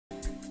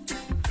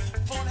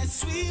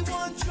Sweet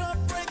one drop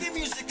reggae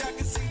music, I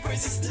can sing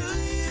praises to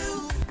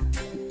you.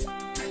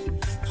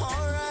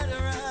 Alright,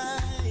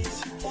 alright.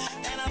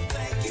 And I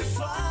thank you,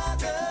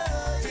 Father,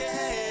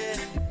 yeah,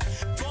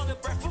 for the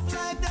breath of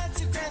life that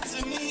you grant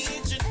to me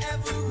each and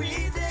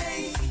every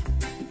day.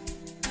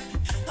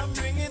 I'm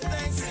bringing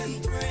thanks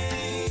and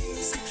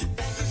praise.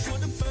 Thank you for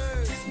the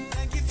birds,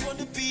 thank you for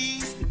the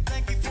bees,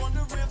 thank you for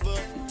the river,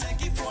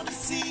 thank you for the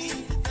sea,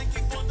 thank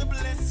you for the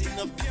blessing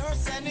of pure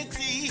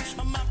sanity.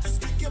 I'm out to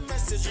speak your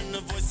message in a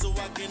voice so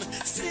I can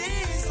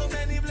see so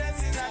many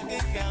blessings I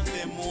can count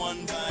them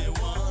one by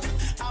one.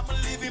 I'm a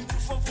living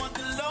proof of what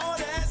the Lord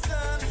has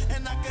done,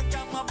 and I can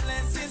count my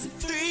blessings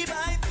 3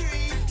 by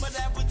 3, but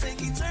that would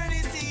take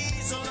eternity.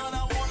 So Lord,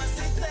 I want to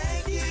say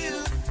thank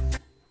you.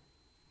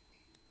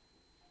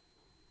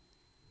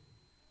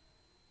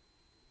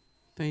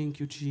 Thank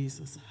you,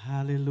 Jesus.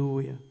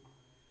 Hallelujah.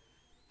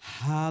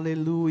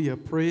 Hallelujah.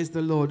 Praise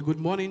the Lord. Good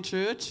morning,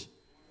 church.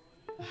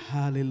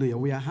 Hallelujah.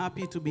 We are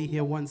happy to be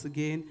here once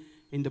again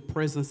in the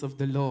presence of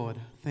the Lord.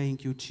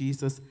 Thank you,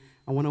 Jesus.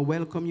 I want to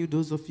welcome you,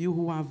 those of you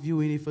who are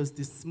viewing with us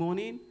this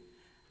morning.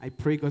 I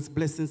pray God's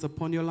blessings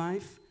upon your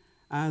life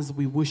as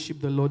we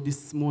worship the Lord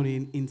this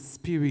morning in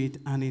spirit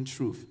and in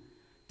truth.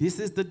 This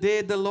is the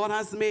day the Lord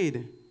has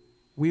made.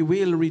 We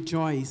will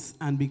rejoice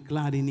and be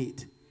glad in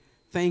it.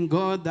 Thank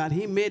God that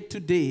he made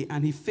today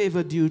and he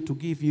favored you to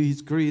give you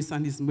his grace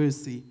and his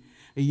mercy.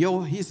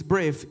 His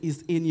breath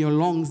is in your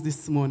lungs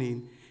this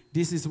morning.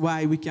 This is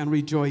why we can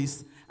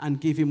rejoice and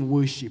give him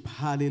worship.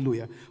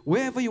 Hallelujah.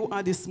 Wherever you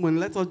are this morning,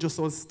 let us just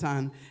all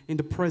stand in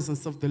the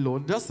presence of the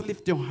Lord. Just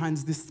lift your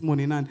hands this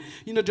morning and,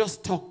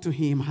 just talk to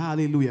him.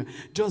 Hallelujah.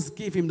 Just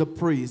give him the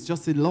praise.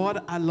 Just say, Lord,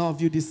 I love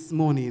you this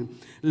morning.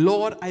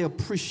 Lord, I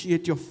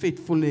appreciate your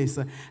faithfulness.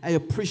 I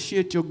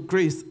appreciate your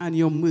grace and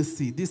your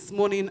mercy. This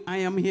morning I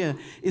am here.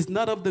 It's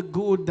not of the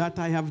good that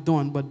I have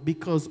done, but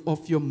because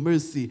of your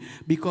mercy,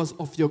 because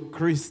of your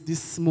grace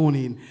this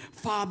morning.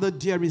 Father,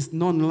 there is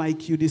none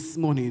like you this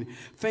morning.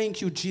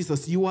 Thank you,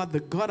 Jesus. You are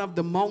the God of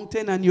the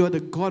mountain and you are the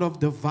God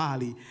of the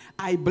valley.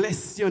 I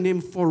bless your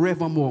name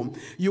forevermore.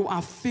 You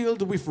are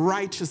filled with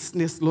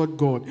righteousness, Lord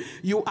God.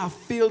 You are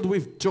filled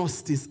with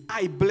justice.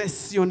 I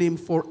bless your name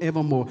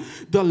forevermore.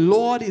 The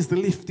Lord is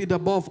lifted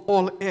above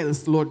all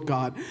else, Lord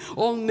God.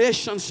 All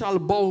nations shall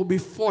bow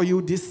before you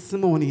this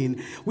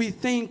morning. We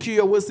thank you,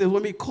 your word says,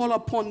 when we call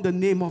upon the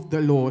name of the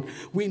Lord,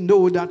 we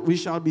know that we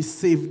shall be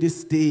saved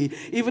this day.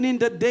 Even in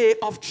the day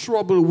of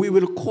trouble, we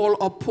will call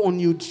upon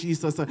you,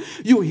 Jesus.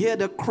 You hear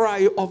the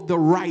cry of the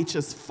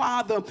righteous.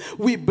 Father,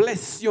 we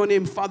bless your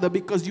name, Father,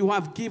 because you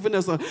have given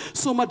us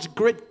so much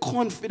great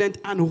confidence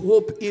and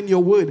hope in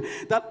your word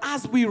that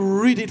as we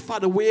read it,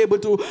 Father, we're able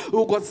to,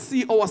 oh God,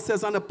 see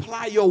ourselves and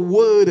apply your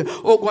word,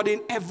 oh God,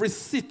 in every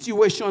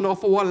situation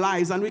of our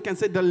lives. And we can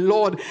say the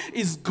Lord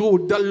is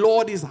good. The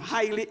Lord is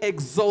highly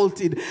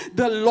exalted.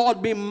 The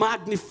Lord be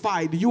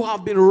magnified. You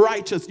have been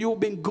righteous. You've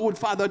been good,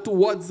 Father,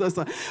 towards us.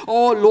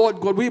 Oh, Lord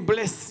God, we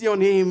bless your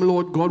name,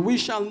 Lord God. We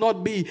shall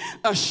not be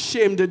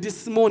ashamed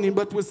this morning,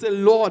 but we say,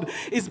 Lord,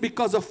 it's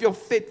because of your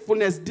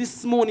faithfulness.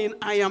 This morning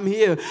I am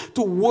here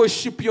to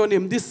worship your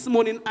name. This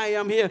morning I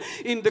am here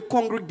in the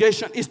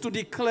congregation is to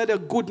declare the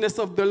goodness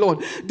of the Lord.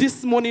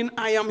 This morning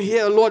I am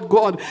here, Lord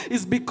God,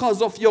 is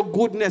because of your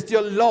goodness,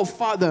 your love,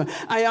 Father.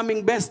 I am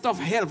in best of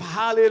health.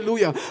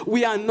 Hallelujah.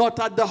 We are not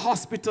at the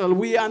hospital.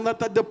 We are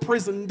not at the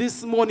prison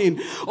this morning.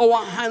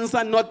 Our hands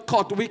are not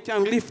caught. We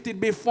can lift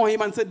it before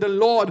him and say, the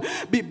Lord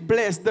be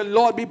blessed. The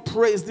Lord be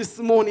praised this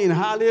morning.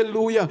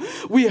 Hallelujah.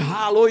 We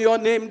hallow your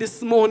name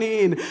this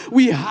morning.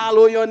 We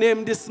hallow your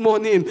name this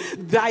morning.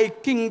 Thy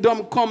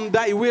kingdom come,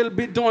 thy will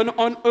be done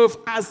on earth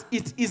as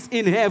it is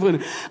in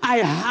heaven. I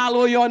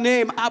hallow your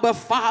name, Abba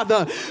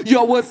Father.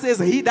 Your word says,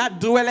 he that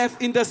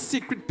dwelleth in the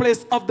secret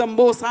place of the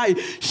Most High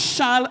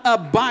shall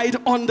abide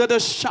under the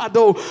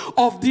shadow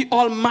of the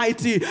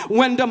Almighty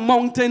when the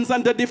mountains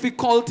and the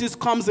difficulties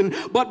comes in.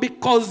 But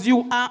because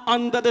you are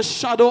under the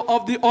shadow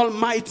of the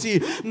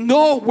Almighty,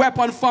 no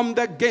weapon formed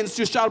against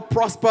you shall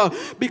prosper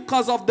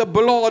because of the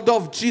blood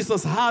of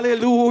Jesus.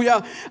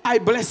 Hallelujah. I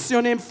bless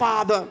your name,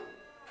 Father.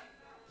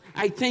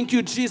 I thank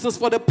you, Jesus,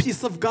 for the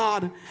peace of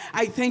God.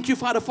 I thank you,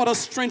 Father, for the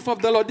strength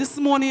of the Lord. This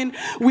morning,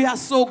 we are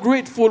so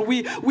grateful.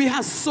 We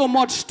have so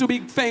much to be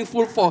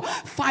thankful for.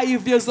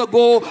 5 years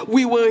ago,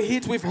 we were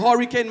hit with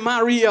Hurricane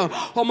Maria.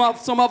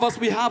 Some of us,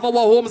 we have our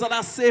homes that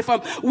are safe.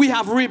 We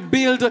have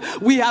rebuilt.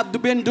 We have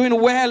been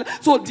doing well.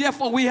 So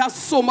therefore, we have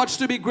so much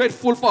to be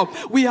grateful for.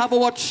 We have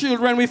our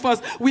children with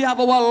us. We have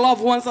our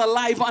loved ones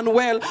alive and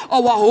well.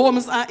 Our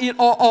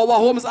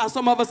homes are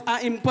some of us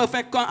are in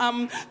perfect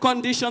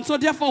condition. So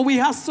therefore, we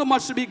have so so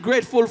much to be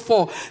grateful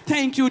for.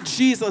 Thank you,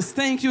 Jesus.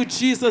 Thank you,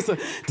 Jesus.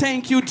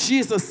 Thank you,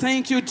 Jesus.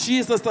 Thank you,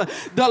 Jesus.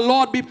 The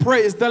Lord be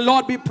praised. The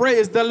Lord be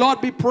praised. The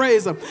Lord be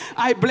praised.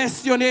 I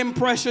bless your name,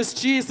 precious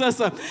Jesus.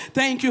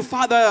 Thank you,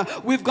 Father.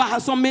 We've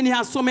got so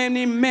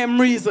many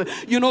memories.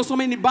 You know, so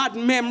many bad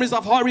memories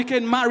of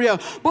Hurricane Maria.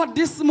 But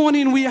this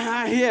morning we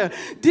are here.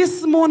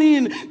 This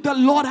morning the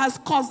Lord has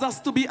caused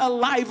us to be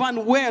alive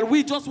and well.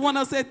 We just want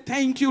to say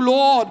thank you,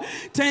 Lord.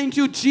 Thank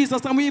you,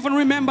 Jesus. And we even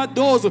remember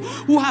those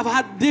who have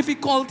had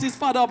difficulties,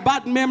 Father,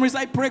 bad memories.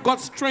 I pray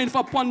God's strength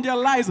upon their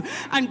lives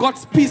and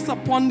God's peace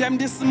upon them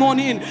this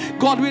morning.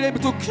 God will be able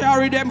to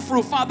carry them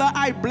through. Father,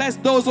 I bless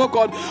those, oh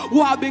God,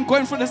 who have been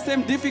going through the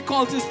same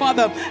difficulties,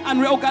 Father,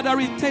 and oh God, are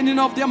retaining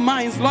of their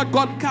minds. Lord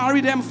God,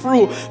 carry them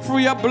through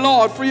your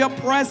blood, through your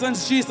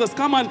presence, Jesus.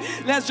 Come on,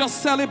 let's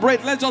just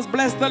celebrate. Let's just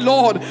bless the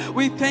Lord.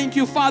 We thank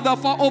you, Father,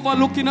 for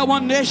overlooking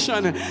our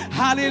nation.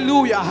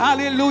 Hallelujah,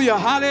 hallelujah,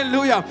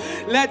 hallelujah.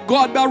 Let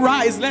God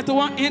arise. Let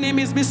our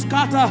enemies be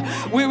scattered.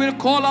 We will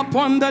call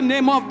upon the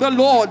name of the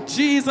Lord.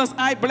 Jesus,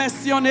 I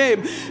bless your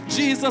name.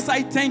 Jesus,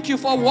 I thank you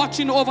for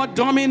watching over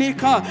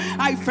Dominica.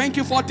 I thank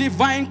you for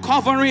divine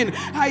covering.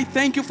 I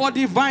thank you for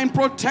divine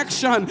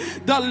protection.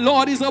 The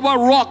Lord is our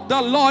rock.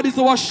 The Lord is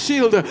our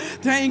shield.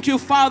 Thank you,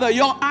 Father.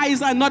 Your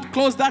eyes are not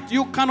closed that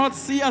you cannot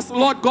see us,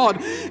 Lord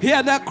God.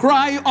 Hear the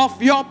cry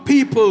of your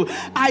people.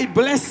 I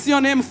bless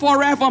your name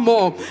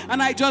forevermore.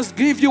 And I just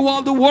give you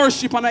all the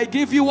worship and I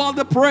give you all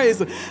the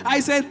praise. I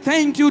say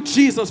thank you,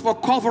 Jesus, for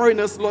covering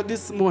us, Lord,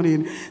 this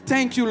morning.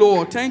 Thank you,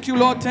 Lord. Thank you,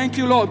 Lord. Thank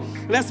you, Lord.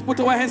 Let's put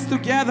our hands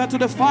together to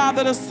the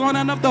Father, the Son,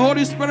 and of the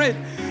Holy Spirit.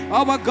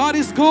 Our God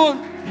is good.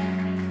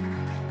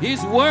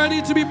 He's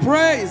worthy to be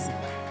praised.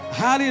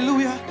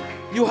 Hallelujah.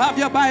 You have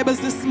your Bibles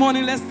this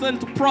morning. Let's turn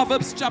to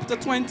Proverbs chapter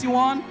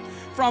 21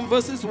 from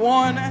verses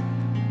 1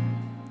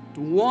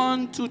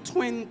 to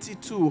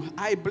 22.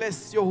 I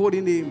bless your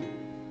holy name.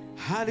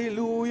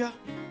 Hallelujah.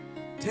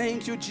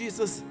 Thank you,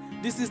 Jesus.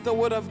 This is the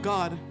word of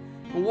God.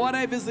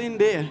 Whatever is in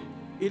there,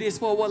 it is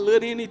for our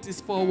learning. It is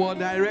for our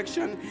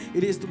direction.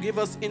 It is to give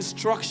us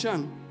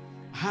instruction.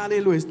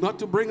 Hallelujah. It's not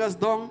to bring us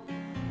down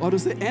or to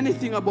say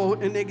anything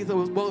about a negative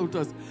about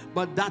us,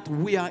 but that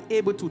we are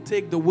able to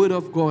take the word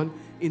of God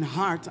in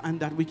heart and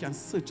that we can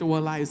search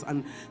our lives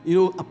and,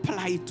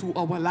 apply it to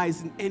our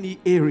lives in any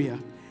area.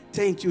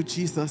 Thank you,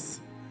 Jesus.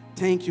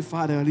 Thank you,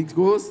 Father. It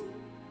goes,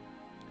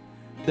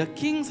 the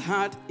king's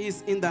heart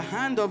is in the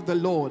hand of the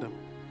Lord.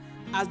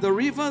 As the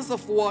rivers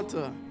of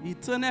water, he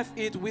turneth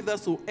it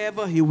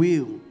whithersoever he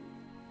will.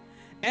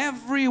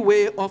 Every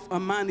way of a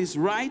man is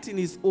right in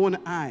his own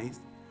eyes,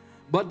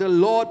 but the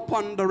Lord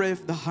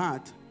pondereth the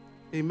heart.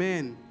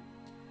 Amen.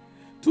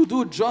 To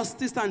do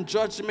justice and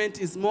judgment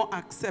is more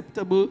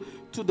acceptable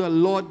to the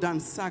Lord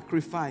than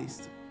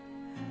sacrifice.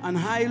 An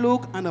high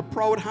look and a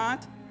proud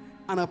heart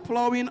and a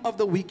plowing of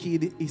the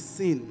wicked is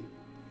sin.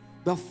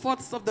 The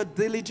thoughts of the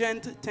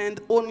diligent tend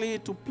only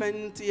to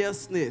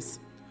plenteousness,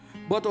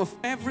 but of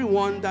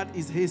everyone that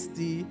is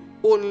hasty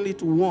only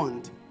to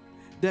want.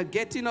 The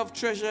getting of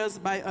treasures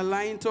by a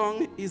lying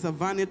tongue is a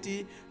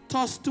vanity,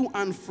 tossed to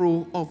and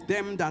fro of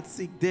them that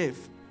seek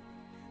death.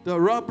 The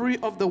robbery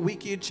of the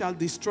wicked shall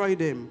destroy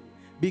them,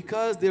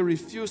 because they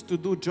refuse to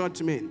do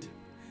judgment.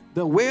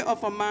 The way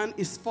of a man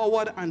is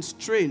forward and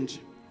strange,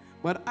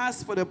 but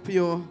as for the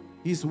pure,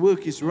 his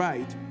work is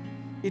right.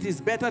 It is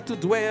better to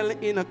dwell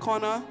in a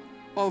corner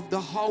of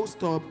the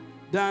housetop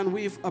than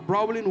with a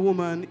brawling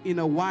woman in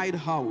a wide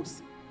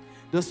house.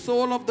 The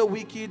soul of the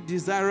wicked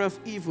desireth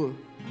evil.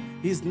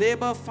 His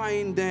neighbor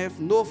findeth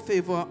no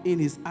favor in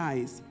his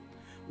eyes.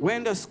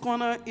 When the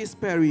scorner is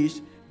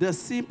perished, the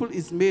simple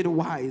is made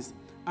wise.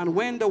 And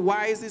when the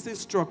wise is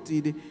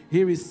instructed,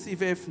 he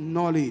receiveth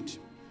knowledge.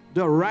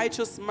 The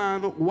righteous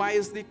man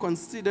wisely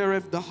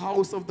considereth the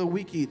house of the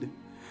wicked,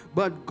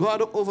 but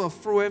God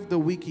overthroweth the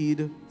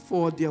wicked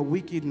for their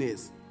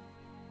wickedness.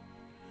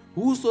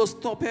 Whoso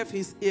stoppeth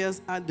his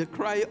ears at the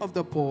cry of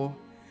the poor,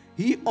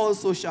 he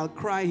also shall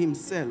cry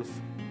himself,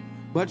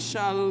 but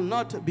shall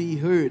not be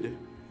heard.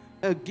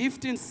 A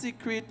gift in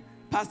secret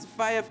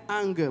pacifieth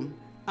anger,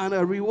 and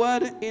a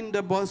reward in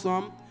the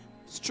bosom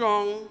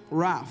strong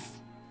wrath.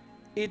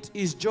 It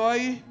is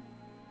joy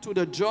to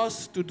the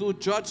just to do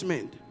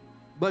judgment,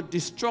 but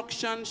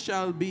destruction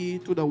shall be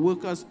to the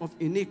workers of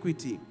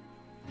iniquity.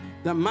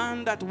 The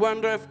man that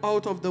wandereth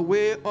out of the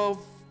way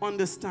of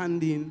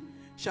understanding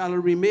shall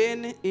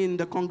remain in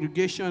the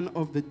congregation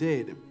of the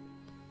dead.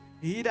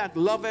 He that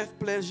loveth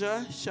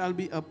pleasure shall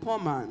be a poor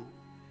man.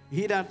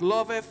 He that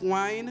loveth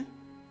wine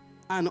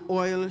and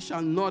oil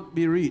shall not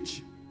be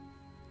rich.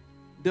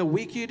 The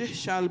wicked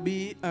shall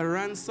be a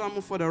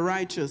ransom for the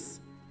righteous,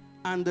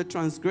 and the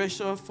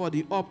transgressor for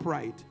the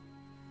upright.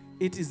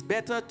 It is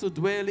better to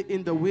dwell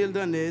in the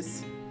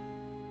wilderness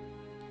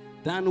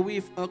than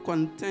with a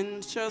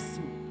contentious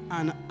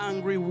and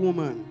angry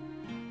woman.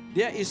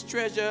 There is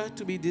treasure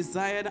to be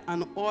desired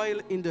and oil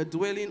in the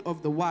dwelling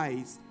of the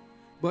wise,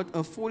 but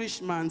a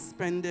foolish man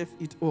spendeth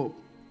it up.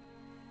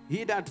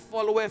 He that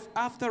followeth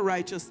after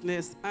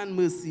righteousness and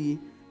mercy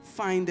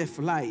findeth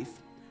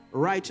life,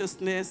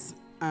 righteousness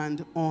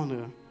and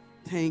honor.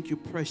 Thank you,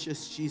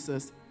 precious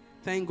Jesus.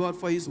 Thank God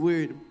for his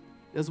word.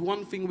 There's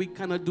one thing we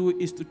cannot do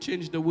is to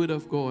change the word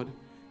of God.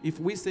 If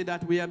we say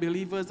that we are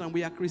believers and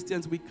we are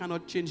Christians, we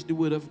cannot change the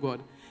word of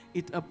God.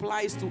 It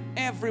applies to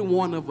every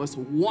one of us,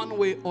 one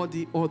way or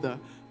the other.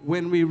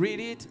 When we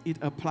read it, it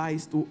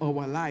applies to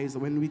our lives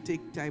when we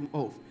take time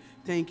off.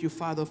 Thank you,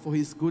 Father, for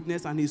his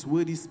goodness, and his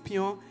word is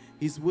pure.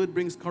 His word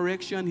brings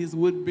correction. His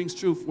word brings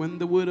truth. When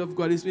the word of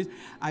God is with,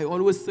 I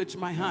always search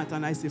my heart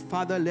and I say,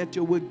 Father, let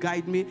your word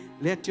guide me.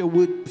 Let your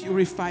word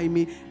purify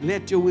me.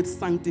 Let your word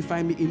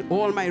sanctify me in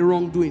all my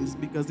wrongdoings.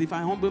 Because if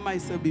I humble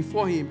myself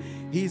before him,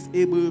 he's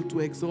able to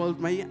exalt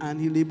me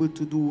and he's able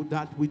to do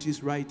that which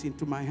is right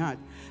into my heart.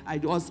 I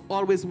just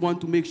always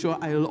want to make sure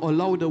I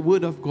allow the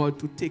word of God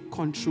to take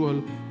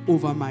control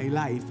over my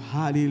life.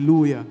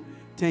 Hallelujah.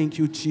 Thank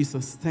you,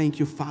 Jesus. Thank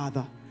you,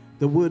 Father.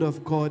 The word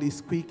of God is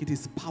quick, it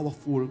is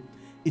powerful,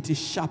 it is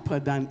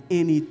sharper than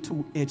any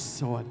two-edged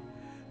sword.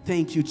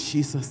 Thank you,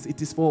 Jesus.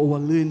 It is for our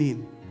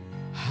learning.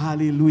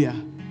 Hallelujah.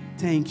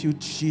 Thank you,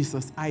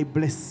 Jesus. I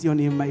bless your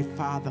name, my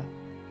Father.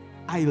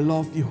 I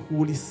love you,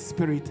 Holy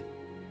Spirit.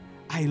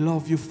 I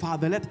love you,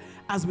 Father.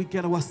 As we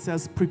get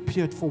ourselves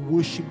prepared for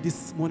worship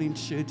this morning,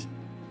 church,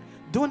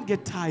 don't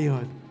get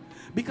tired,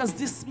 because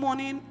this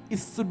morning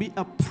is to be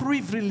a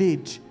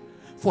privilege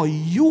for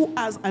you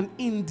as an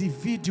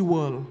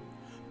individual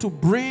to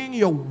bring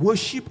your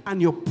worship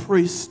and your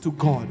praise to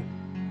God.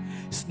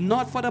 It's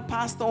not for the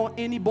pastor or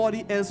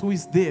anybody else who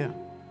is there,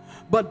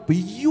 but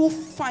you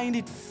find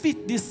it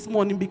fit this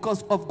morning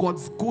because of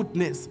God's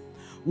goodness,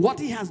 what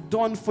he has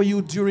done for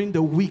you during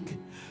the week.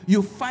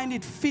 You find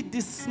it fit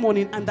this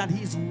morning, and that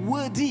he is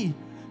worthy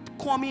to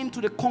come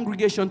into the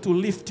congregation to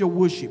lift your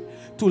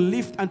worship, to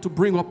lift and to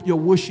bring up your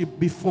worship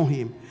before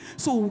him.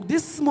 So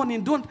this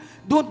morning, don't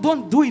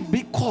do it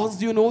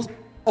because,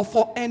 or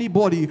for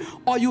anybody,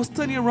 or you're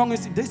standing wrong and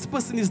say, this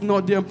person is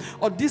not there,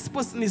 or this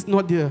person is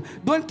not there.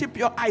 Don't keep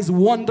your eyes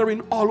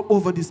wandering all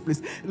over this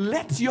place.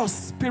 Let your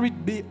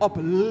spirit be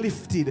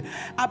uplifted.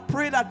 I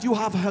pray that you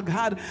have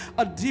had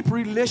a deep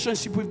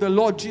relationship with the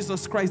Lord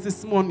Jesus Christ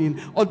this morning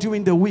or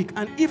during the week.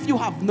 And if you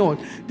have not,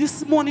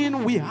 this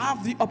morning we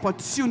have the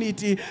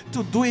opportunity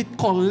to do it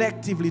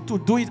collectively, to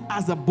do it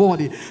as a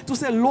body, to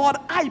say, Lord,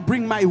 I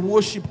bring my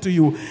worship to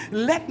you.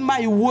 Let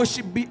my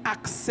worship be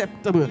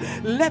acceptable.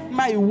 Let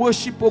my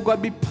worship, oh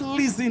God, be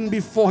pleasing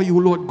before you,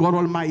 Lord God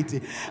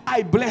Almighty.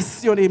 I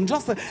bless your name.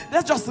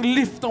 Let's just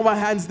lift our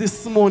hands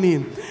this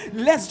morning.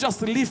 Let's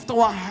just lift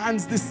our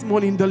hands this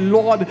morning. The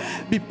Lord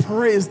be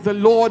praised. The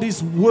Lord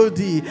is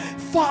worthy.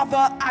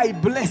 Father, I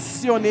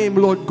bless your name,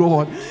 Lord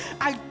God.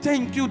 I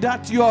thank you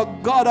that you are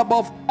God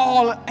above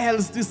all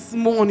else this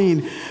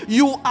morning.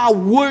 You are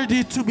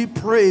worthy to be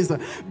praised.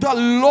 The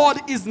Lord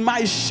is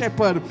my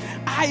shepherd.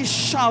 I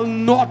shall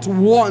not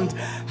want.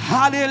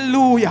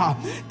 Hallelujah.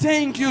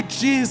 Thank you,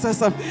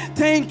 Jesus.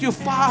 Thank you,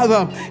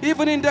 Father.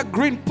 Even in the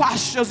green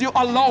pastures, you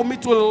allow me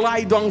to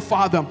lie down,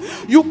 Father.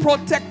 You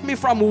protect me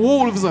from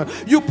wolves.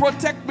 You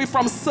protect me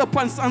from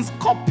serpents and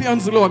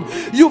scorpions, Lord.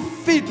 You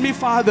feed me,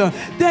 Father.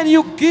 Then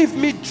you give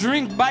me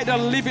drink by the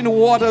living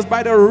waters,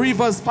 by the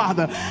rivers,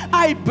 Father.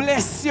 I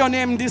bless your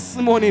name this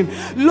morning.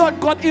 Lord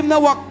God, even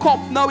our cup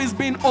now is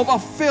being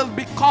overfilled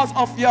because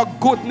of your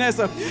goodness,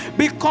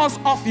 because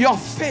of your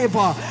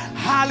favor.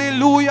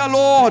 Hallelujah,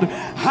 Lord.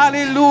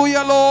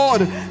 Hallelujah,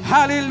 Lord.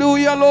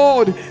 Hallelujah,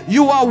 Lord.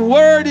 You are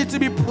worthy to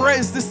be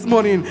praised this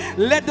morning.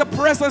 Let the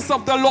presence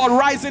of the Lord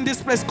rise in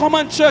this place. Come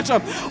on, church.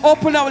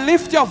 Open up,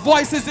 lift your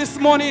voices this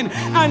morning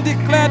and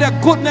declare the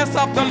goodness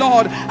of the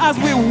Lord as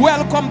we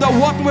welcome the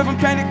Wotten Waven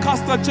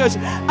Pentecostal Church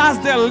as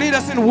they lead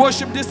us in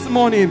worship this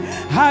morning.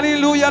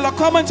 Hallelujah, Lord.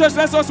 Come on, church.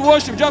 Let's just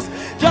worship. Just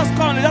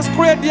come. Just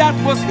create the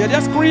atmosphere.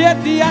 Just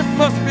create the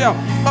atmosphere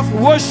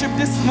of worship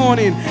this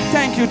morning.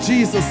 Thank you,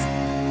 Jesus.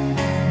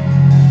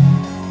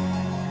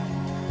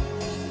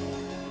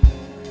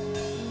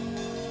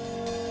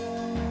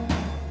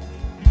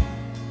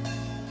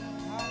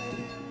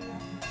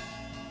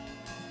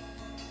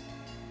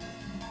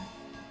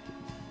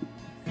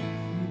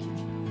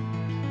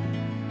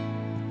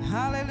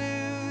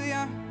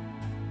 Hallelujah.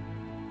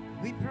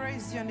 We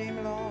praise your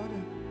name, Lord.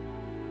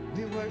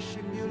 We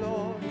worship you,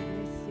 Lord.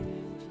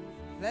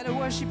 Let the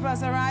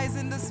worshipers arise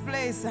in this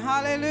place.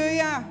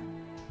 Hallelujah.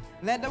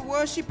 Let the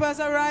worshipers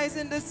arise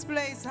in this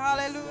place.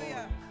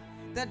 Hallelujah.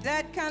 The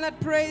dead cannot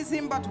praise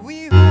him, but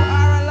we who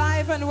are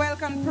alive and well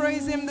can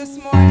praise him this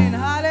morning.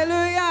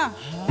 Hallelujah.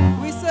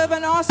 We serve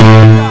an awesome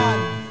God.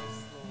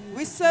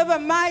 We serve a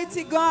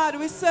mighty God.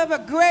 We serve a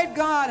great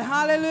God.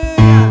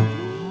 Hallelujah.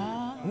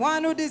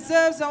 One who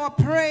deserves our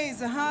praise.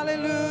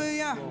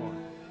 Hallelujah.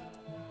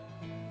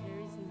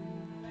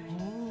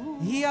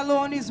 He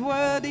alone is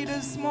worthy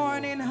this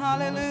morning.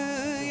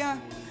 Hallelujah.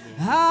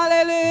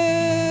 Hallelujah.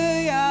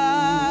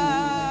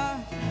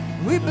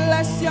 We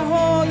bless your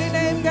holy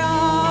name,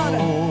 God.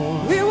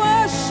 We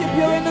worship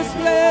you in this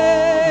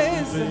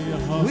place.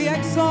 We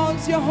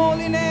exalt your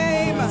holy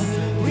name.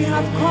 We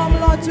have come,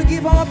 Lord, to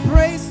give our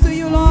praise to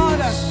you, Lord.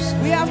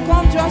 We have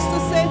come just to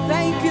say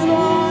thank you,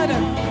 Lord.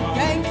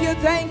 Thank you,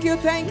 thank you,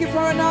 thank you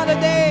for another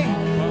day.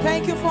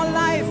 Thank you for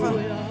life.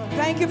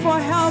 Thank you for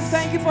health.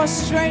 Thank you for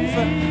strength.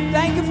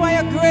 Thank you for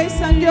your grace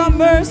and your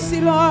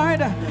mercy,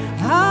 Lord.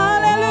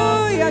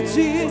 Hallelujah,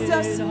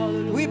 Jesus.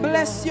 We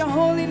bless your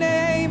holy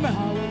name.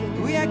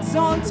 We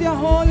exalt your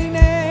holy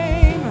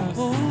name.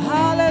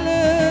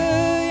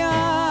 Hallelujah.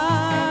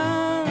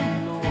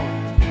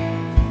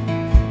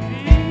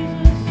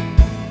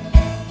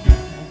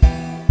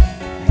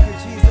 Thank you,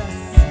 Jesus.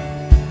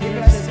 We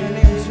bless your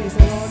name, Jesus.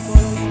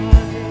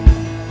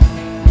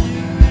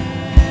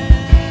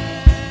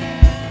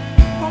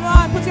 Come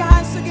on, put your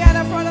hands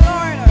together for the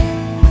Lord.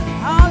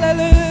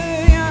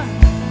 Hallelujah.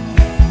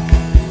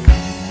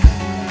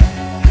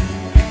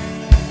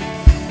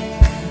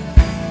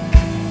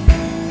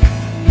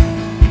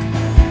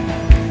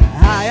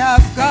 I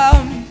have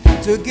come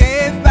to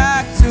give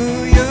back to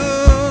you.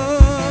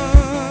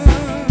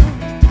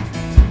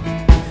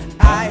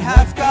 I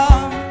have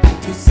come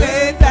to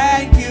say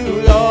thank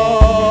you,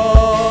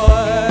 Lord.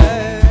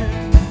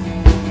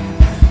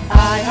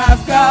 I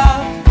have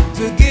come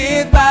to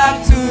give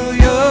back to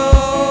you.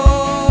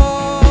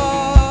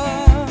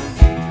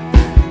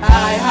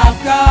 I have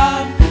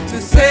come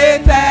to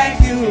say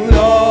thank you,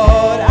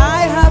 Lord.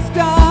 I have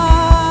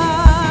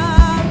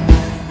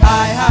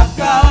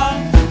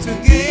come to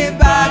give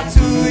back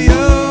to you.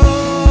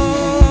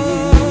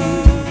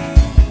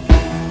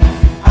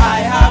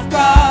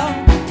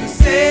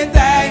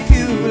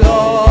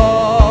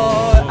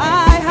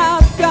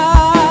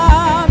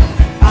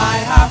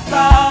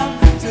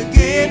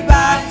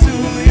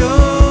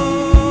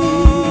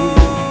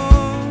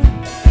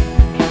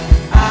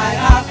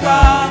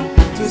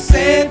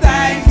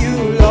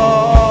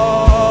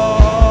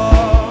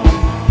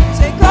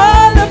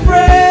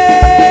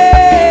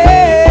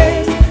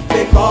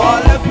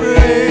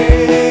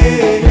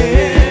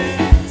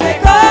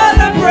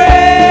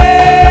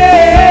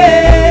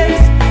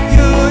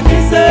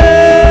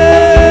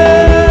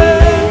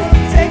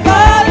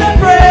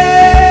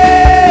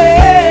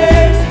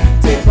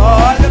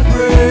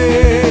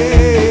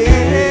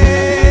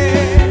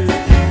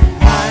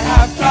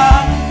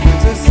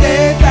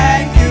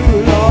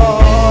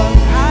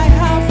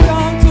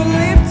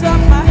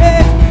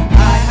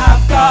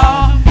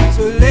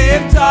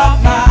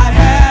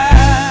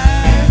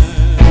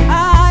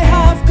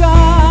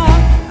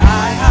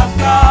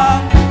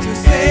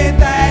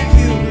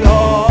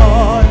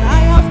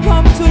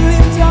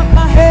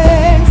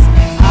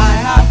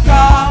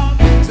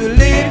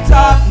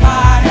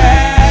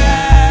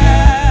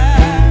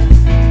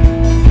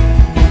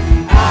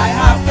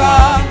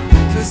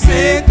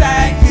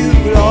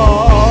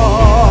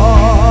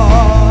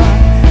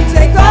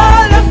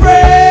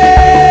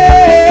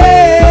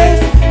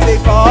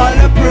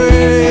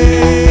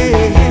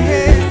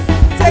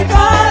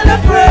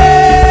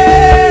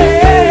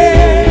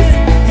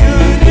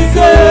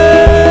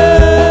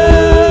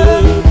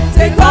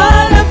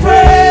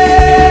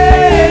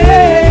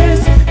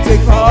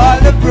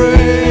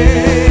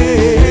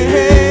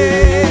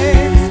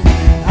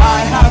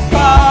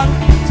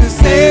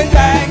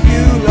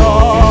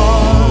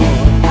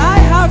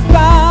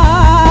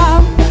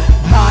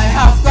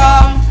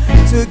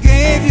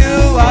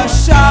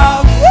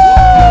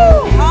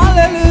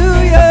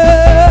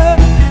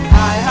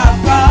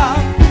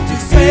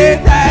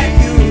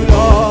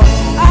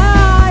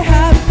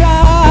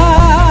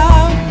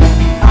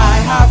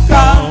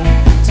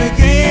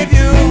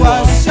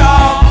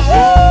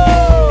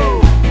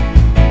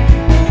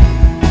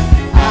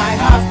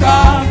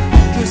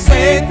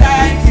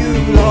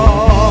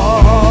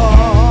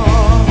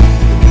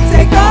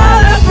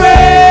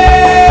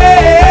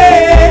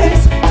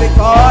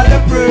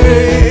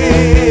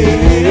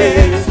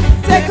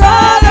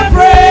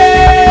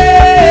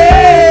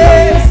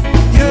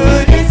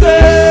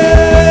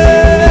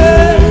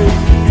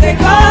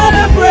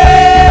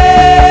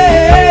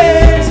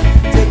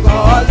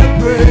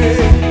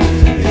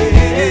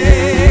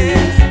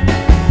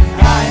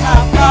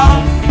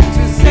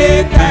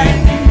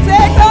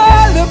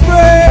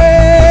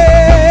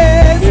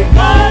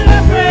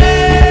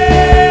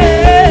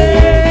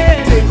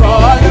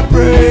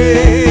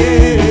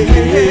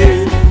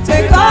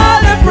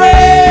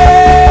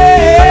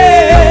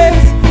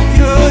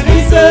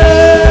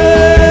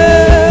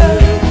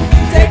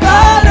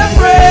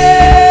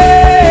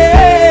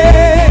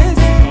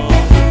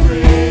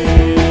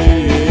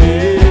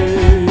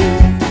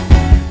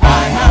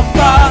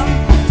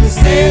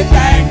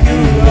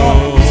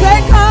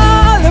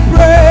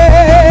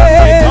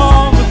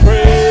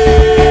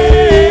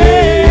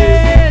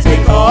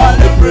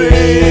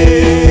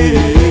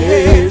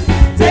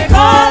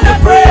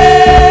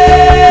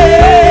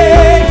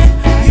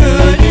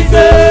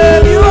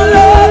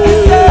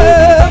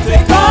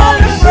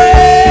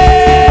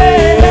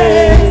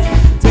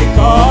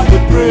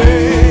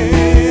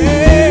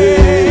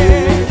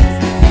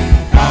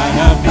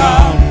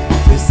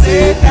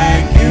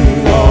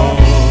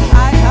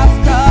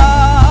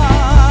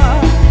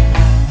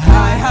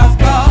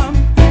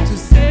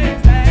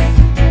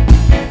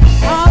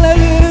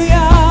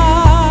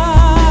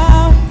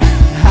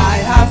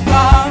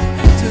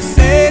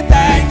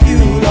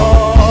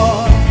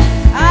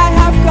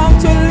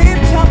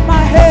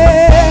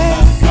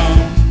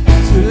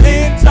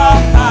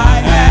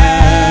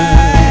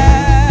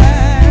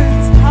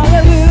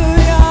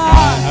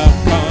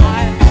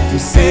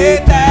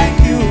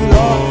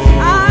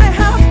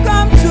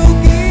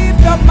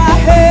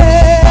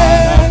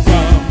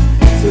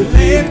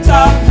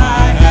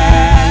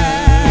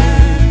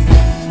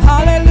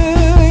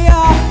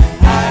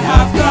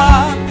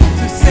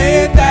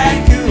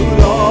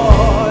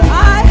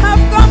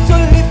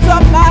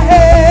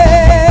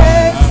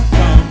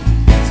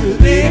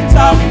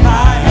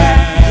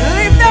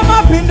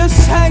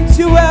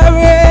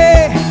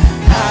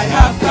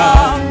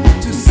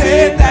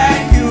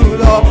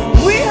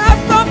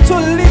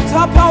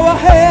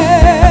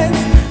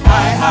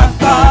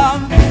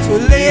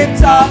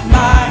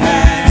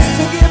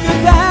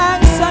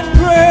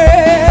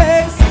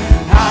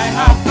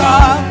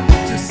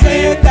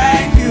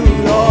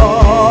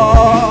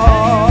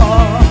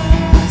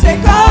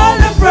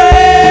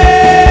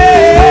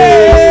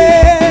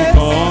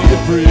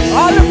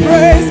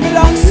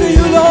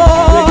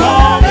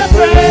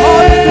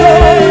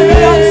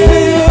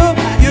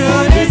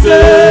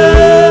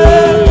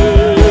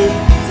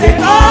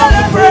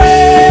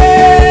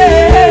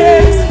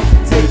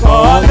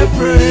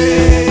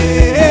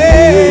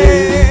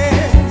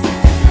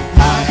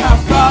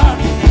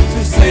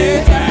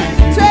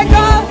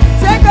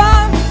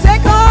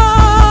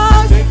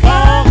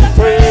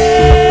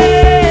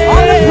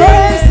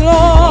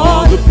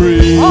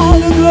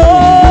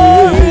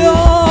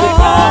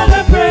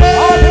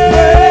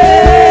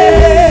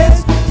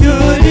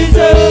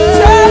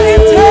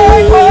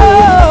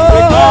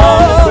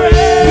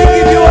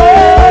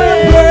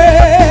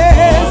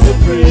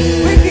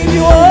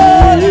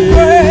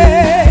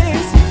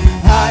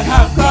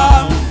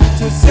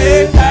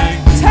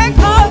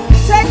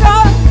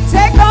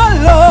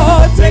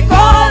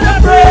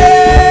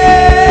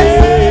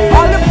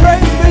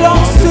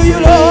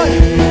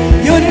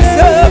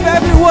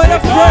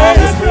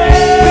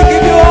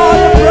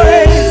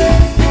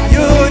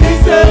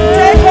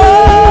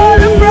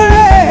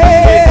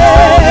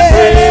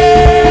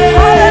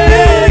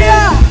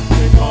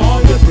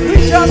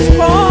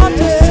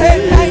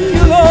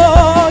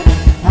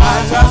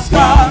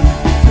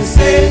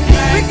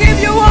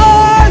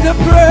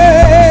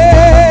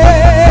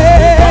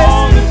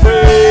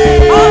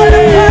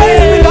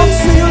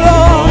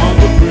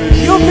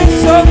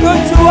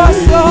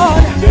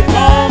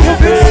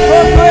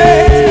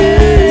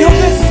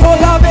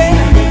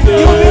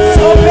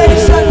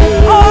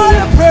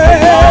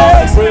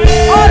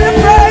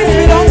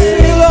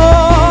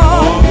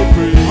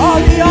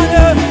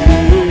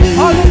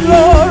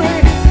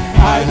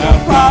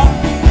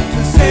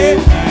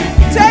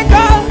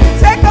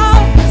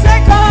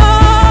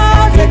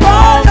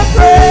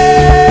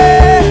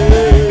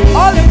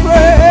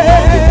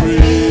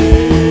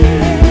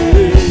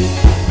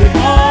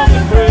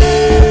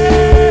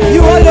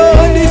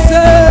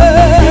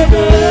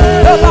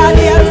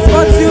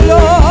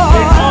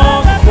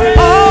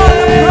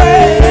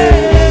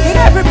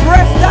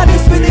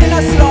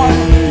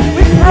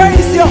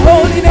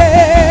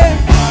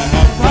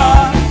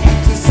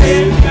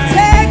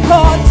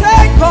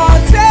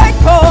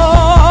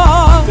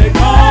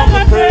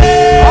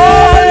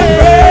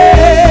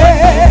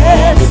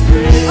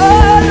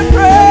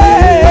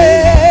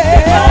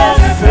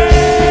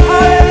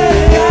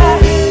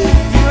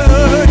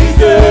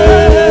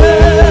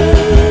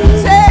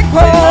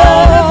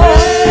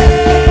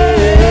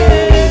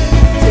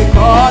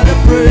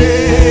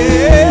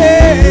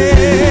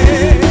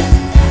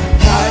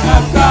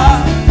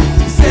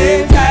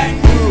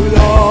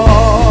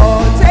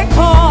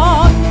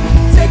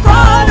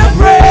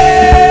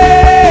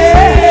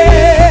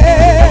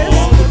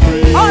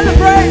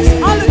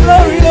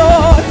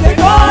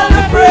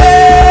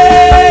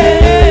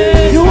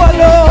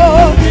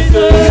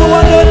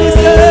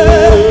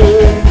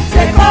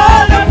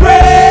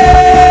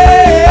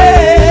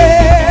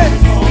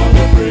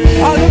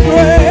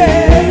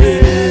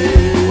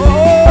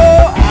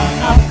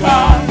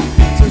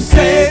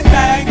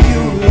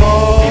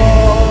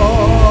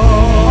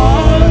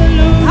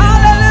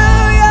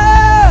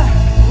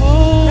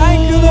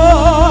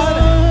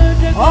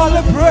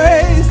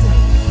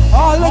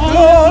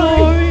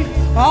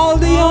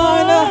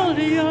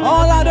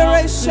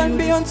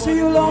 unto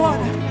you, Lord.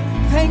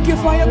 Thank you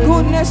for your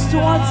goodness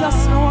towards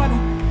us, Lord.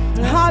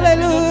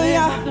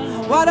 Hallelujah.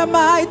 What a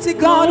mighty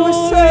God we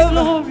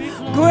serve.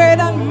 Great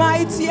and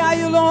mighty are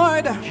you,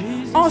 Lord.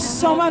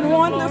 Awesome and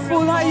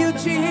wonderful are you,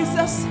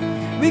 Jesus.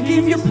 We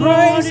give you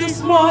praise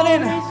this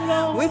morning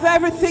with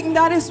everything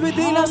that is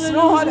within us,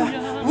 Lord.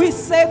 We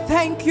say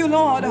thank you,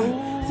 Lord.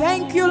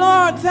 Thank you,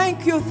 Lord.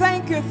 Thank you,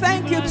 thank you,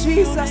 thank you,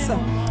 Jesus.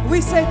 We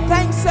say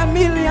thanks a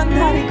million,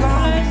 Daddy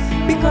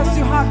God, because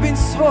you have been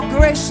so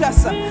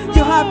gracious.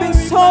 You have been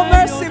so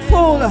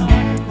merciful.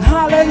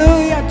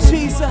 Hallelujah,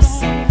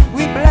 Jesus.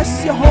 We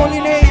bless your holy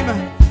name.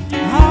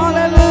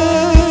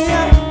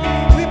 Hallelujah.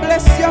 We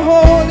bless your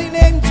holy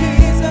name,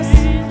 Jesus.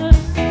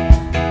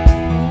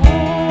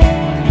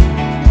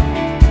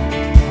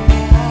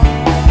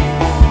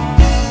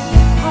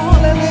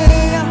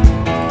 Hallelujah.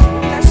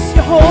 Bless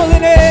your holy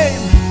name.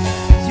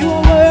 You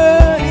are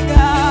worthy,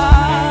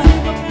 God.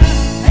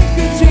 Thank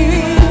you,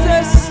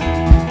 Jesus.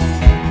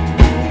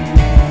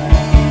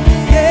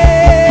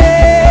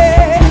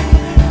 Yeah.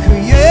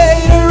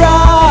 Creator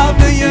of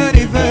the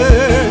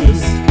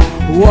universe,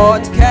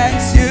 what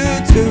can't you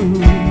do?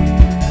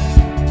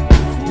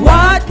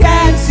 What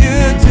can't you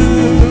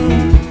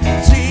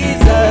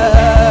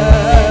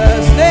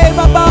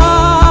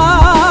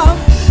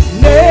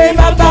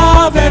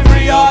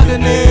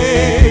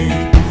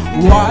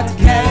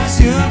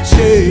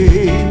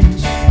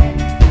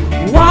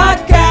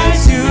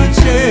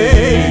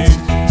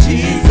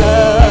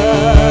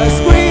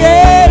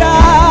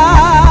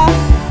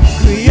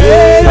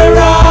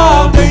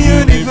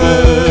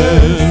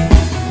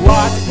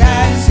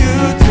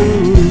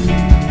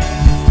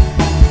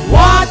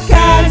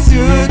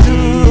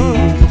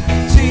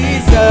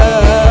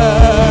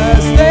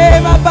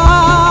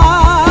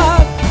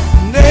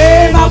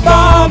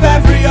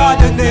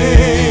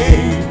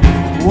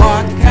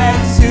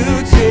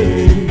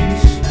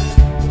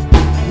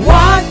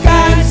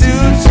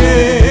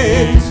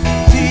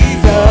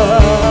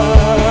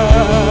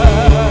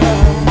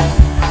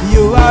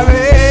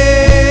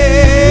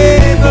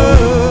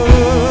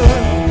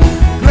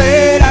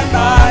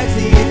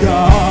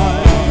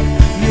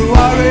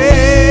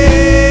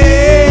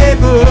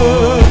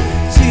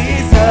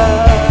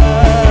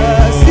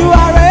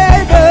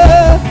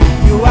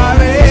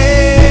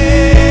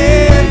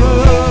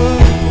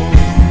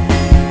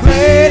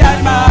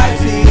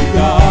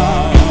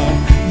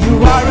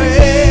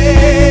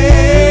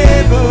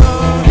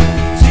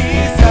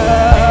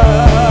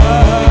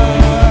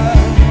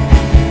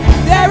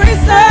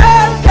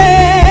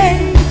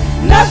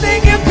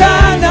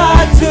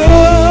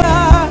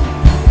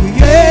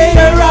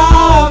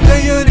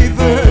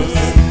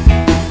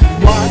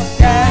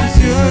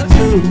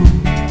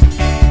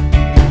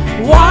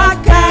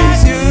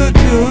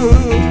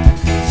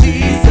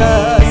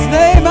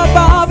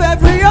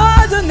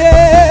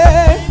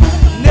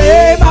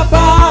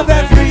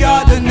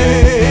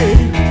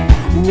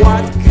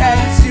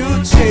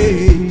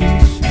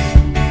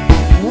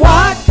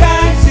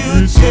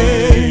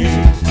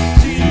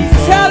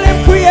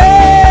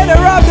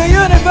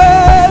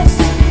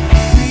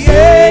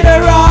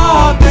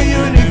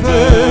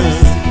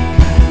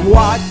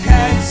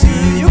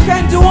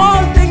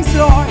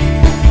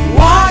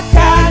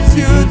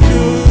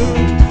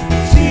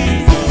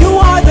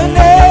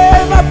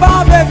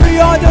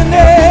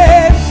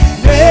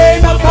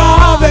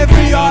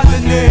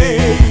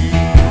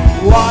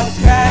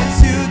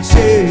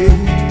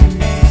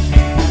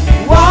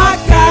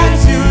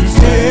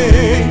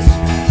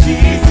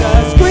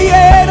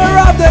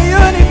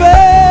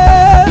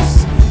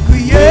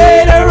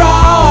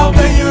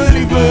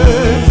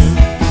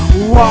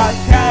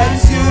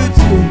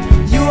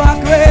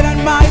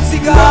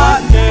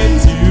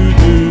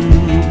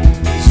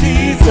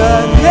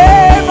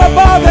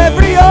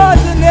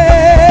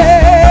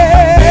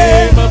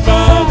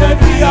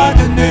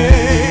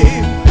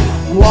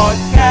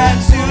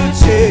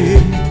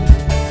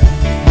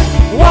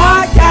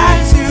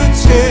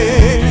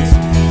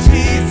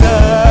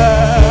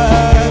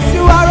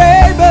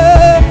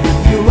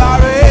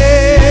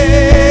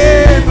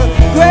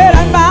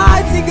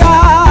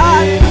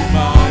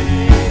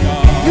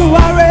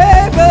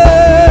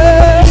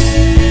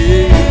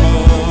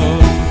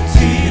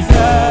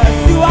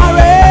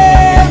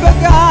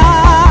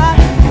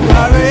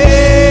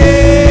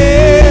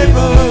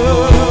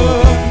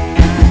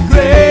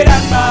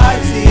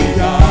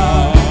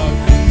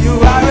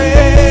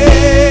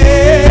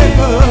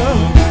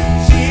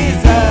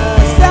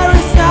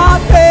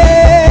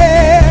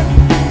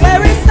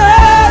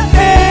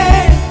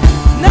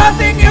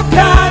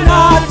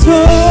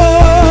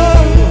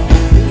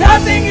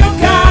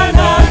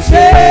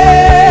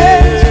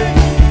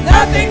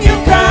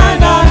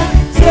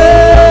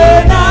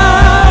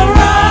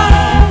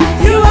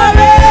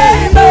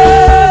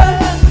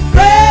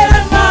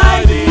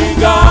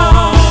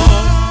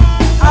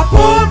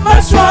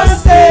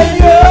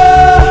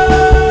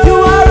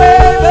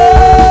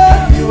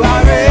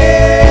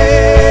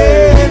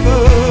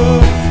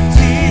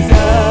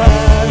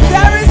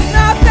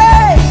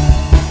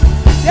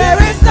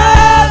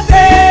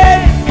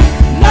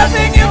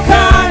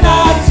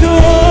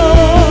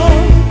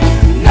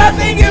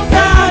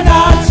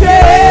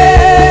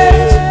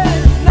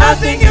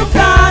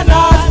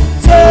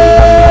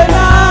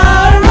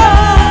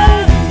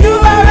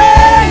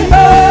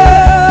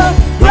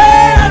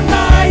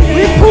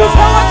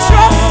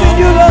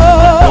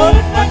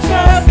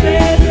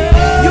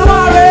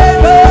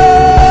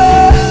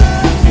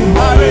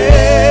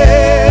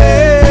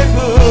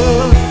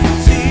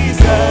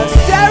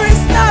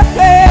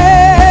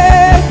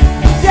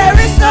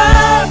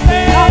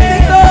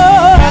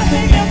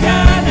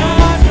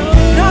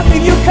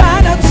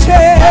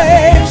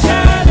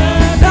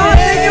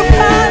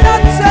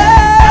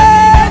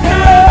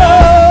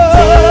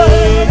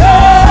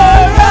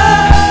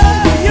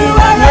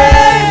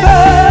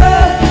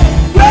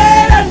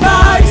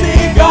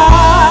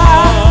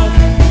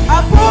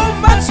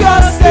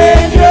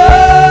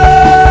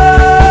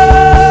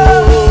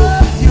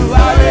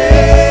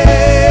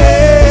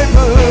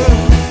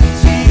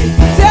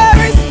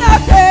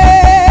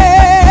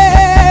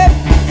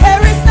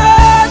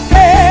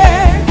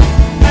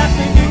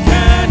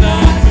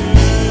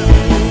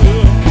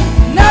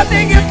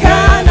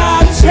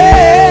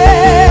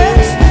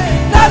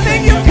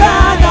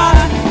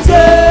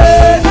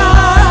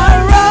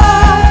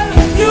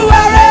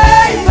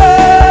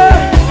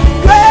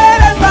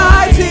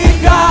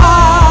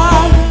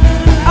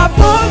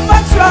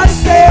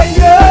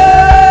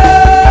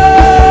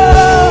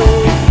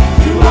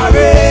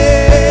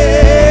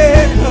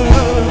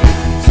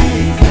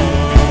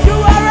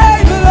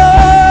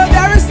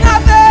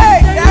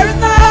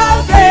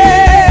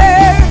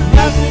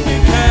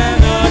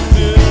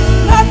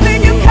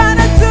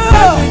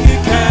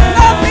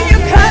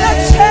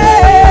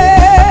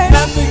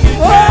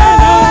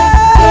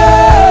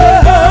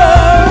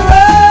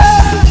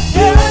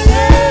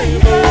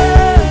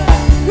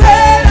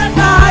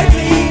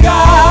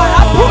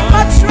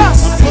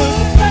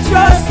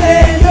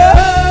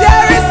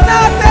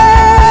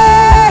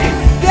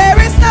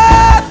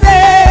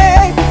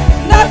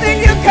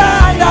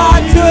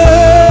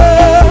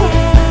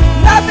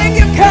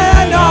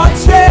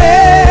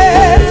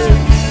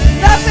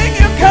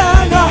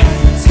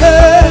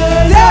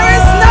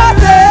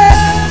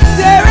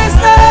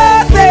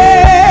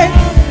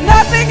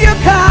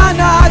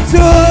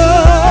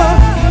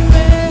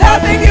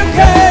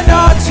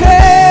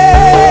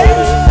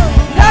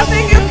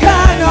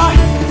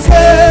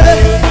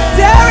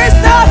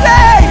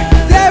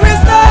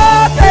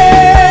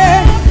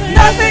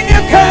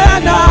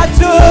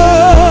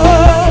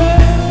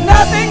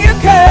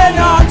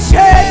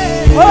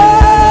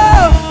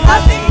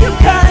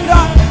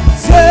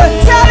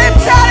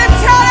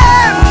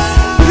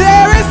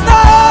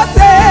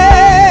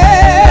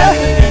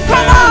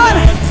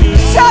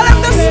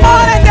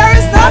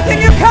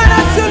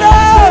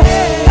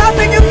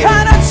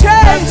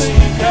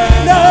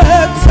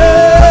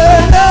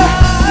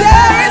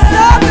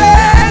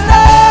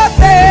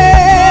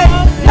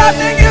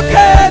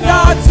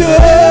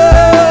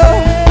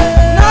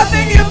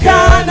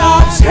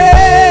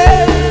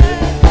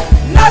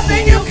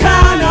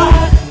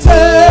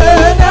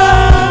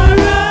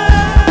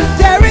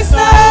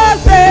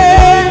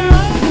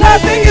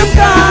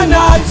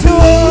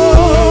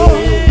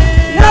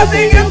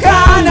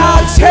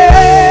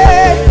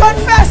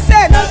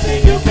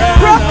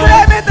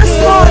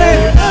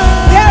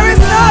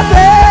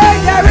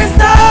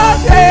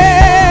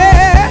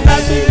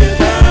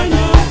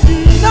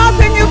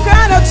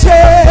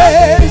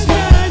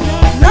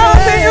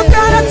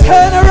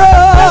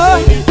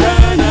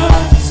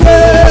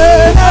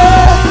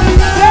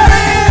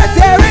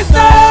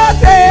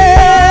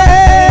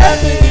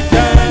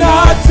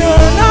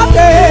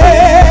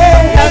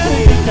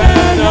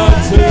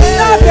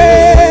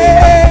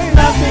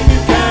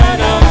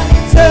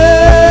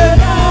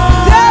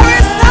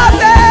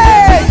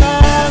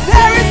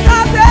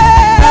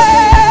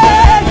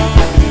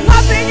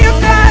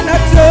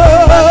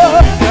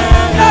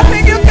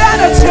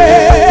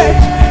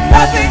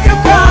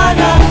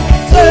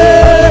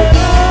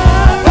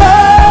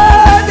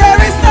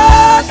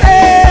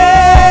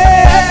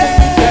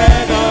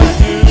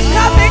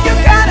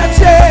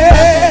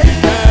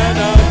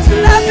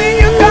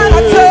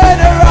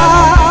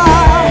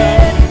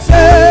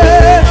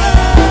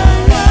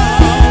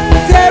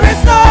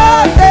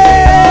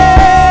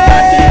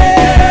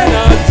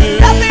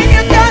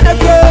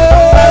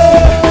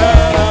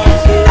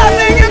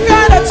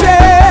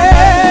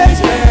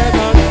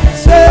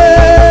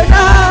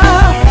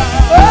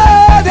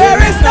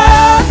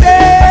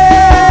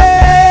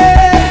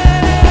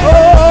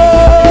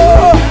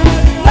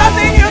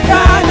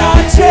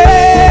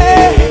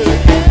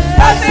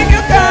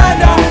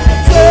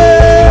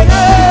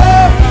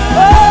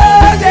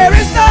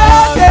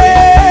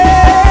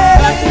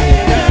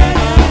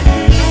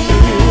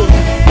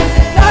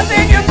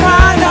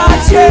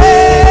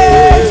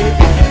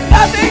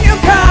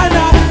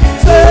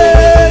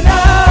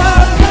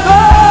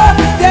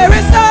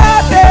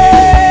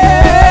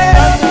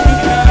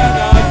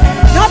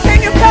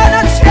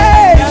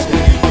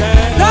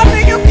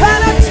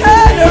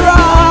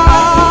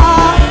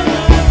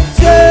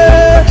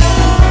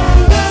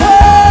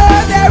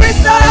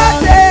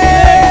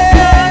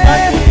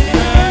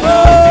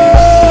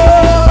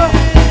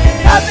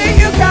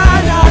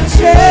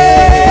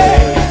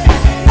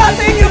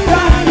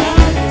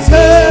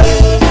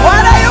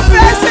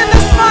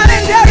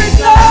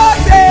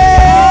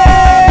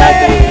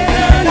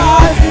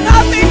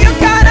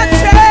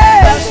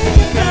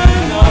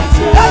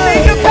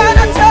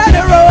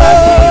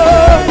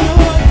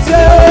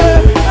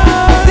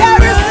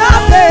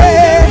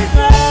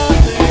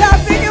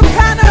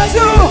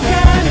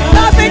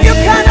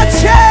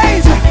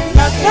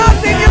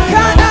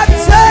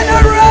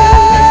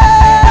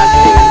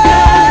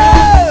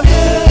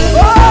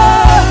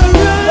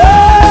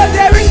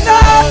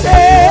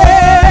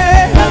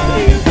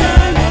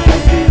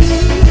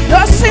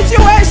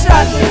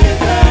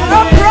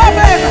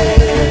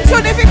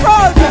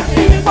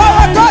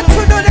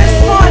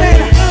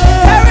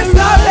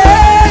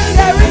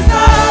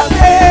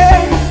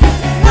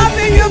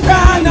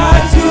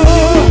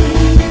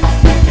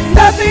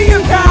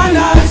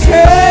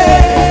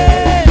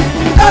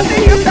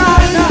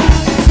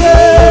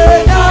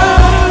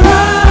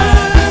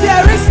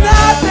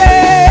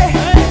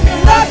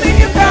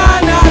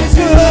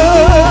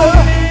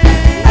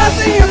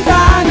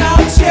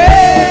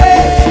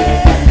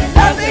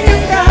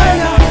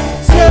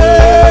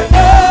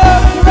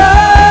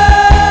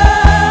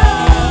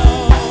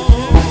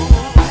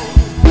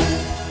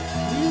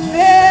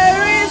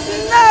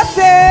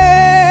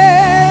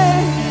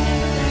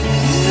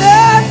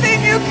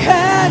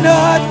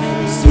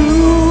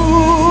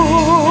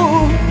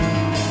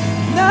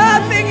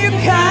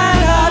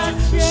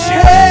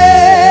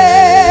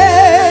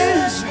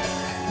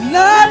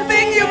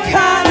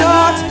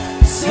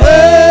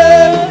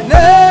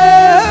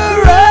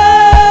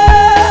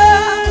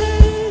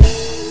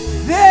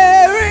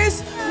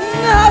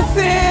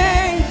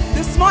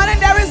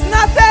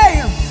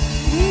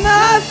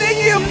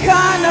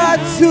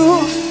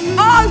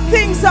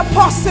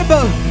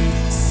impossible.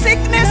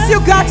 Sickness, you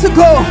got to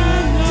go.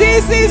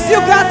 Disease, you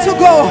got to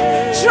go.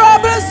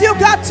 Troubles, you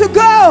got to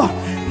go.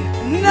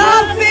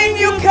 Nothing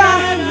you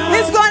can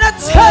is gonna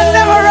turn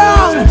them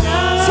around.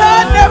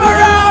 Turn them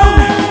around.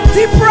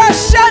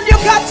 Depression, you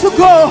got to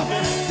go.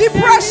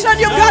 Depression,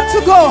 you got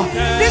to go.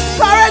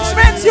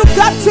 Discouragement, you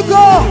got to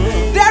go.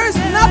 There is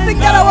nothing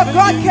that our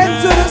God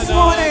can do this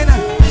morning.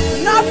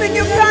 Nothing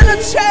you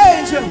cannot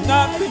change.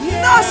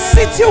 No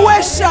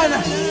situation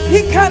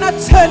He cannot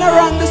turn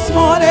around this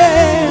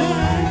morning.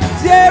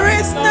 There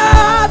is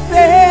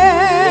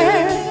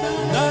nothing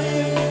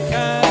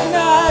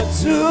cannot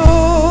do.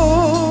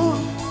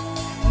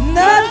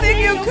 Nothing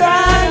you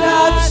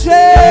cannot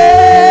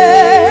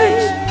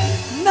change.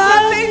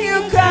 Nothing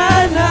you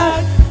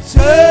cannot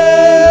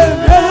turn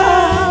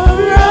around.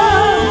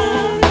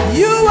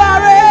 You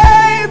are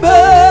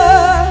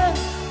able,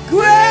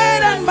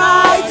 great and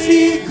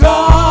mighty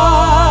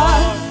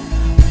God.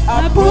 I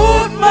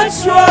put my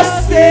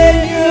trust in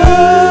you.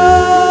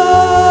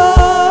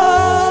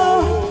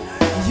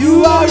 You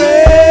are able,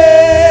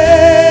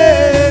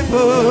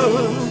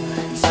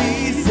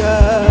 Jesus.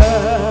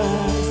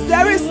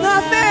 There is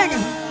nothing,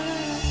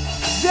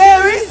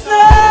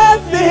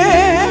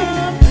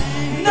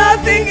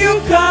 nothing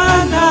you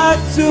cannot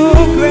do,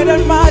 great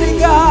and mighty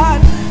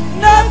God.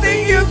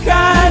 Nothing you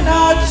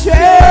cannot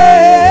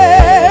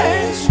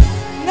change.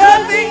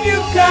 Nothing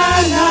you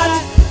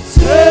cannot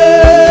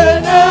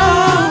turn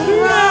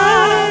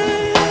around.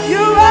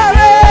 You are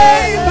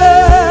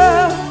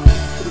able,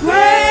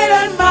 great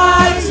and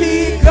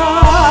mighty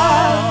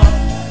God.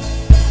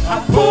 I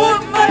put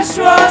my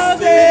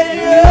trust in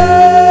you.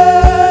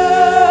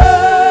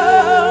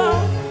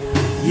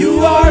 You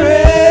are able,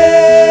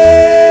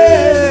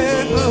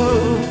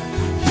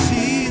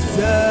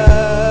 Jesus.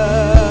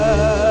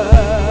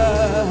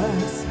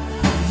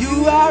 You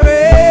are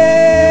able,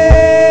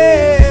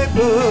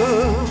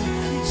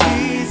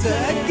 Jesus.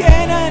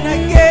 Again and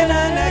again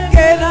and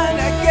again and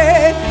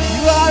again.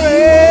 You are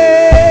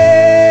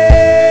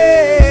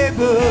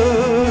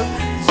able,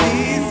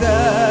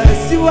 Jesus.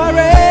 You are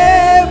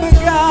able,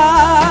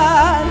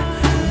 God.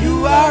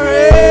 You are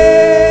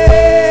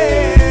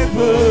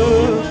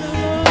able.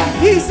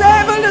 He's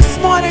able this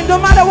morning, no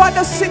matter what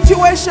the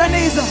situation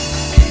is.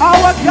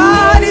 Our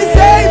God is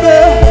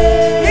able.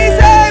 He's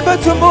able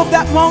to move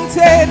that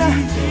mountain.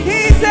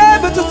 He's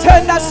able to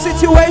turn that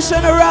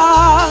situation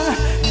around.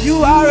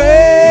 You are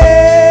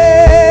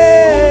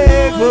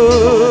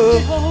able,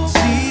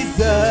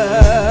 Jesus.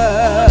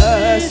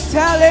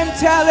 Tell him,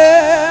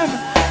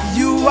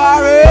 you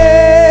are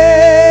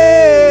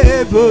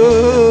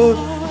able,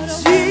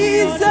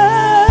 Jesus.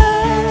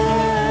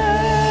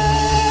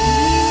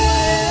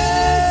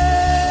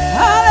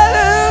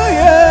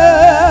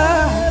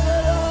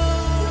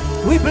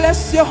 Hallelujah. We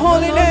bless your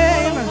holy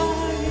name.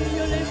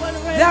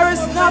 There is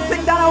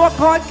nothing that our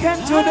God can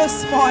do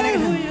this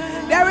morning.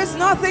 There is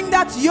nothing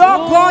that your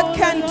God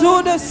can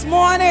do this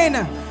morning.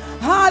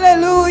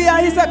 Hallelujah.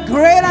 He's a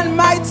great and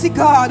mighty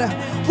God.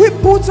 We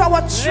put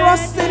our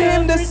trust in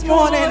him this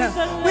morning.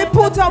 We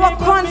put our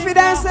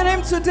confidence in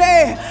him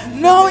today,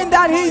 knowing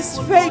that he is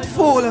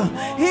faithful.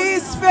 He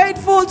is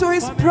faithful to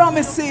his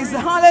promises.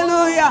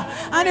 Hallelujah.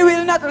 And he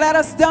will not let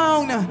us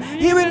down.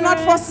 He will not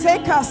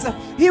forsake us.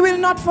 He will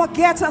not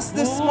forget us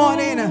this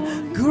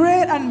morning.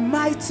 Great and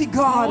mighty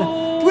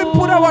God, we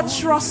put our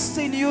trust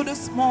in you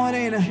this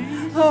morning.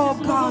 Oh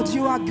God,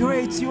 you are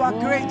great. You are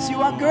great.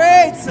 You are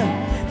great.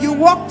 You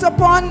walked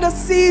upon the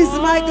seas,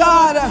 my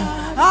God.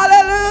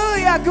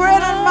 Hallelujah.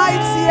 Great and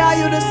mighty are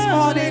you this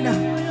morning.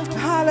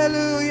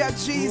 Hallelujah,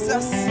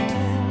 Jesus.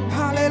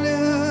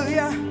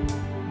 Hallelujah.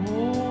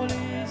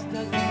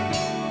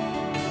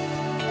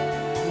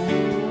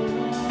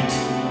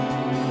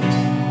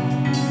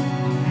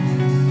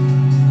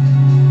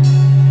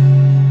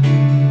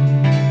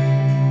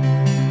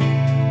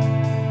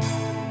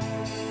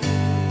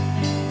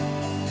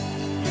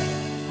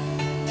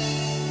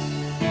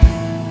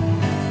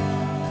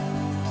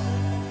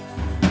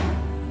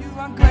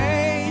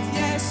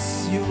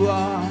 You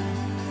are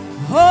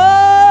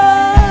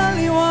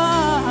Holy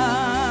One.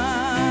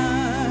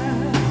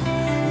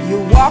 You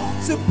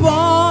walked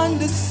upon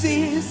the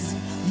seas.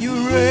 You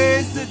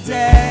raised the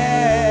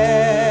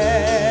dead.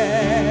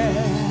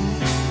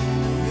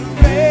 You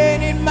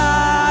reign in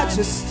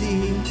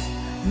majesty,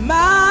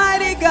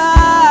 mighty God.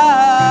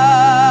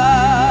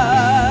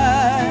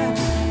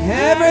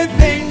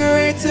 Everything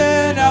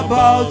written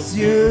about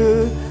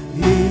you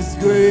is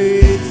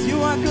great.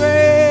 You are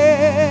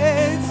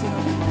great.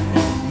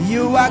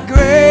 You are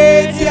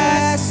great,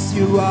 yes,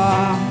 you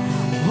are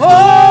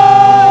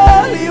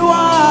Holy One.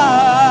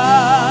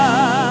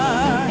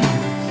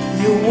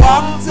 You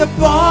walked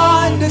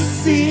upon the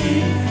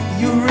sea,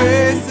 you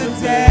raised the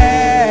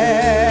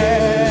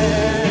dead.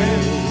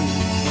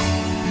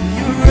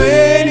 You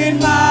reign in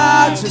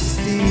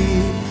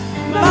majesty,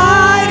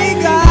 mighty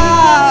God.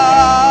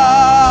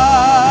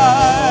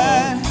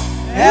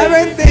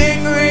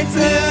 Everything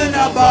written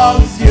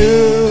about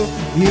you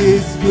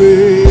is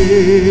great.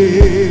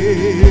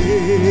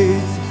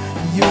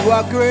 You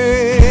are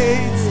great.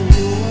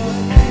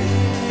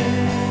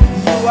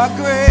 are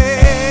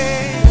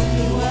great.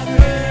 You are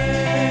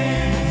great.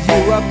 You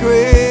are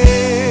great.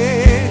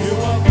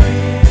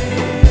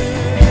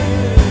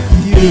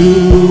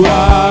 You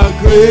are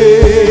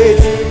great.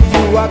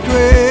 You are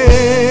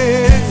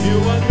great. You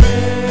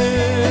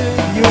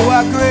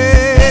are great.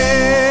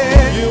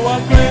 You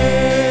are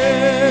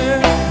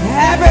great.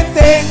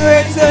 Everything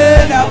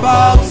written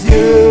about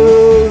you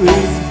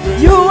is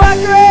you are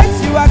great.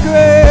 You are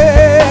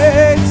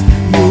great.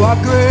 You are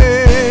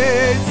great.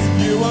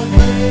 You are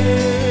great.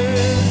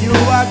 You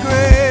are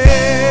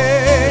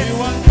great. You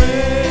are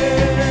great.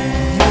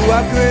 You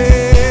are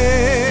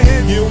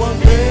great. You are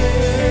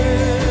great.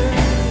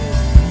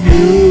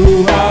 You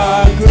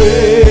are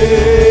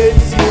great.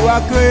 You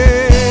are great.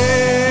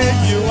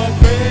 You are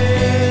great.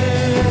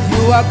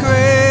 You are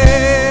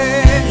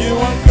great. You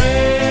are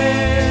great.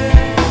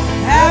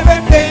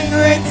 Everything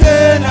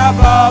written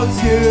about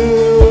you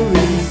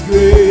is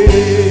great.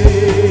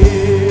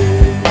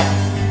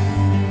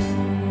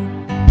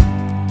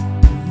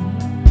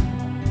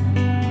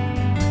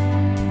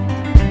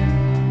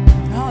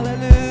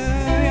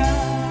 Hallelujah.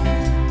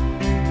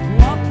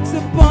 Walked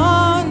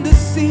upon the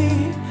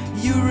sea,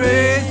 you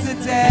raised the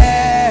dead.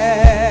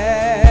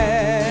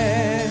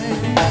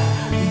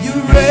 You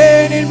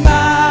reign in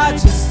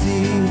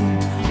majesty,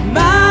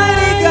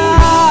 mighty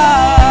God.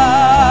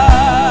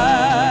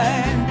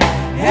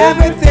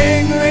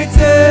 Everything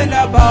written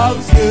about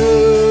you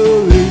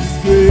is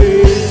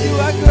great. You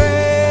are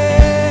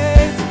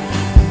great.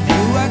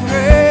 You are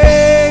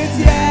great.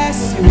 Yes,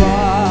 you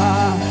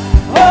are.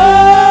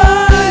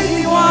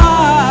 Holy One.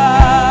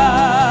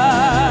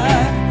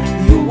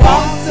 You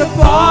walked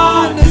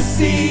upon the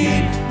sea.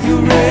 You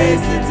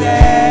raised the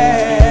dead.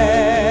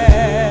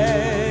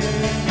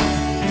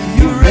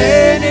 You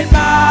reign in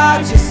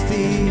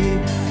majesty,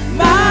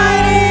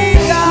 mighty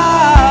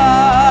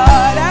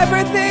God.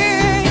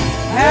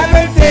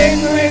 Everything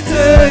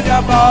written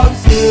about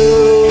you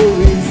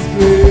is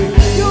great.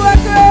 You are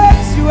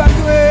great. You are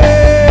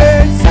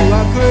great. You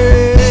are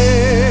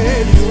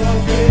great. You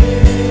are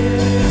great.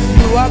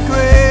 You are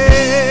great.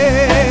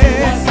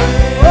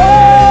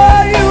 Oh,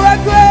 you are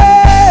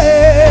great.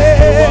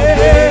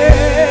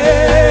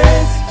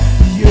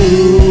 You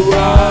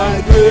are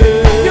great.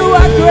 You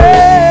are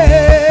great.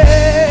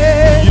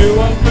 You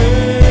are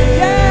great.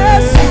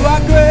 Yes, you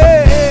are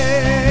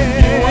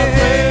great. You are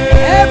great.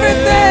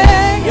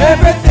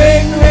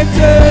 Everything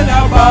written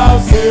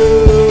about you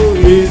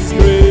is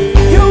great.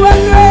 You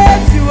are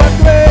great. You are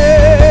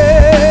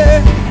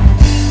great.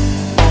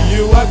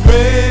 You are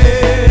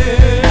great.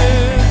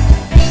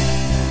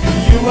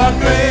 You are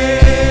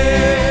great.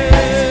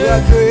 You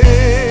are great.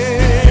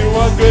 You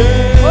are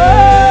great. Oh,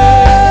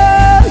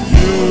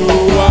 you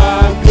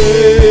are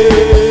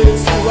great.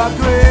 You are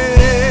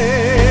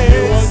great.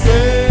 You are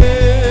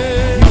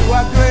great. You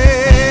are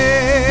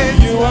great.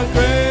 You are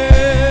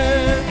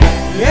great.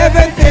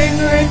 Everything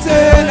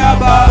written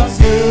about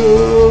you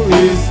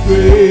is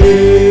great.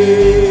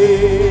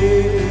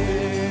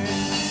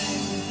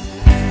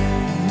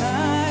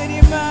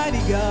 Mighty,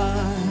 mighty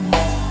God,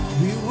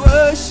 we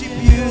worship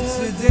you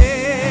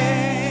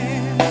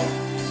today.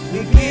 We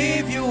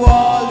give you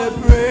all the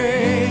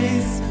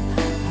praise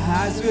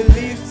as we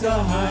lift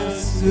our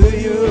hands to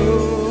you.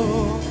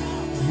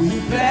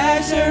 With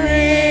pleasure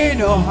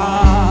in our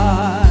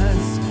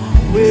hearts,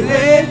 we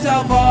lift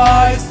our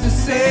voice to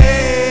say,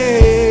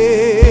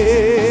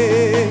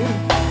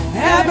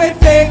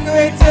 everything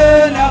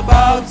written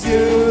about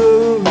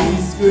you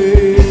is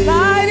great.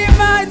 Mighty,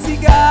 mighty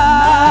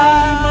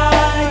God,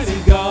 mighty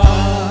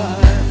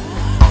God,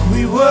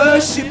 we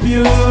worship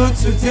you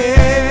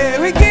today.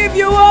 We give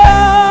you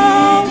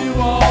all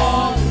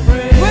the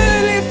praise. We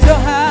lift our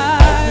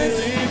hands.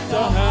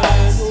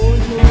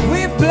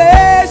 With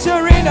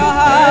pleasure in our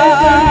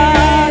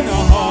hearts,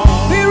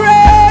 we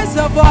raise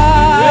our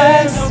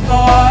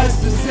voice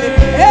to say,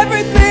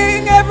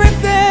 everything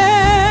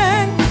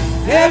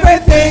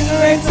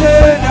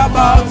written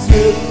about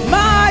you.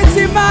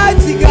 Mighty,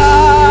 mighty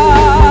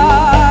God.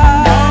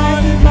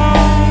 Mighty,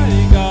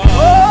 mighty God.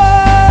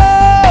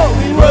 Oh,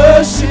 we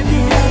worship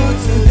you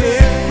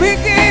today. We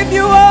give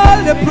you all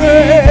the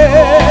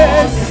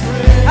praise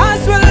as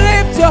we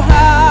lift your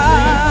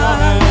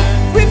hands.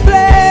 With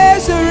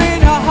pleasure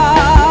in our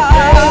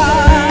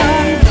hearts,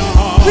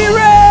 we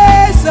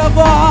raise our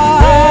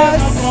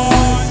voice.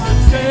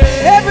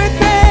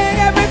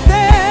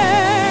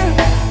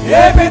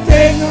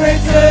 Everything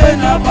written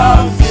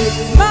about you.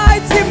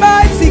 Mighty,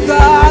 mighty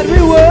God, we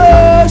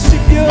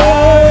worship you.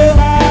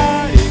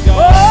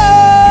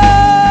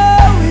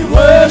 Oh, we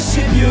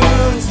worship you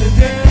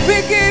today. We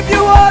give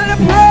you all the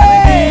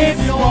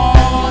praise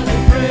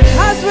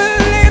as we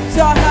lift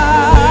our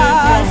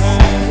hands.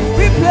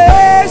 We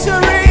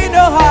pleasure in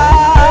our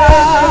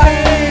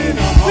hearts.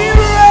 We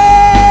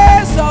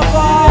raise our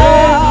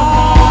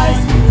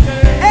voice.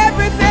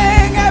 Everything.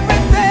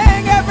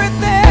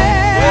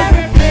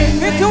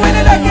 We're doing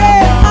it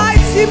again.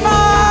 Mighty,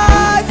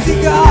 mighty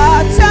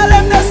God. Tell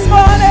him this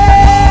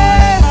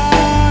morning.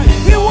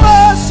 We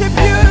worship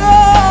you,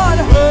 Lord.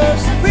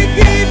 We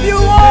give you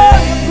all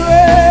the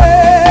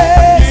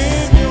praise.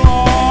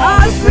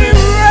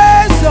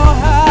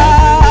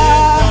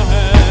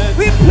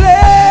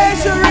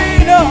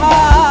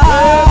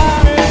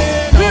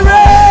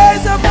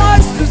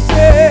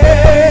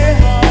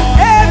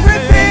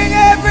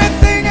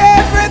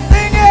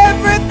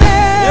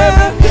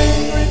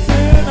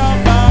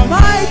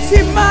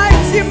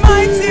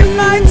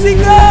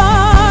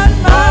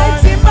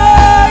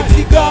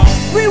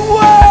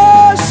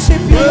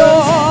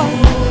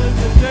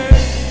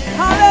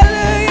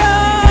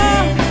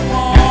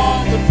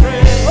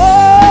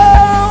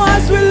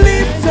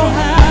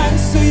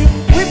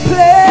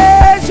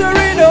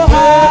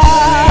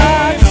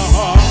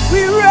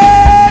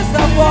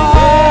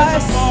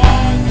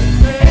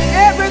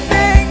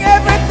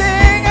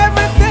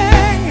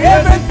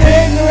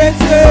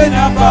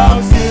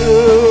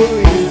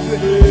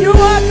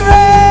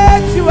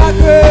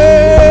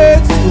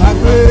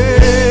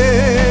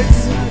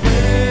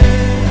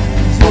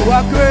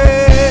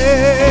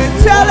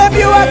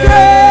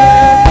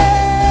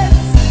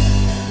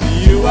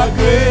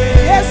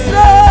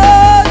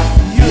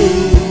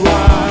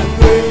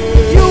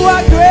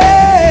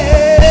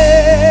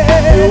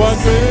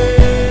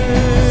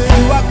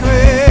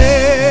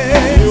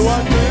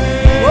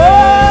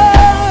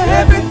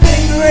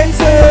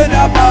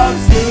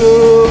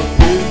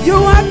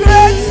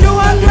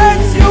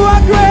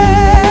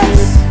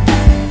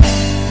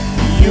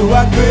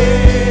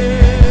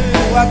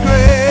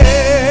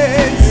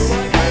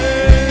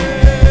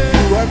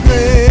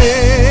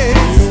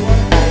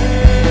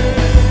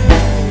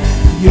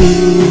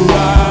 You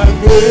are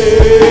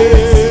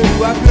great.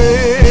 You are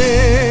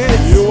great.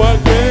 You are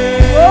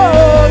great.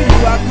 Oh, you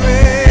are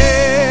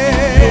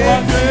great. You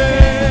are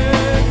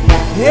great.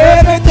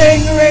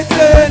 Everything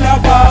written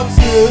about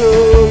you.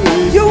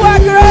 You are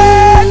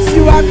great.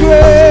 You are great.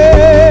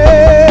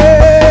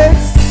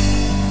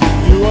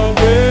 You are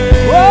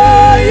great.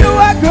 Oh, you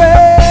are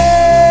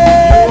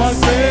great. You are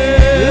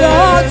great.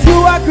 Lord, you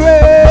are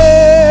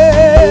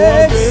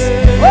great.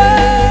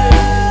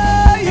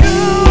 Oh, you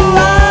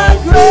are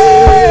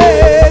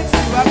great.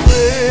 You are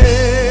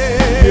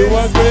great. You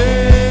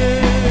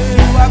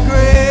are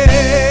great.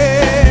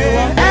 You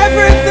are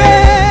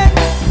great.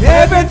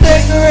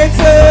 Everything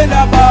written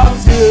about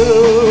you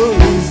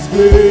is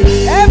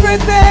great.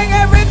 Everything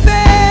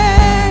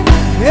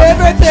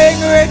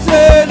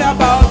written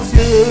about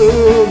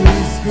you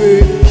is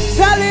great.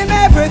 Tell him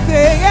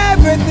everything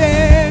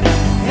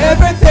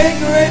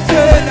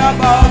written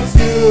about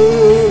you.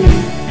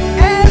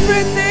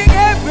 Everything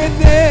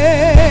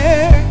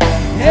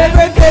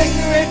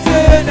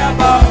written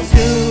about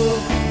you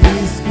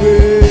is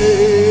great.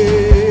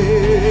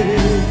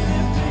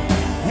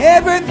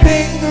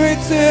 Everything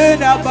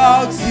written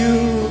about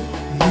you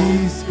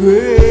is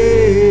great.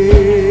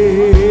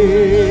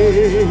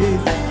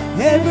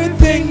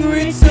 Everything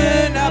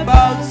written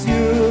about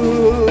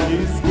you.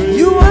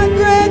 You are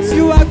great,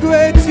 you are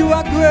great, you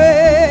are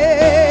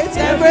great.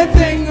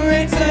 Everything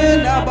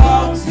written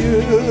about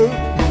you.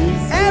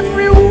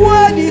 Every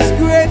word is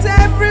great,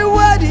 every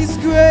word is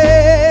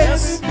great.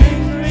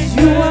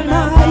 You are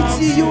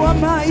mighty, you are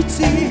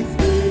mighty.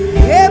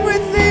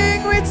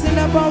 Everything written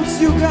about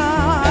you,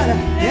 God.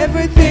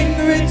 Everything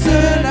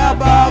written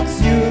about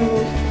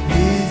you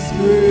is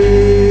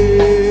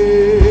great.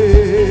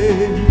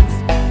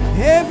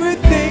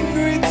 Everything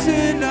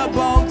written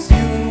about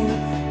you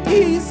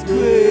is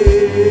great.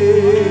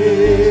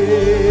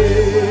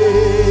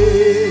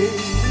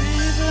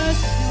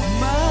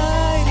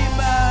 Mighty,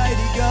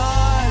 mighty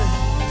God,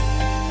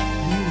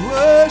 we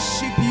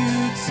worship you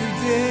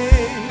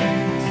today.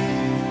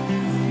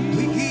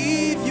 We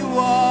give you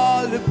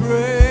all the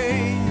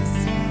praise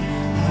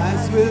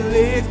as we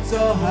lift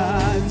our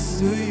hands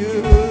to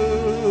you.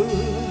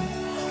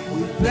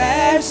 With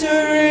pleasure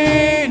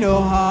in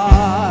our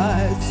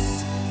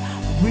hearts,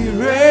 we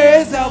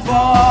raise our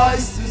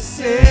voice to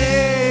say,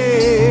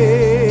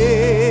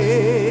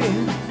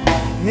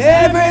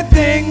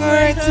 everything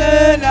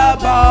written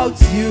about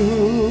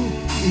you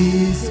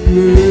is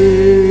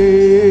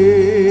great.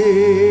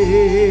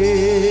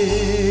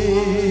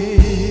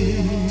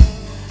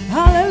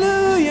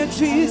 Hallelujah,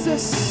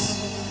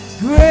 Jesus.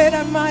 Great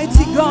and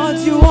mighty God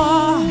you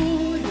are.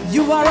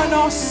 You are an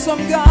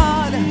awesome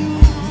God.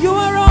 You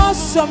are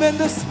awesome in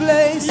this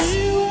place.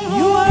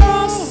 You are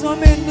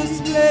awesome in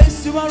this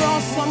place. You are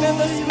awesome in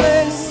this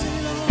place.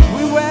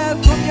 We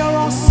welcome your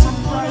awesome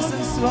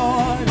presence,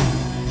 Lord.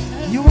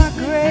 You are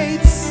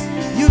great.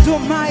 You do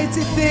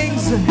mighty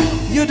things.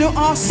 You do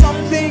awesome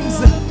things.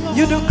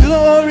 You do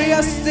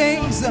glorious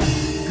things.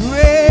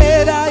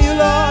 Great are you,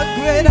 Lord.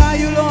 Great are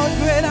you, Lord.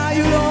 Great are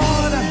you,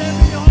 Lord.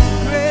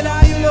 Great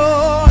are you,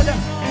 Lord.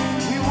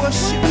 We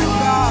worship you,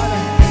 God.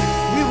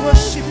 We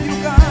worship you,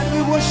 God.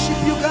 We worship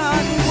you,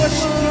 God. We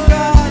worship you,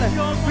 God.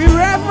 We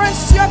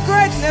reverence your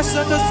greatness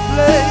in this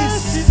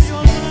place.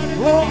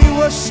 Oh, we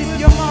worship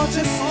your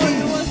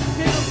majesty.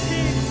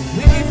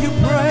 We give you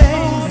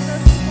praise.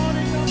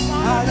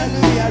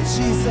 Hallelujah,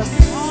 Jesus.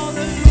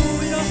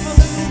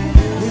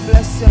 We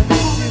bless your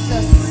name,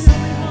 Jesus.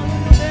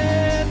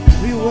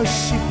 We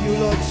worship you,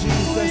 Lord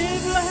Jesus.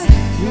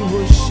 We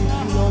worship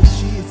you, Lord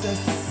Jesus.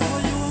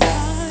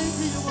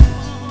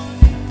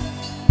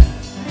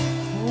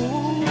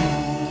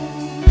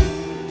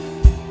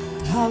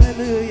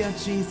 Hallelujah,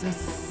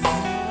 Jesus.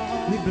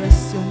 We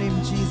bless your name,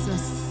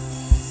 Jesus.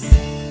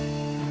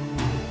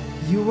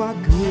 You are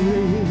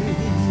great.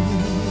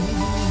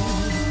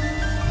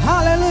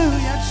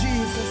 Hallelujah,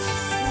 Jesus.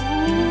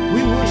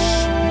 We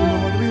worship you,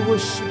 Lord. We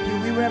worship you.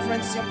 We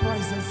reverence your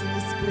presence in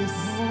this place.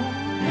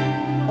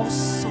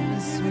 Awesome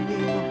is your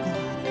name, oh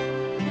God.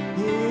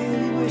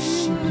 Yeah, we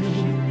worship you.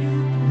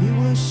 We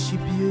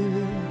worship you.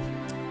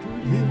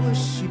 We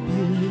worship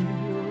you.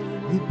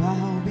 We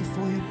bow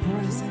before your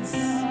presence.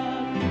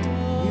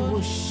 We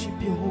worship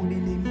your holy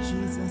name,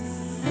 Jesus.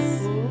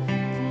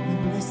 We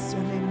bless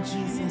your name,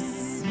 Jesus.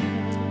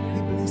 We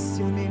bless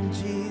your name,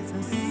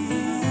 Jesus.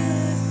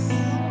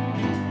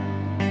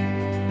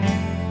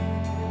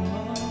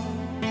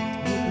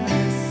 We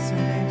bless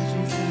your name,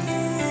 Jesus.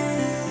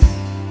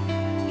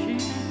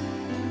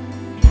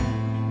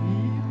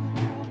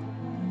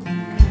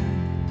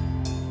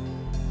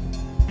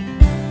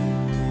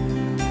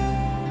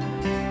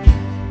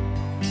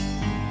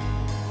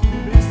 We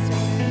bless your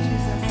name,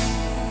 Jesus.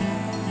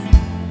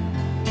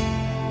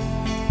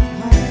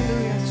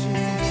 Hallelujah,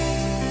 Jesus.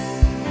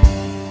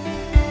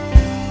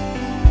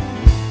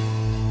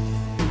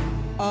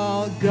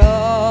 Our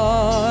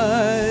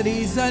God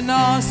is an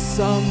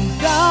awesome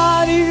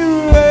God. He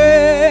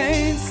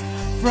reigns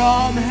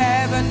from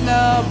heaven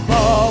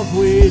above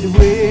with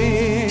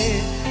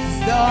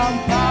wisdom,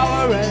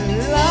 power, and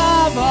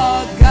love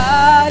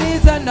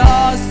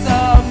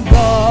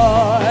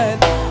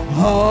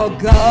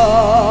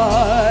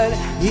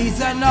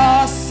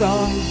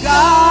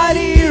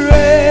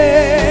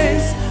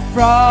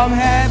from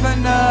heaven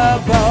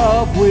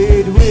above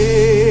with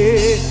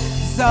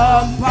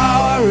wisdom,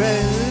 power,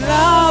 and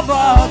love.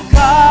 Our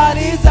God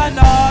is an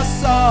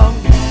awesome.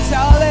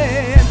 Tell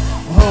him,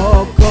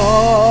 oh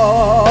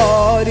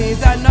God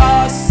is an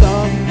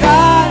awesome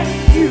God.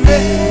 He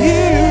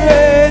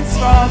reigns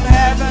from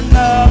heaven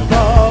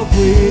above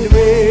with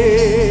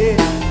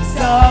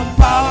wisdom,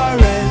 power,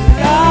 and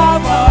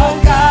love.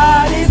 Our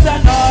God is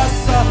an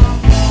awesome.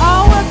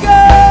 Our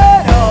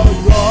God, our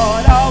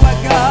God, our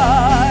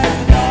God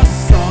is an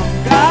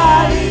awesome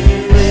God.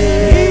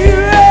 He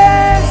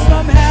reigns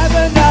from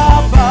heaven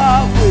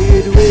above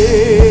with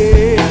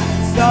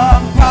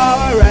wisdom,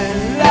 power,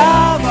 and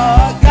love.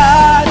 Our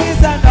God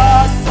is an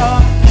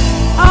awesome.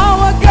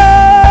 Our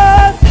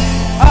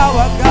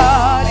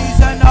God is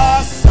an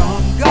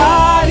awesome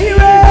God. He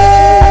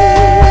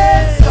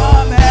reigns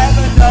from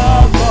heaven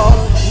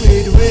above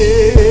with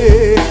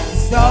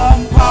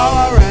wisdom,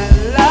 power,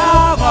 and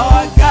love.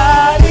 Our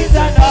God is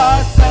an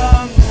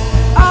awesome.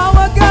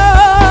 Our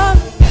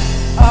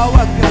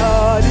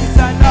God is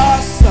an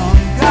awesome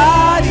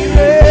God. He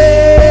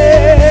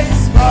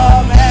reigns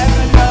from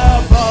heaven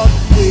above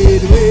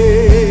with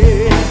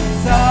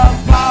wisdom,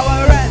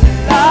 power, and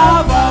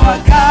love. Our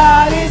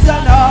God is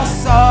an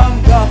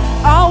awesome God.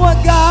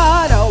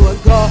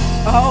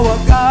 Our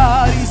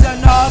God is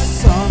an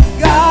awesome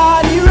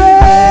God. He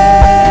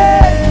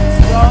reigns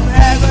from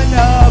heaven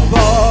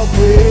above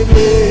with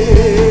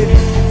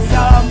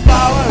wisdom,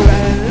 power,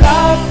 and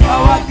love.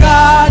 Our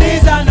God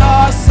is an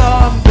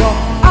awesome God.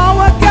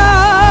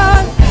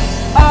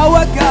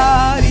 Our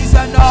God is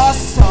an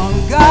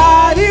awesome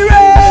God. He reigns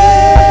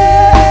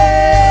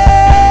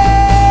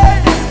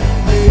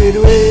with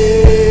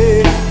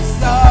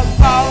wisdom,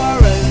 power,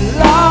 and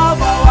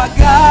love. Our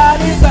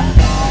God is an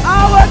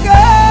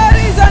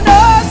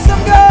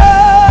awesome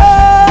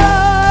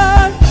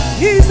God.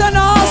 He's an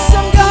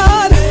awesome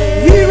God.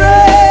 He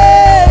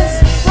reigns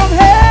from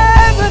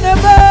heaven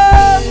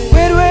above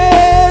with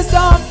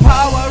wisdom,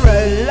 power,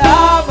 and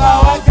love.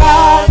 Our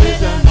God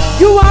is an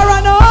You are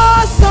an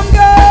awesome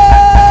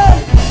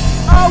God.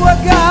 Our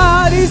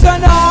God is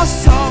an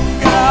awesome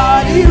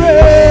God. He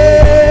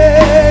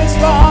reigns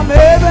from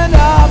heaven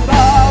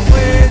above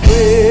with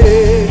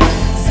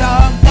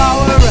wisdom,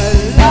 power,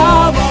 and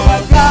love.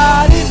 Our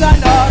God is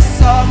an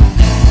awesome.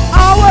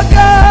 Our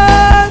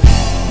God,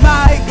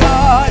 my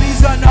God,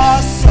 is an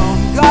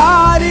awesome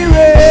God. He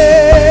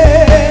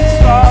reigns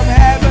from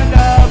heaven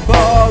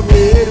above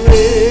with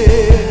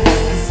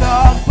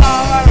wisdom,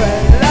 power,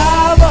 and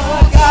love.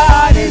 Our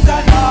God is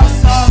an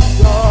awesome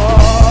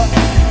God.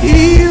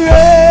 He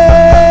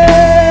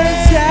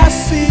reigns,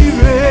 yes, He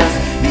reigns.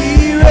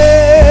 He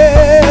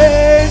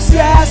reigns,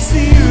 yes,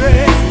 He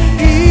reigns.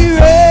 He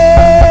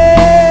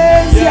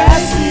reigns,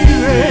 yes, He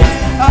reigns.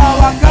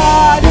 Our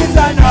God is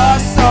an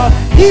awesome.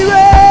 He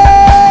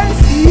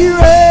reigns,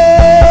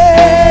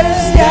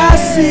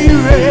 yes, He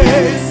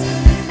reigns.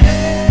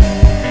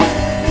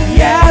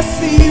 Yes,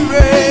 He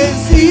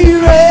reigns,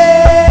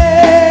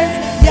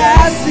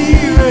 yes, He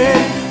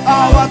reigns.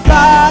 Our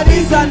God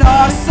is an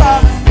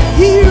awesome.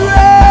 He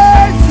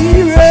reigns,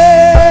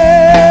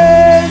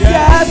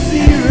 yes,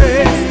 He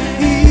reigns.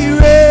 He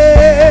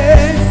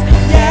reigns,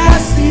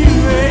 yes, He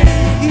reigns.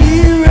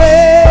 He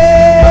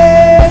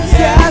reigns,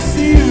 yes,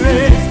 He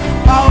reigns.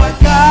 Our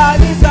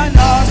God is an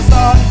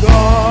awesome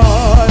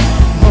God.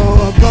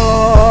 Our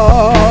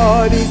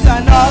God is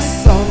an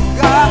awesome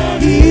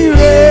God. He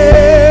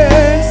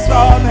reigns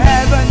from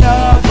heaven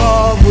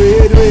above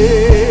with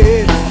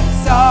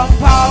wisdom,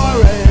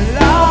 power, and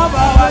love.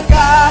 Our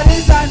God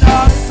is an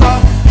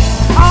awesome.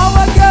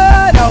 Our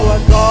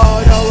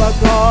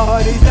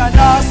God is an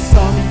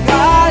awesome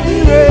God.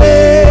 He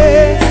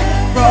reigns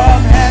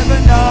from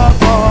heaven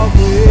above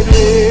with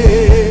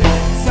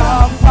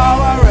wisdom,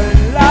 power,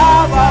 and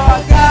love.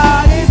 Our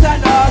God is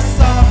an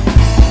awesome.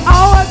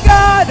 Our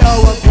God,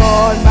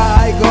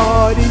 my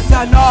God is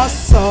an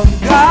awesome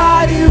God.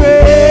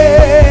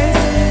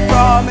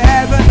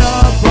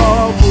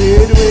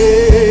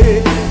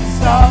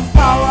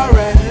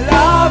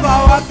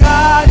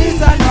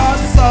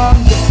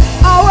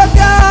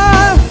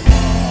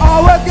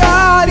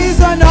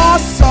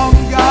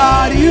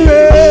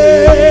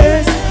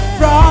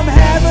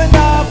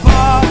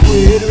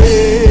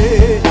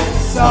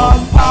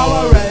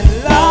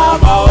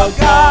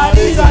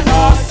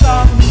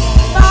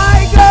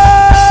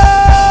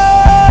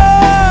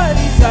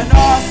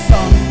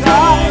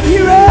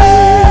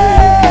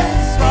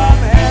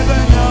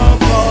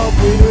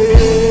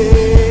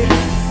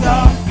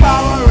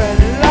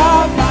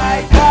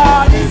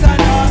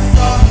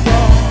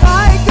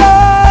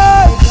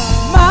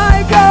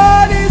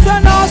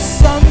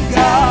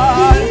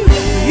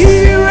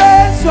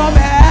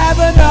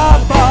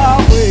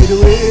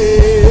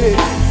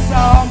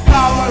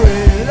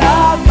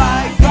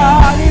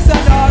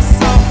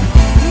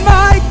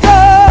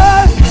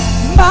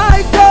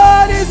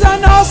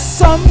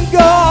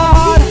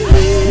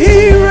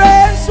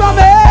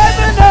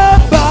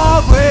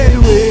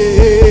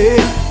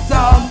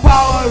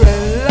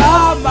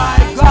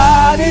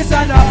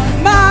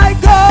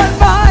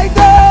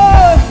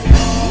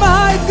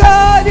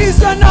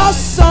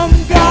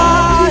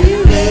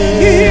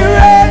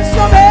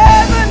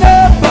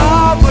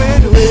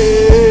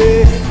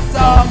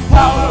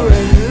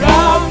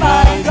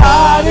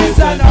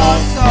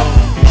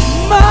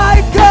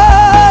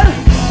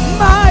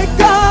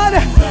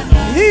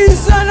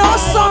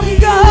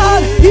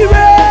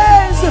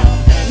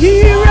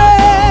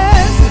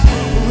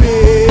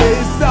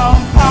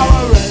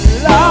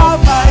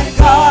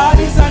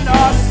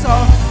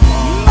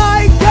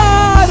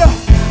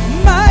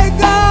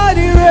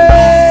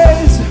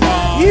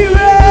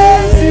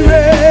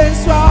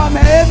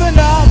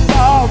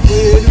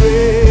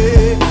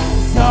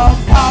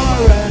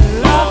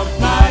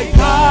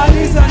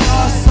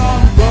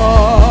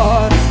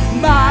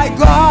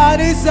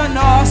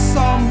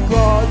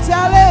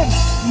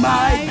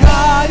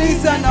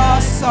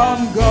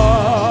 awesome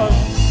God.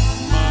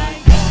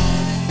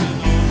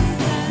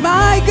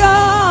 My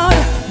God,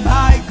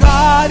 my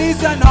God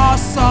is an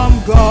awesome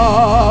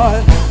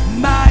God.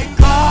 My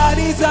God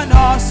is an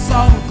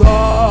awesome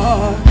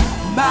God.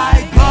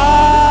 My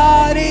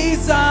God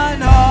is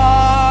an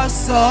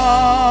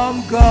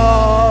awesome God.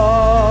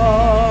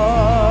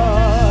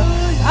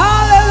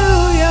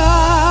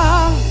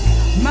 Hallelujah.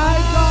 My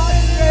God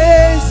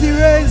reigns, He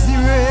reigns, He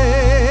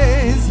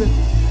reigns.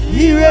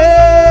 He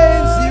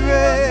reigns, He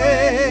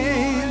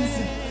reigns.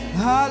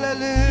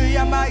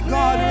 Hallelujah. My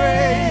God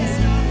reigns.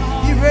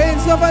 He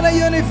reigns over the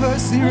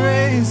universe. He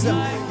reigns.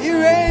 He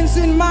reigns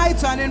in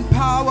might and in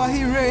power.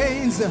 He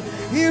reigns.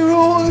 He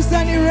rules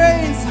and He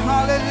reigns.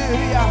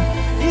 Hallelujah.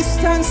 He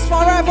stands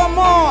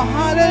forevermore.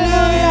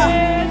 Hallelujah.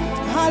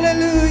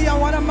 Hallelujah.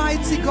 What a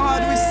mighty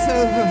God we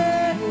serve.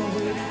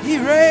 He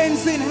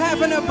reigns in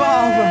heaven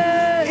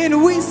above,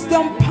 in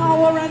wisdom,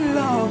 power, and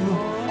love.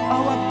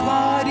 Our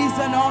God is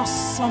an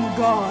awesome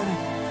God.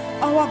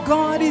 Our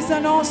God is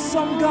an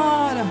awesome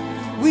God.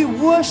 We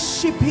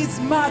worship His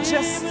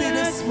majesty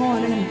this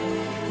morning.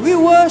 We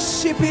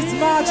worship His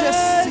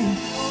majesty.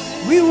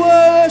 We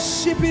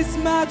worship His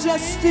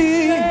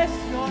majesty.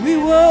 We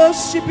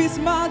worship His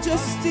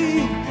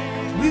majesty.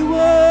 We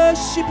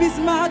worship His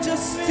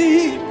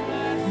majesty.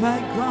 My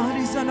God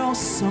is an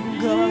awesome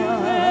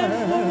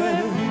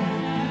God.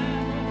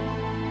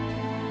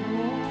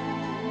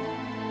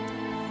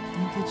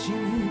 Thank you,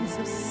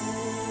 Jesus.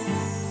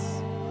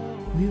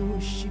 We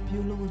worship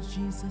you, Lord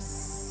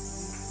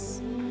Jesus.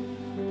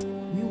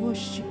 We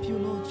worship you,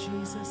 Lord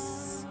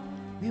Jesus.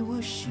 We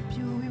worship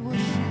you,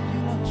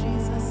 Lord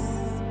Jesus.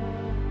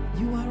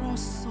 You are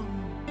awesome.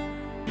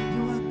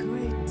 You are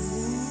great.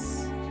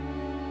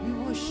 We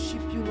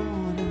worship you,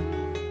 Lord.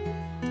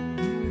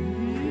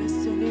 We bless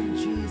your name,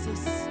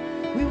 Jesus.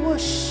 We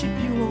worship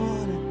you,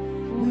 Lord.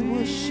 We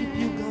worship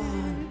you,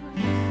 God.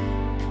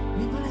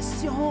 We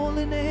bless your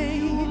holy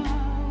name.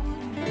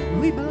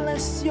 We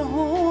bless your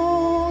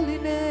holy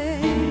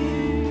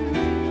name.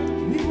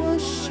 We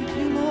worship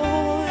you,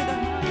 Lord.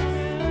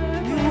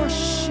 We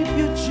worship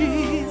you,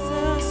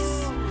 Jesus.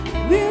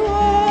 We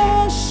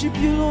worship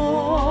you,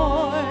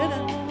 Lord.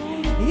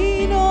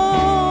 In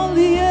all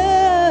the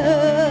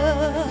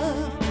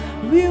earth,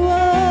 we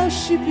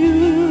worship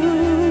you.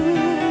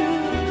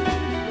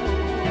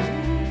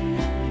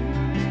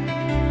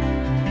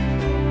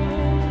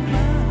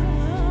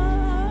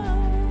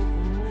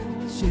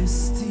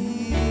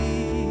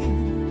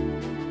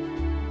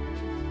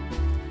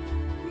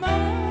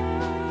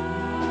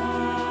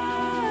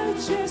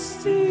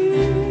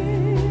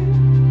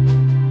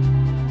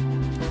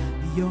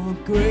 Your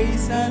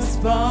grace has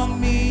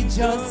found me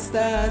just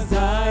as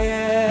I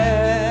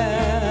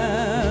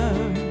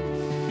am,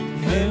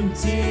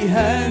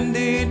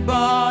 empty-handed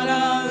but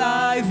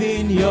alive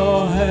in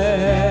your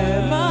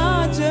hand.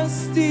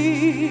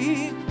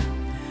 Majesty,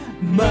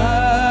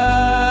 majesty,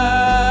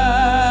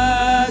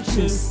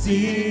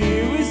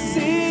 we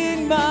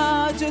sing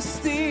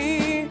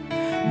majesty,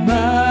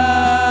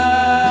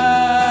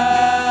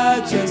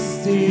 majesty.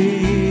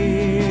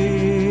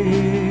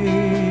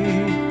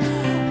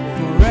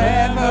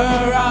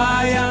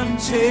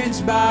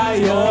 Changed by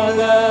your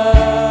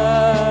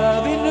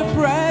love, in the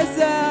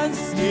presence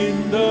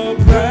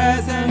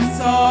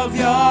of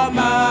your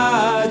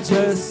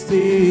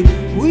majesty.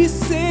 We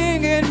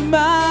sing in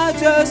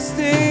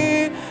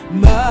majesty,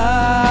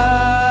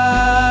 majesty.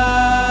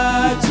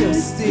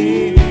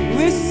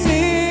 We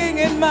sing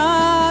in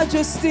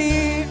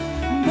majesty,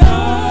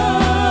 majesty.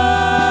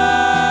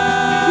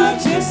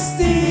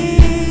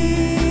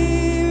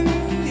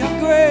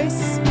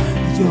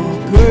 Your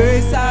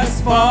grace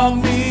has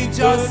found me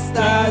just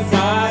as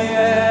I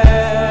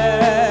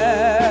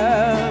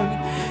am,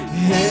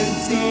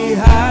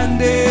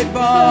 empty-handed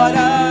but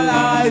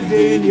alive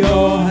in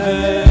your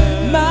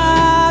hand.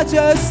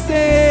 Majesty,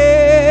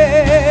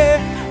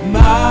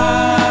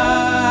 majesty,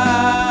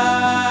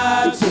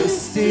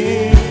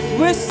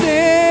 we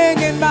sing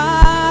in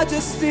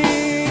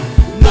majesty,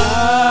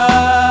 majesty.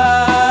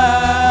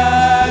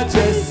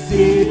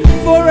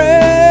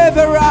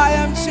 Forever I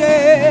am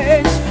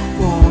changed,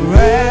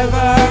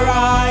 forever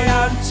I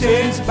am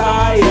changed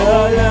by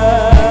your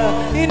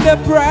love. In the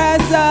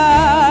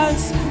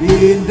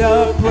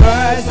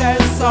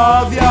presence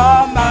of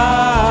your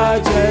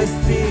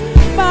majesty,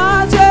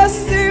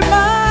 majesty,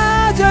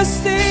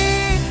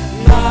 majesty,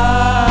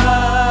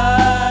 majesty.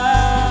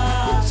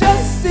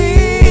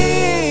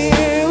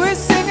 We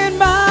sing in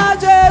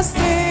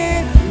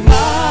majesty,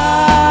 majesty.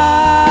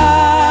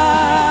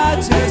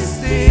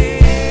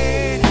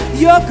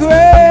 Your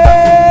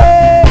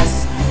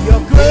grace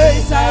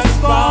has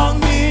found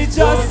me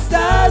just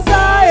as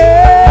I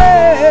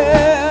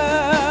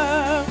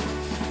am,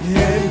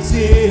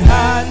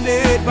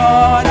 empty-handed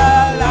but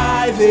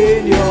alive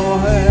in your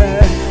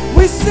hand.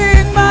 We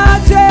sing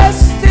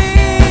majesty,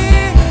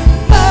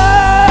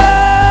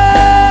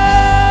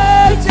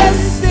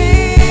 majesty.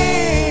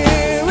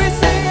 We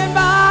sing in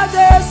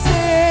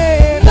majesty,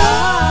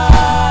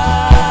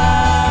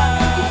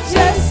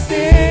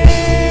 majesty.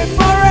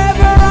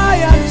 Forever I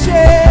am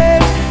changed.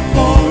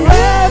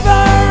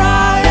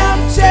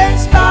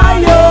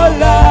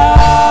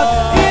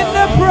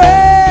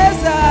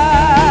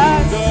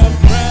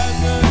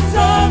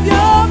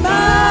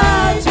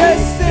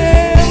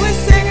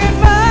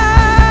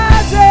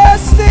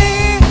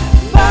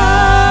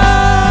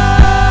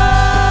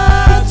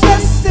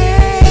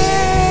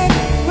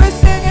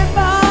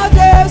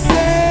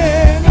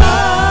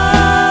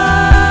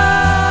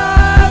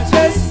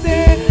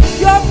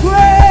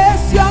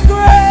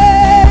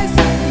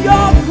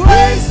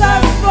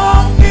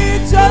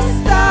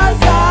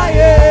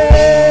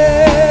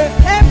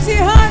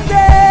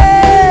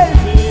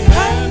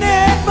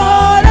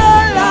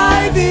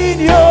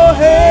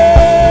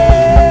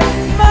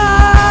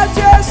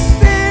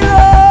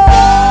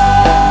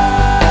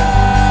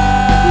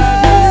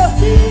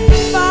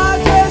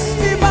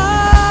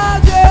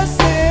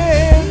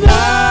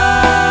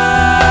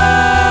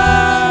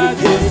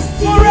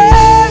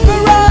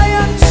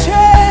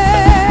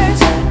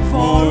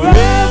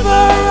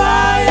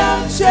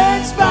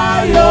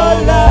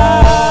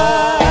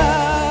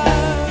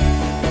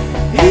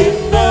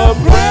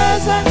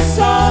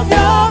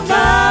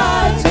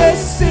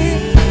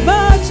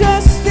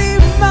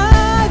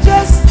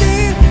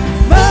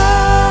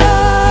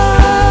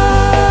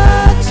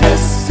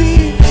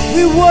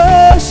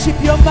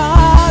 worship your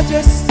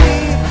majesty.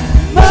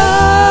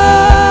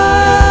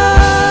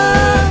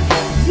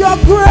 Your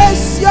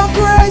grace, your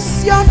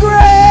grace, your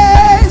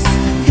grace.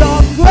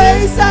 Your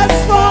grace has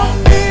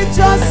found me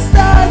just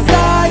as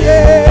I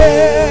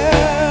am.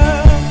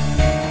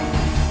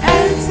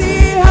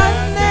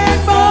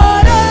 Empty-handed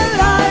but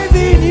alive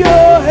in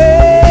your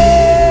hands.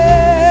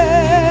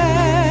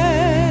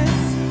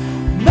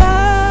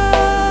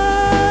 Majesty.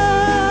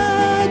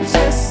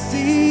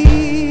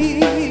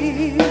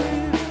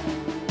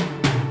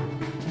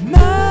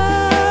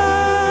 Majesty.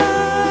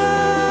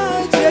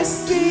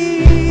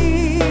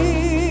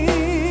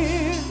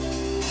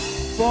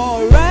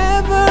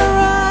 Forever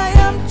I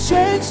am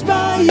changed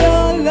by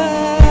your love.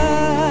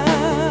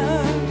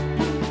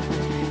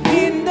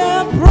 In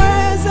the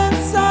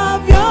presence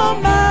of your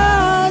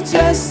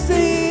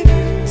majesty,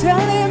 tell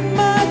him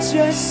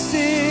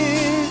majesty,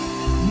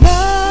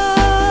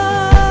 majesty,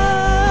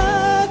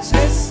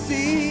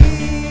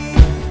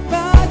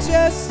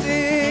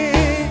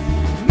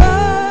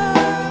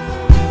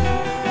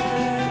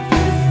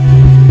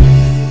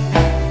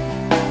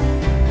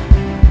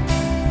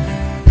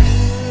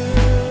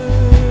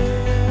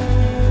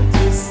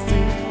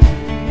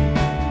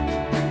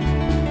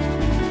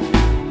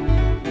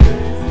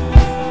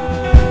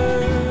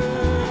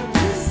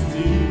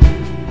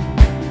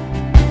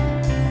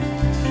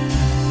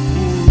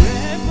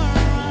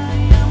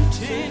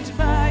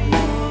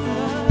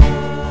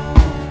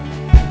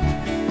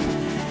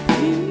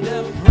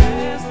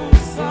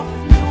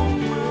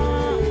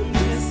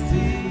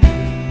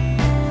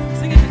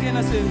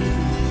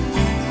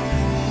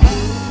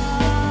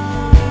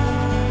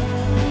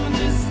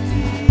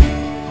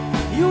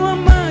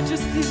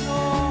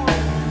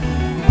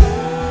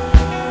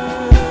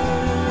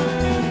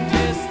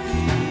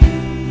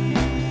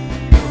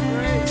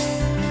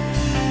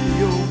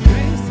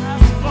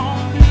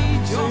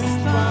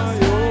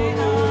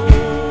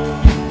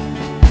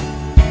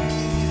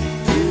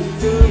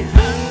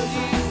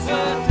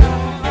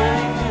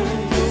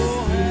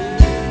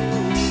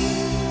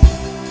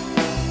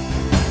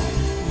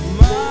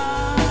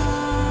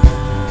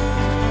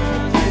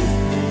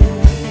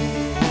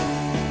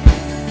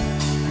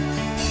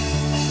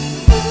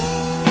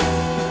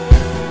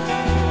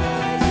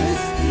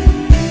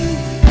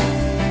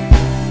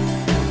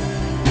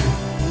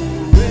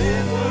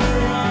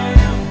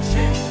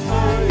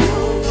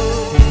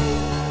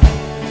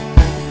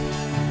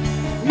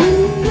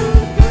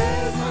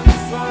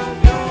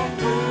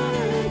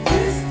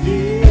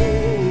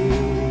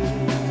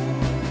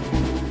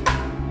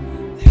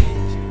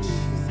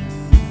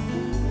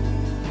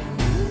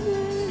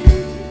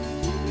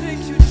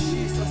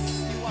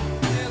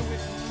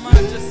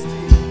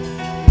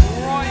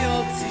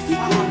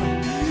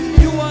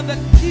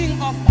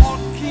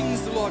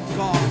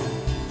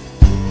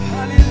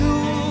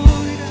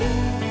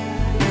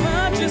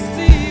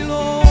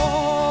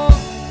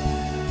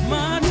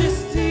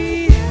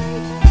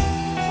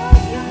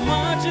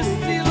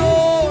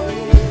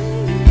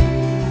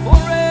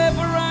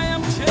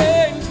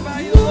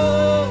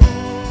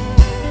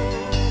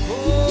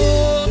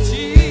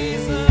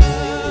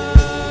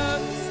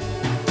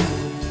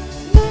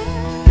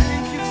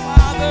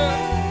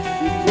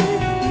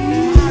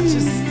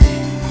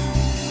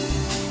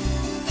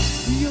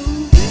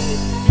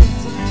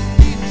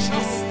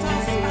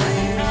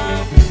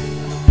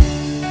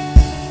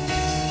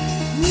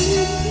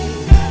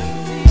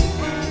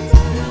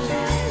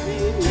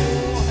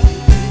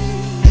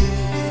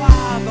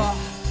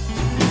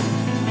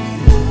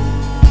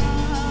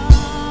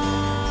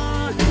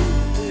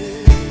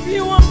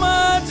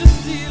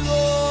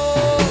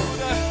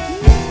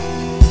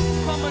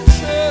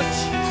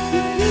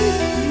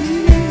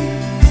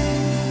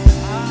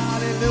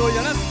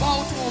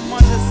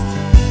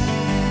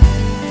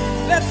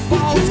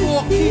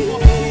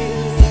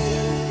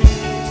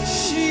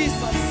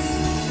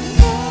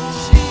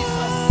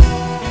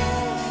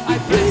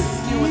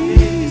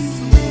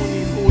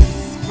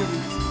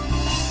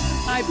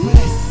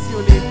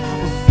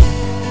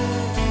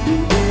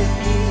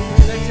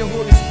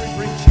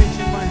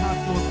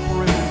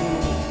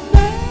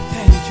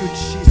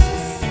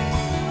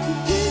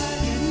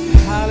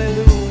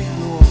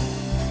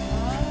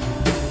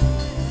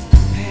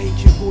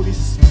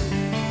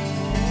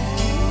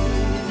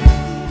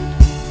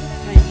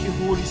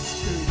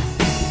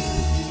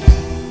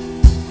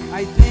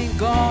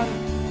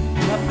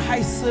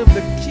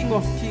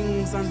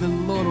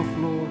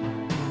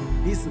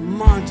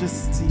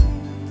 majesty,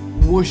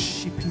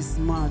 worship his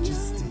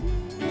majesty.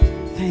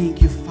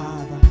 Thank you,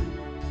 Father.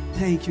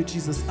 Thank you,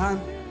 Jesus. I'm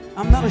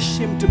not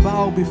ashamed to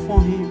bow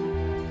before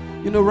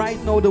him. You know,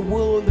 right now the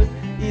world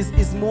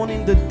is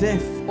mourning the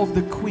death of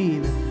the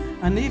queen.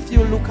 And if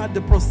you look at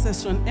the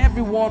procession,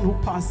 everyone who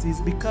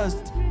passes, because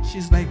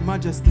she's like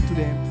majesty to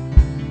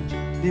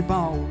them, they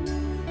bow.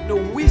 No,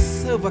 we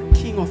serve a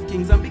King of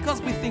Kings. And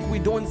because we think we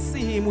don't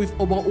see him with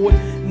our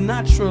own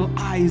natural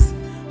eyes,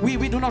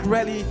 we do not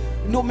really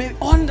may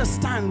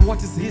understand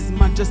what is his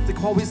majestic,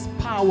 how his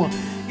power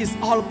is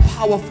all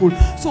powerful.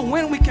 So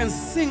when we can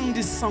sing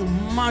this song,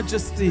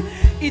 Majesty,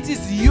 it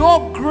is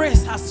your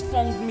grace has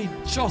found me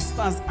just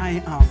as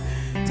I am.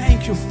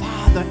 Thank you,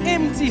 Father.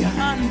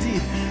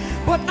 Empty-handed,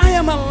 but I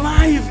am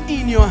alive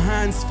in your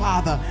hands,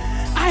 Father.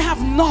 I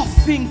have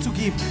nothing to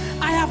give.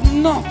 I have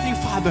nothing,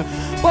 Father,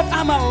 but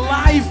I'm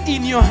alive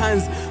in your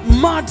hands.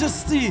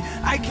 Majesty,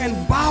 I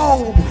can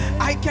bow,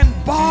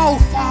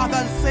 Father,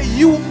 and say,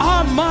 you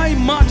are my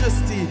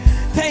majesty.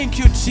 Thank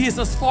you,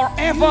 Jesus.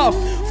 Forever,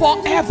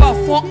 forever,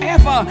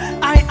 forever,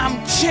 I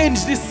am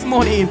changed this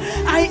morning.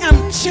 I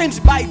am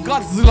changed by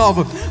God's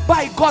love,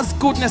 by God's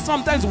goodness.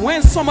 Sometimes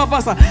when some of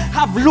us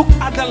have looked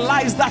at the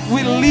lives that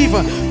we live,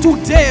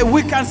 today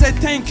we can say,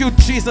 thank you,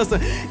 Jesus.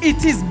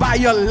 It is by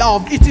your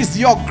love, it is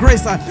your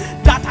grace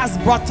that has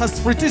brought us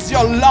through. It is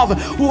your love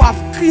who have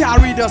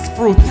carried us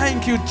through.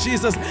 Thank you,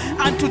 Jesus.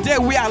 And today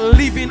we are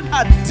living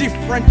a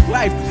different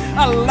life,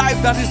 a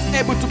life that is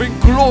able to bring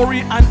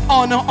glory and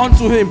honor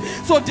unto him.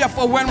 So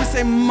therefore, when we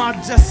say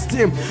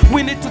majesty,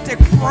 we need to take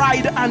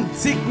pride and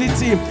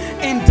dignity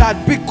in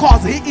that,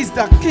 because he is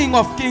the King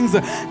of kings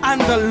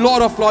and the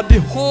Lord of lords. The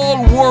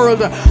whole world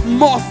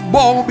must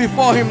bow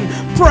before him.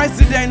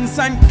 Presidents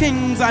and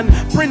kings and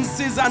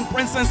princes and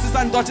princesses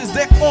and duchesses,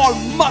 they all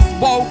must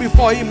bow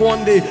before him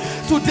one day.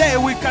 Today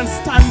we can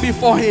stand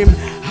before him.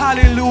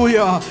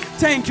 Hallelujah.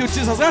 Thank you,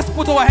 Jesus. Let's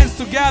put our hands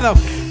together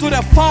to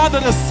the Father,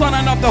 the Son,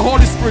 and of the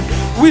Holy Spirit.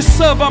 We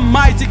serve a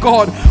mighty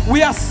God.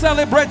 We are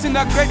celebrating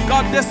the great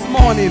God this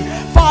morning.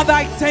 Father,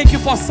 I thank you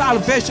for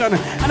salvation.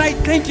 And I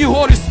thank you,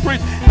 Holy Spirit,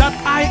 that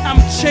I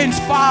am changed,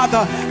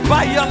 Father,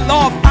 by your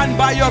love and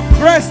by your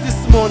grace this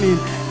morning.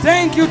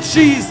 Thank you,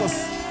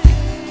 Jesus.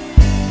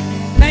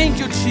 Thank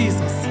you,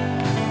 Jesus.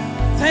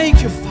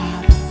 Thank you,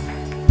 Father.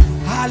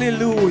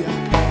 Hallelujah.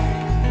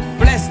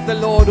 Bless the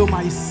Lord, O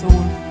my soul,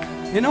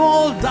 and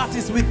all that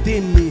is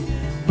within me.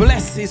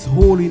 Bless his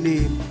holy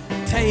name.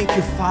 Thank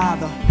you,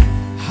 Father.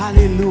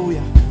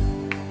 Hallelujah.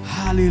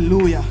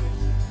 Hallelujah.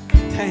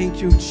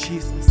 Thank you,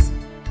 Jesus.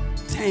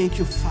 Thank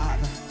you,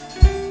 Father.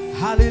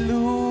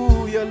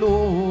 Hallelujah,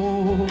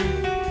 Lord.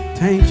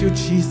 Thank you,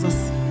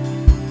 Jesus.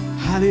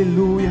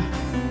 Hallelujah.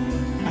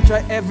 I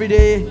try every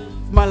day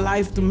of my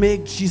life to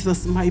make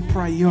Jesus my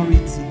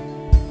priority.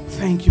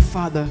 Thank you,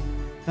 Father,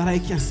 that I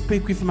can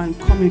speak with him and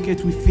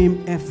communicate with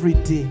him every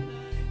day.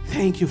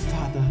 Thank you,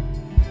 Father.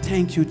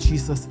 Thank you,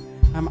 Jesus.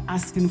 I'm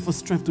asking for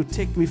strength to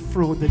take me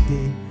through the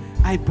day.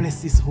 I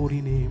bless his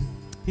holy name.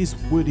 He's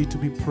worthy to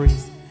be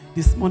praised.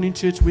 This morning,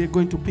 church, we are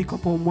going to pick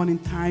up our morning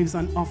tithes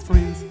and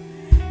offerings.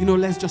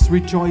 Let's just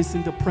rejoice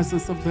in the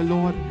presence of the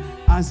Lord.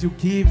 As you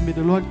give, may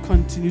the Lord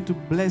continue to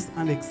bless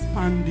and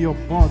expand your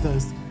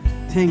borders.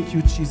 Thank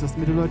you, Jesus.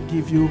 May the Lord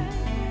give you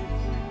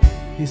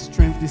his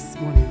strength this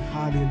morning.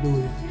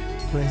 Hallelujah.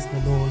 Praise the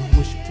Lord.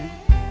 Worship him.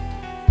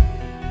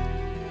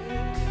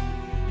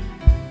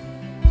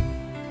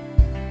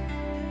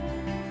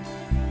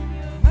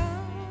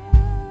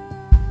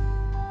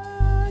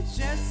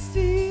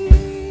 Majesty,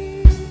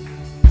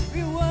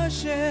 we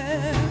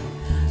worship.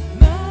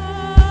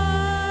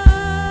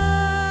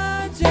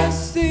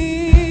 Majesty,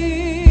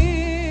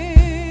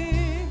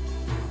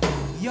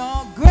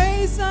 your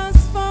grace has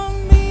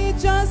found me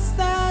just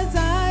as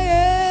I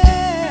am.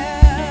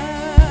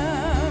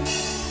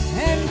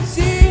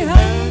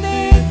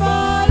 Empty-handed,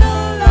 but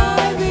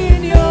alive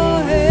in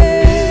your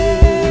hand.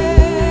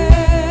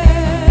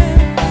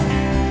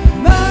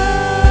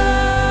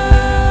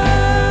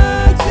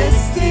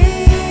 Majesty,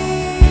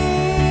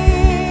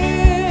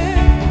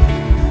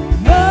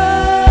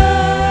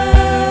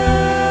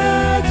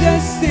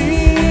 majesty,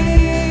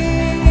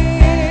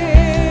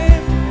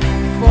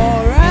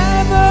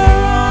 forever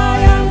I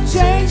am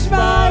changed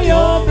by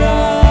your blood.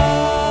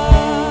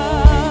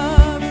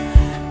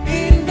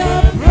 In the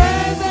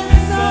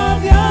presence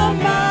of your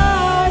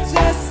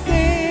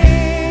majesty,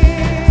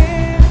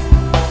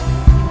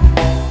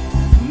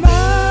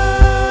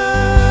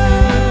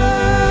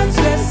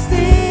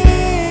 majesty,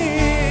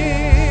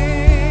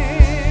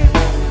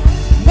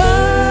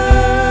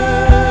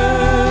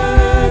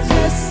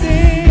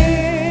 majesty,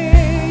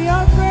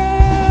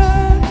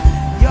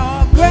 your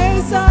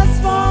grace has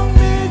found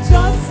me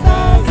just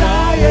as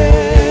I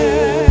am.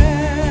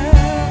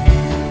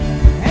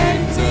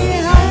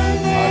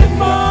 Empty-handed,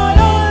 but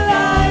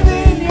alive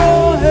in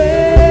your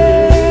hand.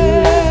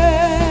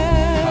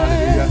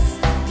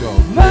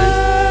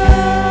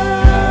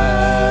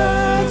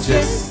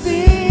 Majesty,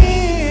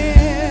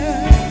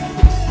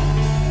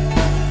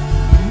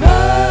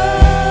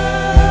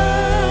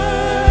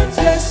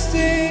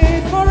 majesty,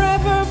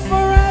 forever,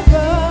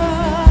 forever,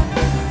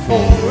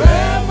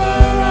 forever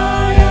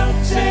I am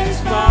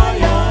changed by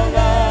your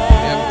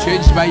love.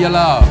 Changed by your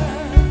love.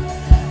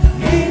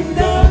 In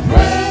the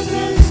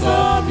presence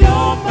of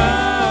your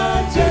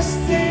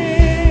majesty,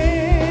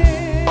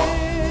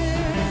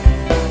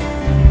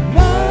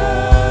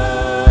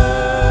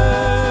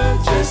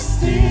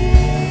 majesty,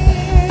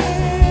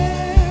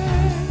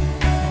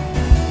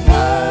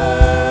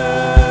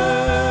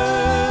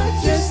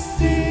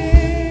 majesty.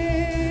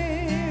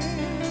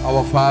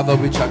 Father,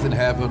 which art in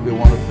heaven, we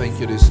want to thank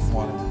you this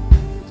morning.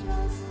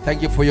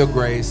 Thank you for your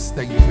grace.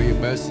 Thank you for your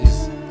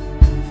mercies.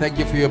 Thank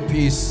you for your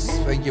peace.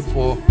 Thank you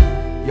for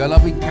your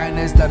loving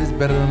kindness that is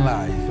better than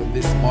life. And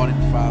this morning,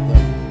 Father,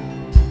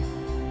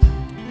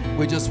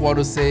 we just want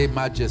to say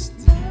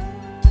majesty.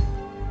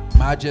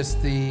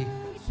 Majesty,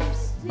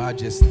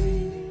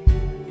 majesty.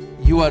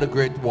 You are the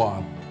great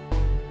one.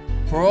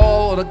 For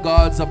all the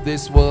gods of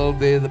this world,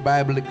 the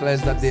Bible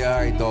declares that they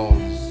are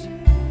idols.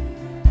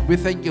 We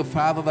thank you,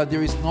 Father, that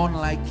there is none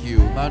like you,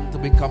 none to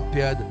be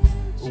compared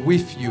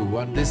with you.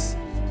 And this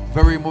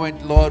very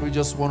moment, Lord, we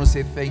just want to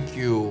say thank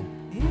you.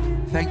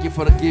 Thank you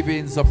for the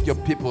givings of your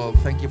people.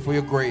 Thank you for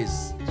your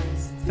grace.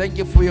 Thank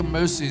you for your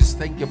mercies.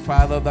 Thank you,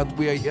 Father, that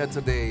we are here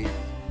today.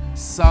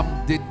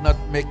 Some did not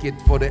make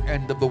it for the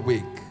end of the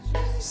week.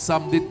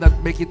 Some did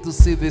not make it to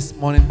see this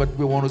morning, but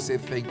we want to say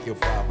thank you,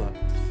 Father.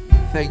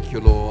 Thank you,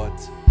 Lord.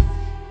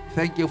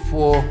 Thank you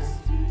for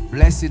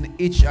blessing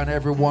each and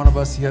every one of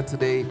us here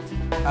today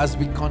as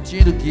we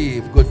continue to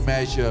give good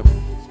measure,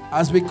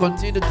 as we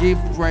continue to give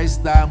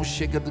pressed down,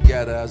 shaken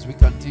together, as we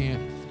continue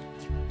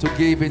to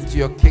give into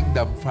your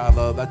kingdom,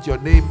 Father, that your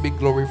name be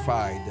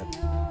glorified.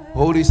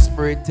 Holy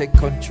Spirit, take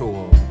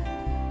control.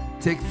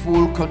 Take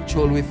full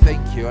control. We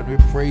thank you and we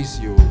praise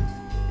you.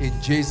 In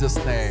Jesus'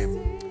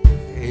 name,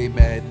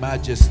 amen.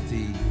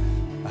 Majesty.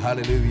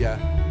 Hallelujah.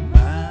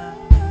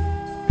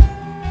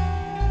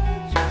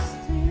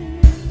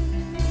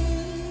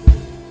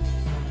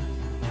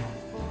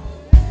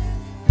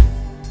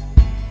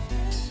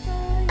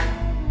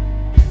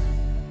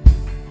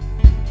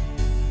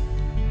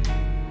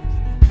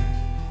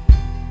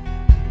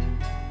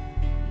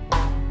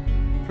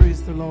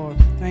 Praise the Lord.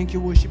 Thank you,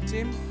 worship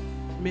team.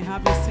 You may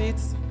have your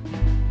seats.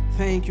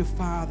 Thank you,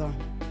 Father.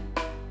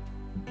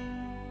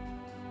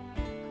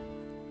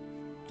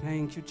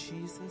 Thank you,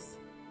 Jesus.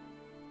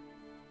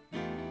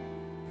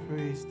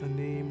 Praise the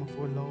name of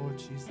our Lord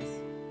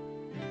Jesus.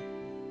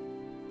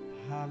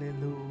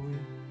 Hallelujah.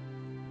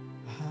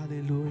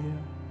 Hallelujah.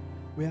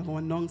 We have our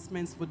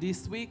announcements for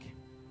this week.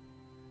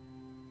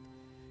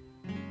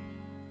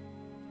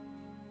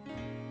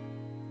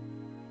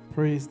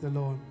 Praise the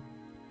Lord.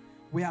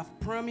 We have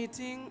prayer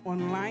meeting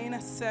online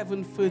at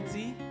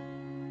 7:30.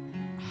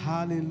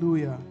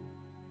 Hallelujah.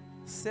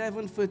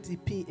 7:30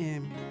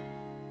 p.m.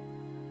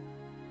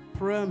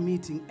 Prayer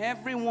meeting.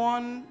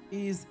 Everyone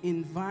is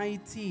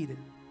invited.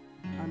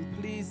 And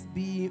please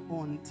be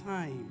on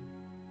time.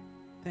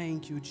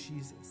 Thank you,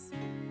 Jesus.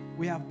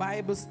 We have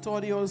Bible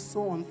study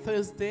also on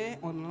Thursday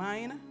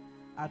online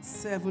at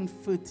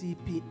 7:30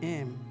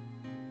 p.m.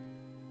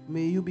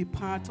 May you be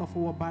part of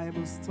our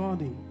Bible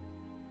study.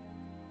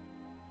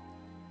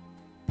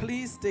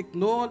 Please take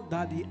note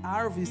that the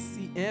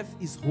RVCF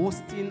is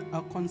hosting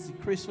a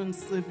consecration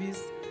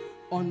service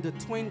on the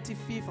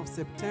 25th of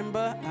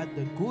September at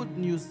the Good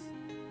News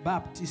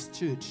Baptist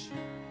Church,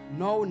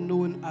 now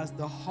known as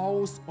the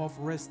House of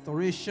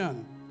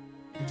Restoration,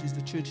 which is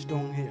the church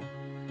down here,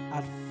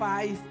 at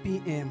 5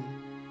 p.m.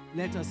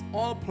 Let us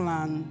all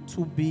plan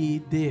to be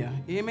there.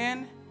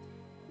 Amen.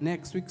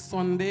 Next week,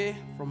 Sunday,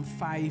 from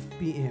 5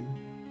 p.m.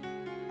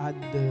 at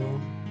the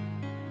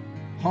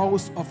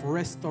House of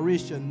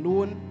Restoration,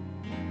 known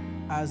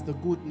as the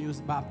Good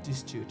News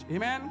Baptist Church.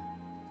 Amen.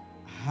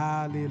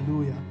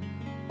 Hallelujah.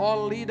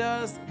 All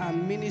leaders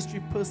and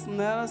ministry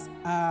personnel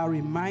are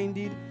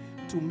reminded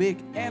to make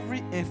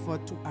every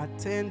effort to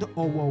attend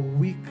our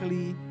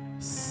weekly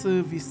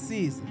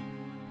services.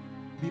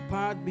 Be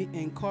part, be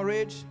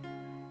encouraged,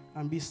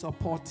 and be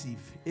supportive.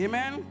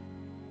 Amen.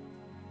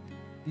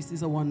 This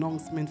is our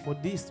announcement for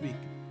this week.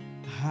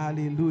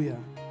 Hallelujah.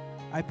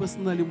 I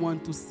personally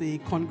want to say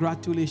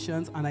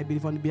congratulations, and I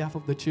believe on behalf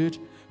of the church,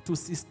 to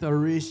Sister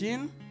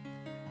Regine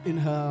in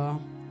her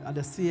at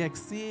the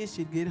CXC.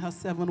 She did her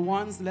 7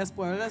 ones. Let's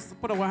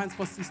put our hands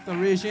for Sister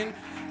Regine.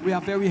 We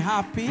are very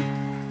happy.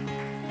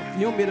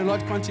 You may the Lord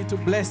continue to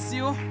bless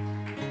you.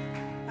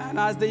 And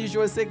as they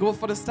usually say, go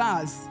for the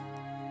stars.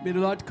 May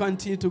the Lord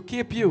continue to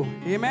keep you.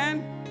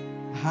 Amen.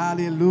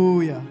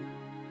 Hallelujah.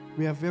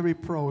 We are very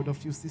proud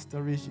of you,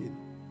 Sister Regine.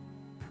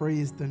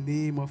 Praise the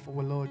name of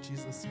our Lord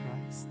Jesus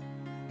Christ.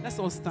 Let's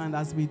all stand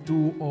as we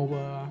do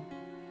our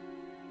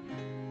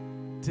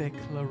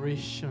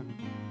declaration.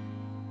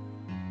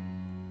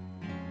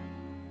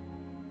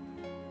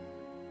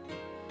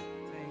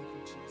 Thank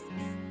you, Jesus.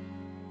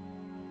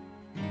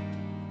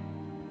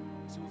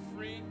 2,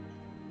 3.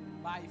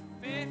 By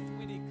faith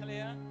we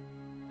declare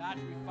that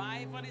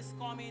revival is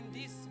coming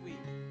this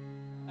week.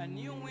 A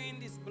new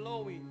wind is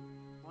blowing,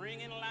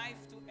 bringing life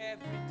to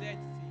every dead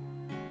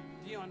thing.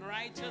 The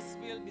unrighteous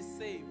will be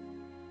saved.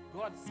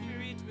 God's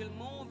Spirit will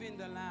move in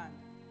the land.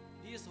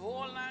 This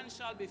whole land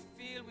shall be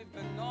filled with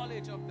the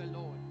knowledge of the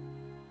Lord.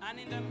 And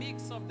in the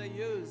midst of the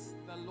years,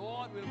 the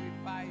Lord will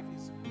revive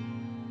his will.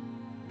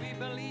 We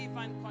believe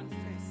and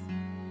confess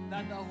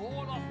that the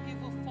whole of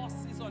evil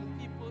forces on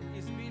people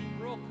is being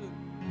broken,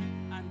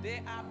 and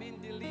they are being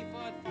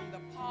delivered from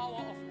the power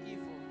of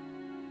evil.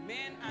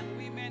 Men and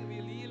women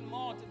will yield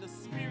more to the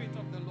Spirit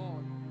of the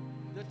Lord.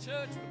 The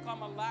church will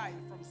come alive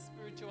from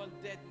spiritual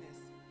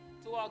deadness.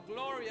 to a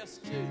glorious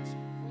church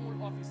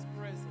full of His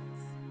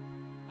presence.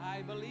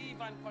 I believe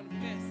and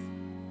confess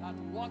that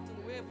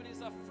Wotten Waven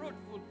is a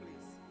fruitful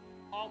place.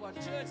 Our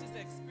church is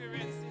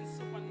experiencing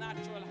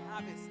supernatural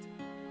harvest.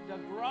 The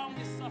ground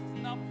is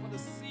softened up for the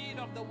seed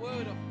of the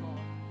Word of God.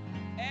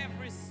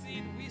 Every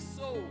seed we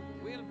sow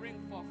will bring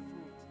forth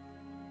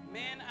fruit.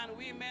 Men and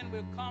women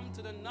will come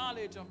to the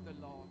knowledge of the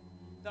Lord.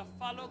 The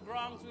fallow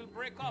grounds will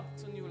break up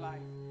to new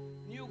life.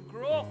 New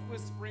growth will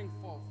spring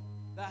forth.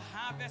 The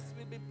harvest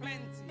will be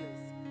plenteous.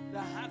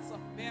 The hearts of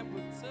men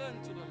will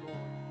turn to the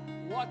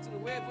Lord.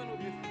 Wotten Waven will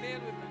be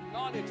filled with the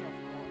knowledge of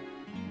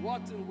God.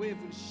 Wotten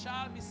Waven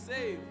shall be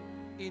saved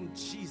in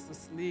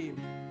Jesus'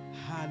 name.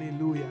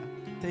 Hallelujah.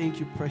 Thank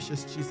you,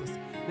 precious Jesus.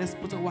 Let's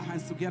put our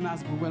hands together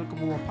as we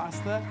welcome our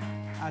pastor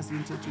as he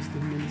introduces the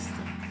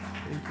minister.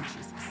 Thank you,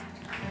 Jesus.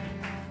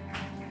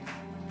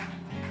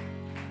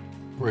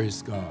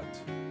 Praise God.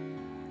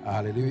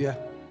 Hallelujah.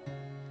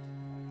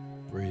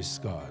 Praise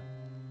God.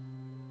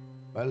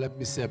 Well, let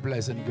me say a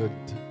pleasant good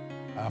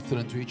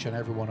afternoon to each and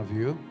every one of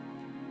you.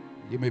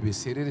 You may be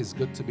seated. It's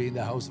good to be in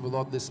the house of the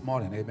Lord this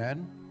morning.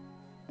 Amen.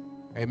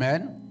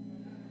 Amen.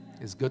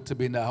 It's good to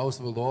be in the house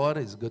of the Lord.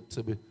 It's good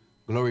to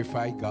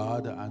glorify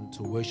God and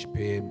to worship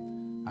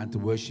Him and to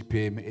worship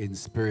Him in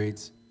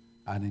spirit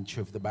and in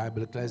truth. The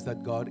Bible declares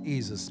that God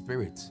is a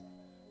spirit,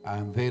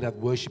 and they that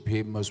worship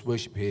Him must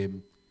worship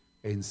Him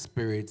in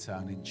spirit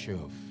and in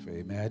truth.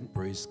 Amen.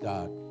 Praise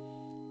God.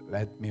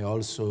 Let me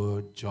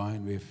also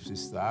join with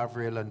Sister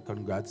Avril and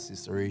congrats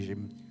Sister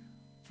Regime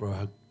for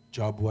her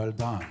job well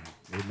done.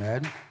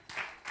 Amen.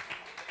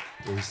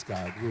 Praise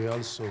God. We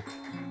also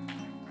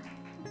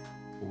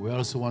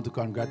want to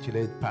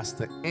congratulate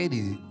Pastor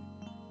Eddie,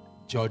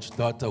 George's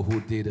daughter, who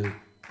did a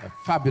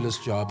fabulous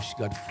job. She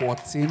got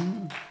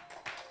 14.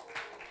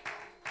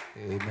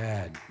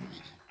 Amen.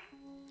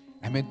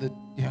 I mean, the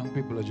young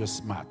people are just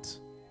smart.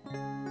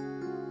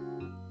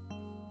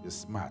 They're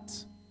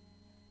smart.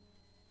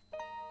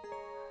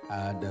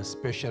 And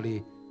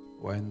especially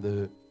when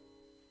the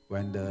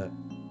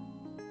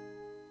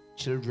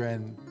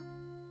children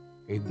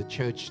in the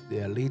church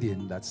they are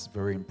leading, that's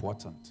very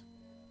important.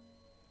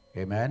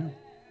 Amen.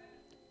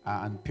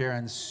 And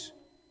parents,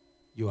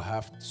 you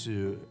have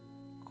to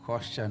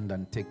caution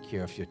and take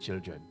care of your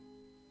children.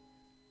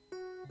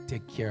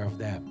 Take care of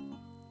them.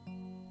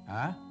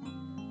 Huh?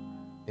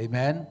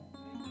 Amen.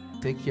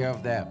 Take care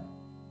of them.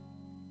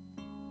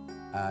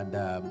 And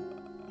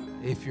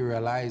if you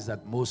realize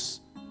that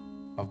most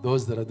of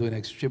those that are doing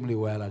extremely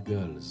well are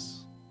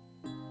girls.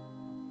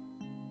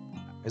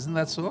 Isn't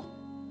that so?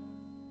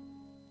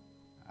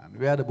 And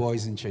where are the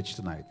boys in church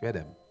tonight? Where are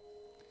them?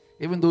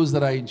 Even those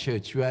that are in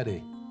church, where are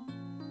they?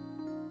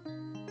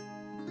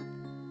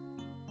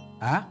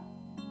 Huh?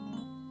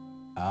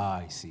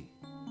 I see.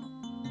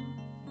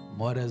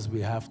 Mothers, we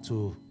have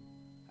to,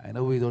 I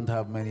know we don't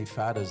have many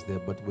fathers there,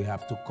 but we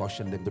have to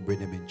caution them to bring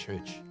them in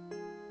church.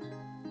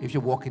 If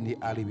you walk in the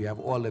alley, we have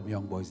all them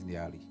young boys in the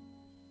alley.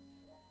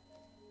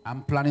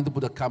 I'm planning to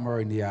put a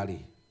camera in the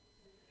alley.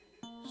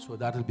 So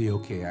that'll be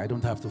okay. I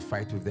don't have to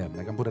fight with them.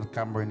 I can put a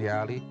camera in the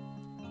alley.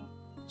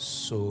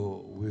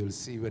 So we'll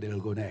see where they'll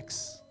go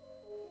next.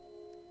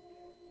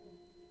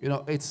 You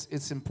know,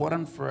 it's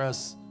important for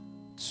us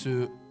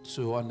to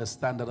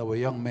understand that our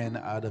young men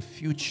are the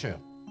future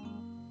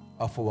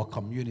of our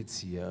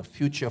community, a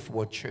future of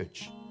our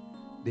church.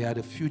 They are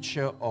the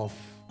future of,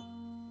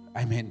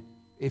 I mean,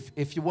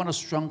 if you want a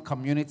strong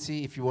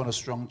community, if you want a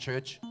strong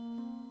church,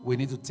 we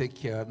need to take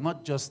care of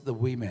not just the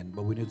women,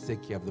 but we need to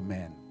take care of the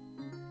men.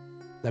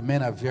 The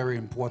men are very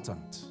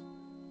important.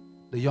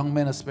 The young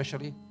men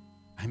especially,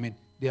 I mean,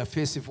 they are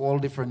faced with all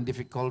different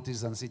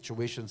difficulties and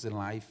situations in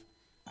life,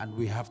 and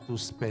we have to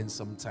spend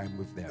some time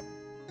with them.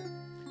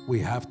 We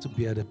have to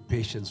bear the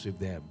patience with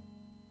them.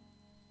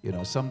 You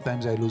know,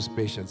 sometimes I lose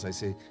patience. I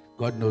say,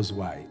 God knows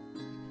why.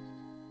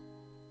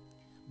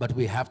 But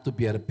we have to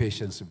bear the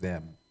patience with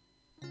them.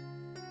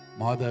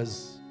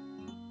 Mothers,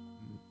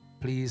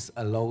 please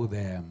allow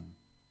them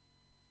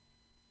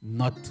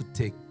not to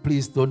take,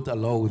 please don't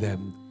allow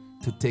them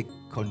to take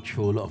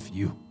control of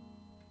you.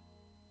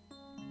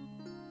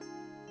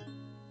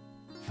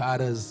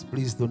 Fathers,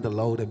 please don't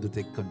allow them to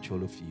take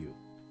control of you.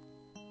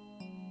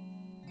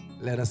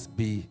 Let us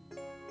be,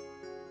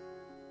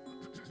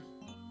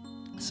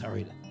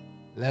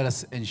 let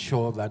us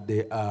ensure that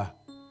they are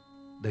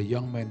the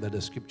young men that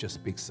the scripture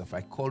speaks of.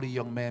 I call you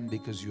young men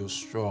because you're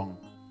strong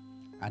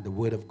and the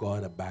word of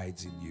God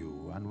abides in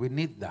you. And we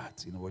need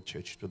that in our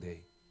church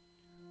today.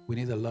 We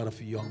need a lot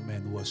of young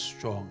men who are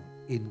strong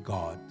in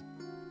God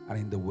and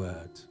in the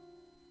word.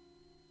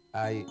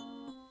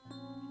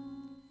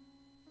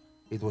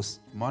 It was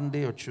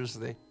Monday or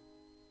Tuesday.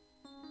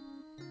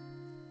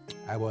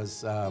 I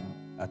was at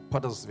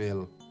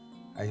Pottersville.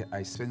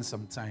 I spent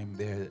some time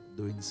there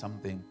doing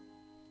something,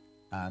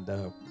 and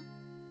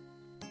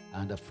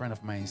a friend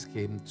of mine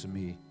came to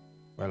me.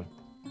 Well,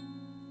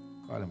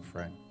 call him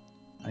friend,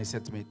 and he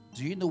said to me,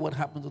 "Do you know what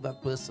happened to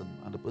that person?"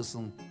 And the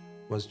person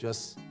was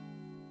just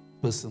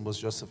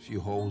a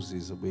few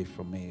houses away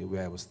from me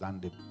where I was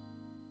standing.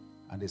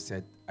 And I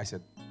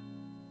said,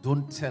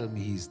 Don't tell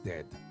me he's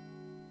dead.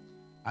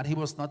 And he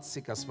was not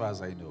sick as far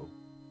as I know.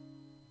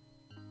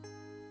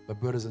 But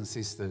brothers and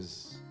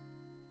sisters,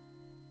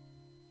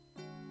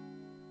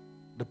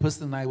 the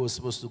person and I was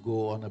supposed to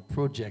go on a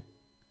project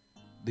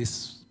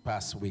this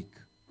past week.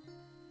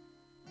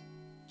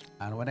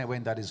 And when I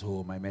went at his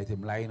home, I met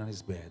him lying on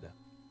his bed,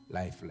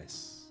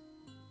 lifeless.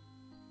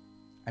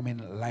 I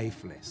mean,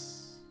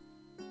 lifeless.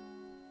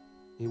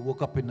 He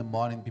woke up in the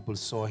morning, people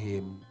saw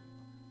him,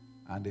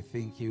 and they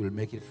think he will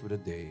make it through the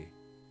day.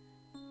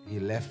 He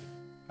left,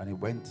 and he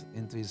went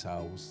into his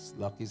house,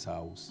 locked his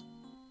house,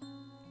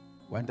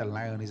 went and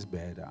lay on his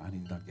bed, and he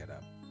did not get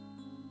up.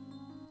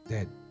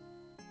 Dead.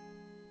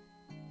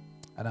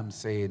 And I'm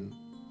saying,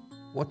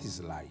 what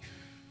is life?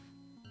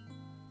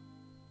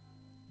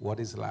 What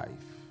is life?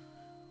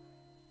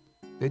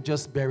 They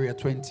just buried a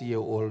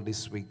 20-year-old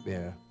this week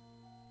there.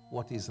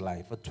 What is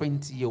life? A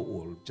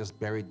 20-year-old just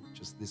buried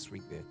just this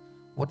week there.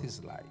 What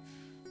is life?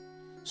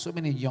 So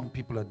many young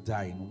people are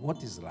dying.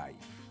 What is life?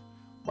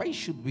 Why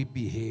should we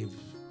behave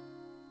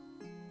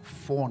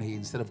phony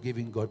instead of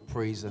giving God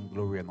praise and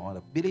glory and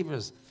honor?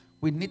 Believers,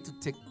 we need to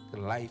take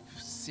life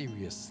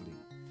seriously.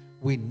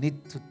 We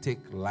need to take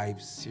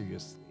life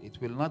seriously.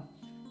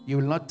 You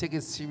will not take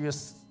it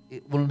serious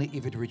only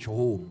if it reach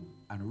home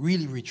and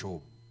really reach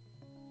home.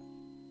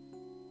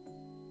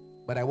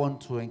 But I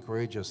want to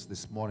encourage us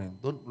this morning.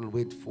 Don't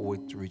wait for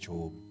it to reach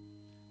home.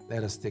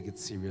 Let us take it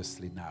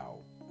seriously now.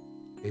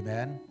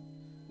 Amen.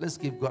 Let's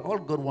give God. All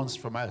God wants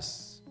from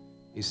us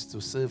is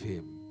to serve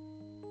him.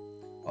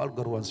 All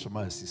God wants from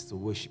us is to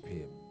worship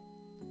him,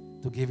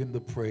 to give him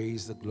the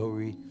praise, the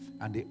glory,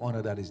 and the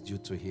honor that is due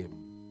to him.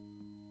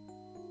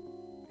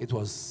 It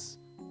was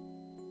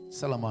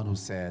Solomon who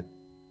said,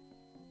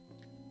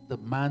 the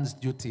man's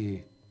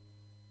duty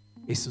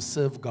is to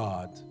serve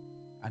God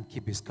and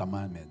keep his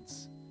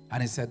commandments.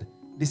 And he said,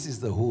 this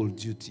is the whole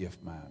duty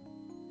of man.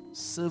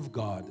 Serve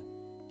God,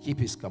 keep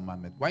his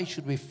commandment. Why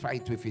should we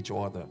fight with each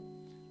other?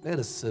 Let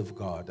us serve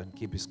God and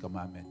keep his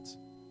commandment.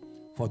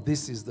 For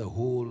this is the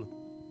whole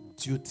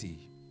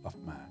duty of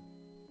man.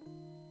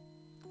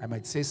 I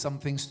might say some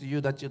things to you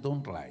that you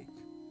don't like,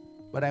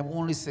 but I'm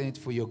only saying it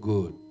for your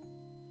good.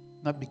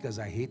 Not because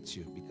I hate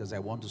you, because I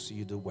want to see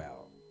you do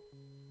well.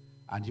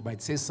 And you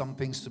might say some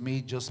things to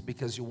me just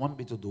because you want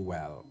me to do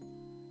well.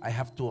 I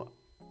have to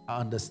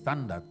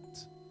understand that.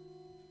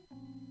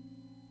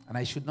 And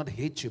I should not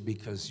hate you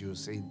because you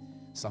say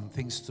some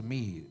things to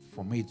me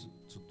for me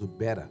to do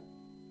better.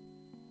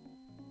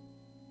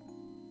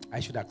 I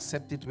should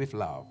accept it with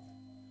love,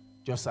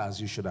 just as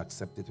you should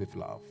accept it with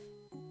love.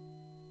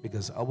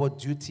 Because our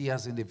duty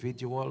as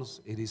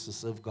individuals, it is to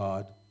serve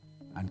God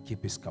and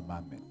keep his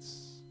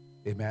commandments.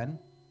 Amen?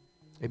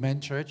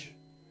 Amen, church?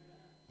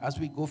 As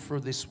we go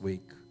through this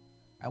week,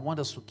 I want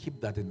us to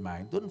keep that in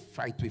mind. Don't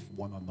fight with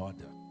one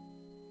another.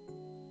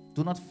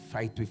 Do not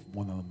fight with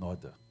one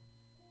another.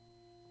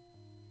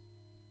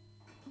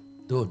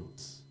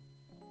 Don't.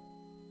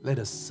 Let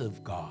us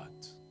serve God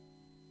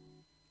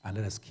and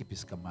let us keep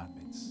his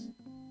commandments.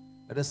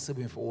 Let us serve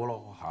him for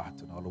all our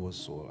heart and all our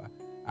soul.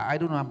 I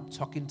don't know, I'm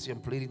talking to you,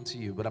 I'm pleading to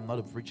you, but I'm not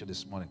a preacher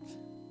this morning.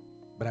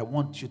 But I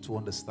want you to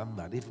understand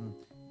that even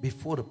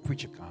before the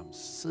preacher comes,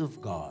 serve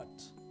God.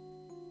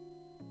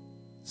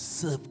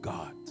 Serve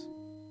God.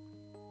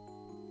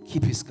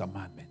 Keep his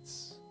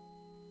commandments.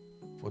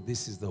 For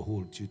this is the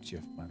whole duty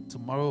of man.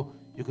 Tomorrow,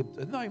 you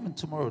could, not even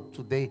tomorrow,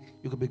 today,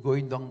 you could be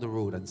going down the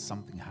road and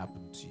something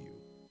happened to you.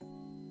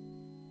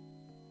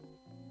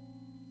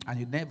 And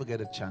you never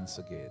get a chance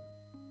again.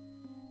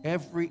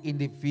 Every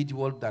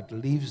individual that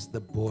leaves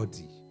the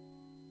body,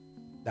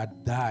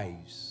 that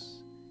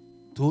dies,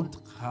 don't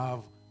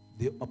have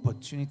the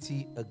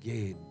opportunity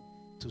again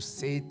to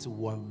say to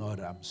one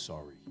another, I'm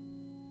sorry.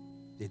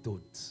 They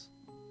don't.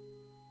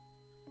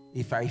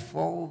 If I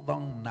fall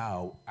down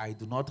now, I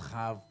do not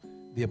have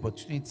the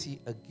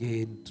opportunity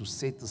again to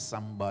say to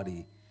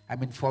somebody,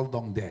 fall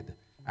down dead.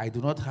 I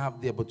do not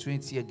have the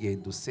opportunity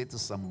again to say to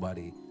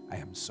somebody, I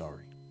am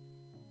sorry.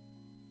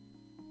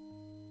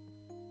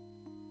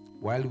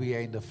 While we are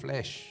in the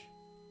flesh,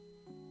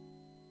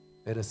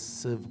 let us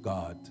serve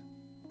God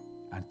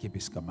and keep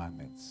his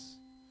commandments.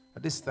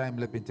 At this time,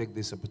 let me take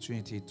this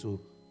opportunity to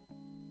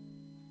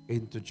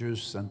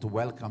introduce and to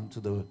welcome to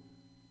the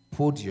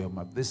podium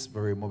at this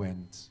very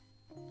moment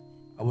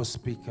our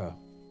speaker.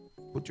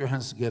 Put your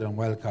hands together and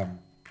welcome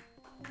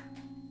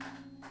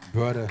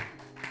Brother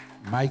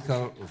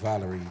Michael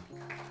Valerie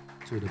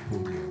to the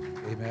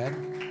podium.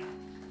 Amen.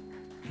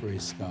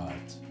 Praise God.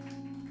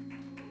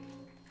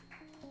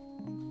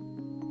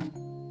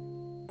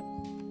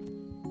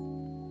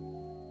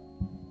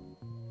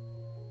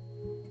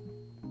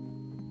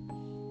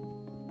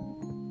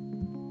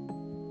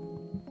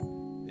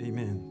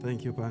 Amen.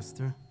 Thank you,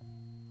 Pastor.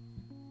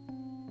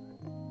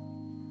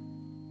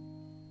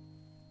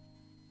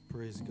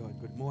 Praise God.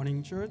 Good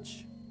morning,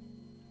 church.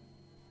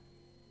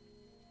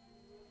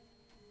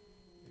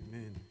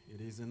 Amen.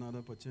 It is another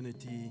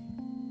opportunity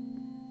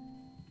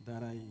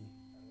that I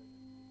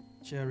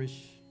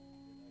cherish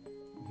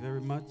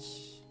very much.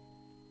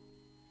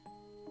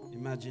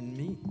 Imagine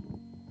me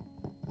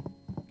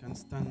and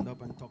stand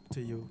up and talk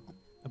to you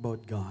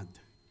about God.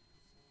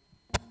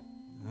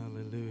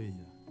 Hallelujah.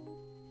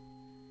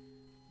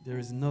 There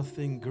is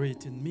nothing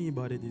great in me,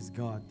 but it is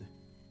God.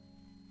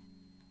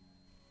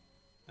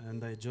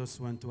 And I just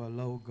want to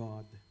allow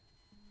God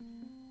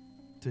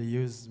to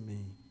use me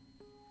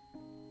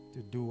to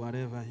do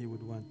whatever He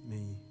would want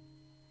me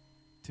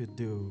to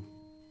do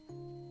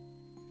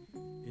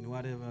in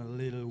whatever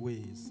little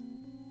ways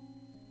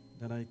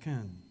that I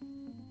can.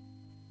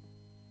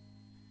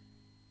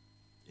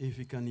 If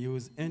He can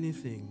use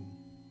anything,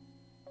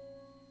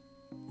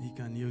 He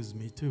can use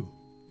me too.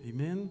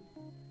 Amen?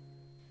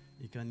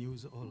 He can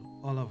use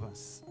all of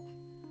us.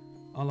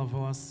 All of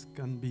us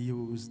can be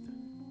used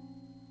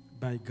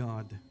by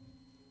God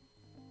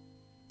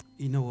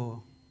in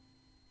our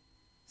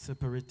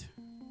separate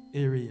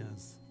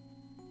areas,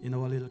 in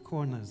our little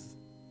corners.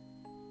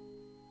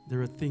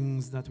 There are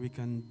things that we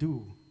can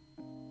do,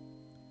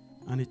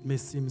 and it may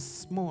seem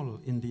small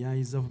in the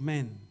eyes of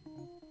men,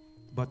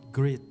 but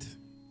great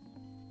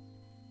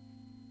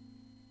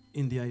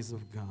in the eyes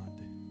of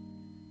God,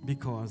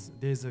 because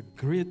there's a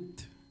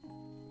great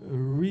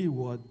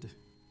reward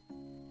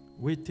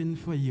waiting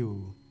for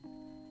you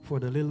for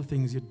the little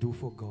things you do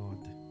for God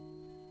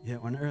here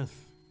on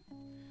earth.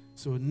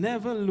 So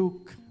never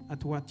look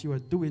at what you are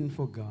doing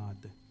for God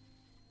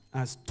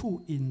as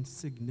too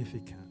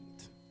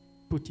insignificant.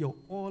 Put your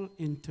all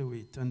into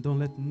it, and don't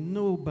let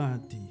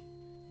nobody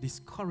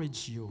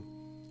discourage you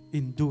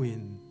in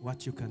doing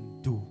what you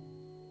can do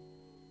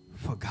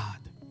for God.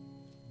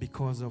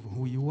 Because of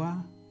who you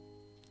are,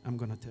 I'm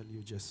going to tell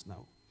you just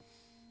now.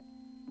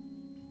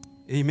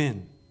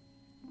 Amen.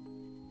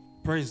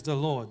 Praise the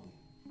Lord.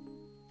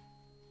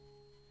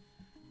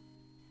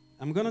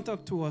 I'm going to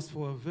talk to us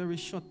for a very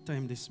short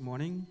time this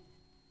morning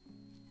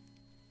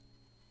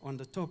on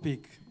the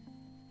topic,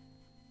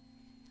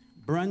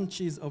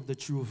 branches of the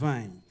true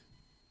vine.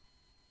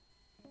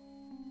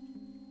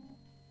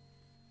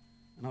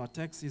 And our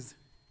text is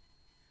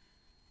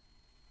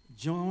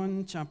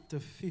John chapter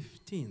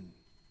 15.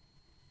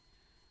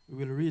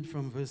 We will read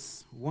from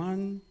verse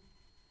 1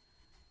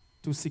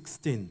 to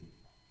 16.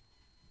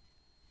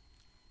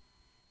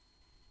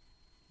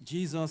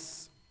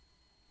 Jesus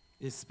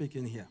is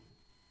speaking here.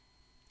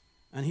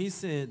 And he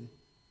said,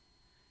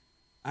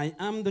 I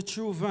am the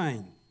true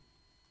vine,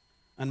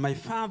 and my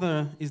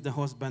Father is the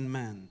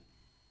husbandman.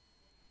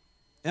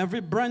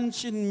 Every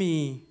branch in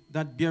me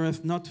that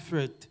beareth not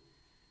fruit,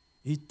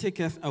 he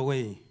taketh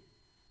away.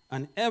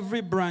 And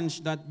every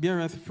branch that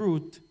beareth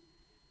fruit,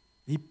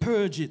 he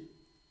purgeth,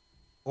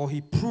 or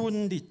he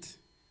pruned it,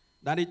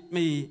 that it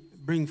may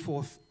bring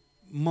forth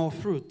more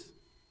fruit.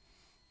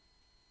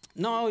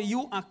 Now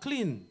you are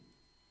clean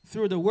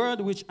through the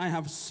word which I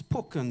have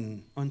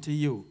spoken unto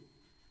you.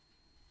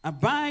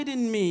 Abide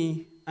in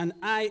me, and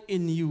I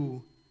in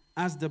you,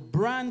 as the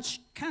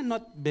branch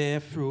cannot bear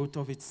fruit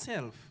of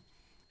itself,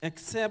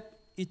 except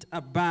it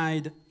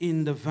abide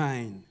in the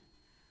vine.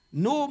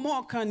 No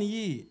more can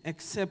ye,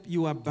 except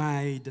you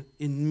abide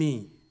in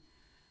me.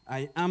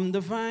 I am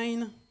the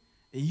vine,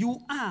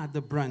 you are the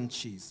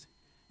branches.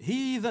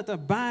 He that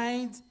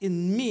abides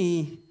in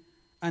me,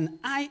 and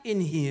I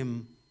in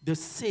him, the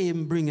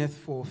same bringeth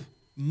forth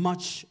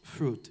much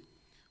fruit.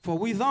 For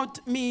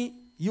without me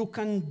you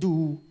can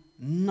do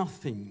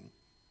nothing.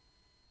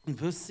 In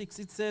verse 6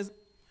 it says,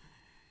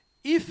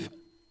 if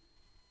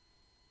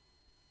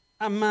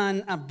a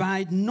man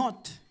abide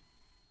not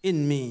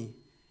in me,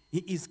 he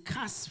is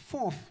cast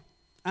forth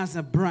as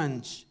a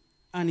branch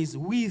and is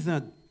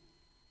withered,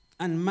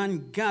 and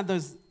man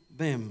gathers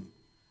them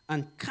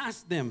and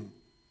casts them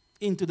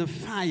into the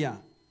fire,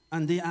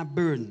 and they are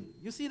burned.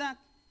 You see that?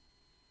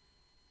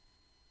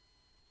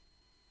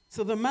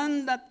 So the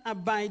man that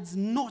abides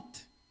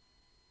not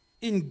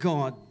in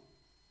God,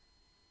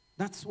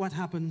 that's what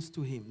happens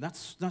to him.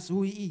 That's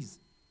who he is.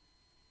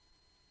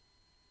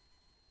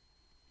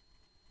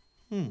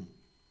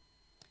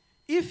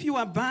 If you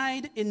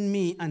abide in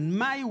me and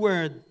my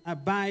word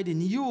abide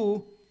in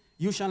you,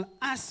 you shall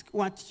ask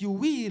what you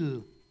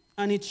will,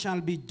 and it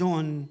shall be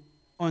done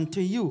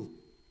unto you.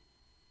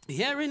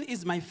 Herein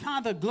is my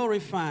Father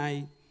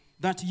glorified,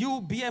 that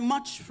you bear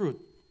much fruit.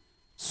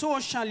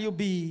 So shall you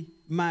be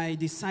my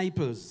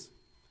disciples.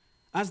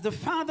 As the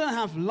Father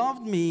hath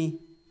loved me,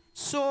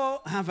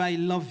 so have I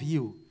loved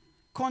you.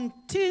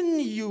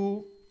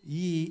 Continue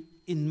ye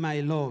in my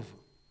love.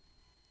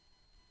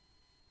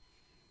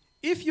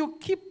 If you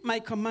keep my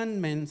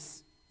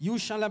commandments, you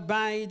shall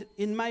abide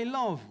in my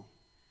love,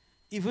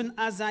 even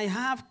as I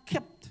have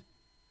kept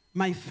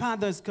my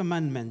Father's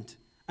commandment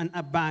and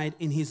abide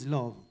in his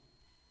love.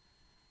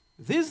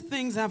 These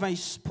things have I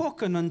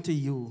spoken unto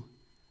you,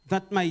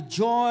 that my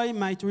joy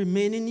might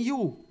remain in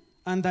you,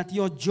 and that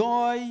your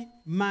joy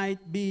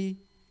might be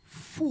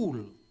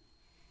full.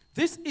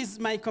 This is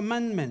my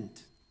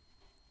commandment,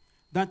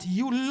 that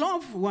you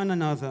love one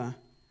another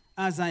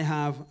as I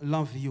have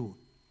loved you.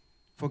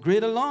 For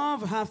greater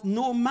love hath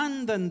no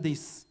man than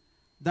this,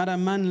 that a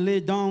man lay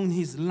down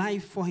his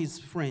life for his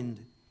friend.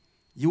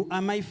 You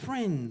are my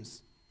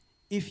friends,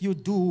 if you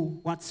do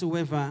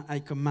whatsoever I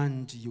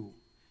command you.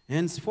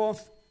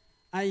 Henceforth,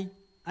 I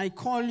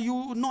call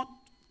you not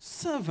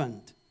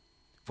servant,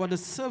 for the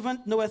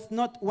servant knoweth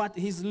not what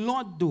his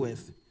Lord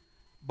doeth,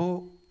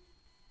 but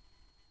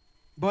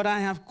I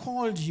have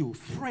called you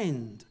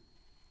friend.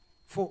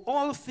 For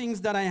all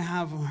things that I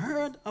have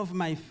heard of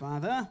my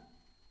Father,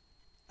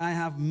 I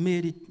have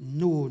made it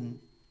known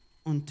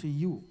unto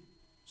you.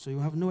 So you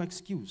have no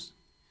excuse.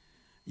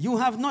 You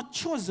have not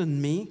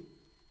chosen me,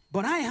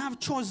 but I have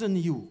chosen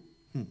you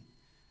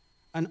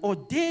and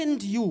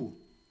ordained you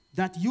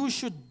that you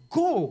should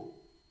go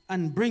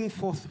and bring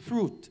forth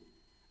fruit,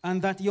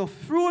 and that your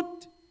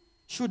fruit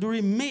should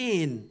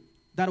remain,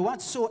 that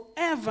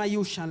whatsoever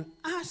you shall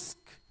ask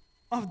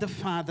of the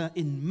Father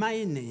in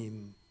my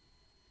name,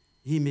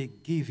 he may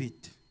give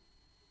it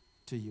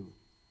to you.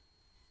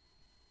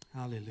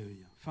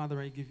 Hallelujah. Father,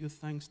 I give you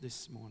thanks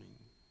this morning.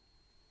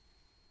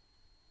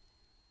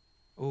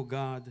 Oh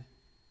God,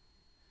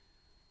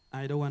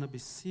 I don't want to be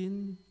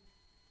seen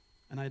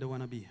and I don't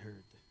want to be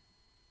heard,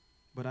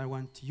 but I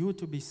want you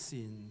to be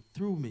seen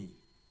through me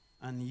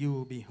and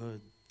you be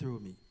heard through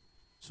me.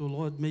 So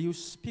Lord, may you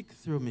speak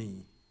through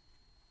me,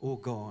 oh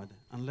God,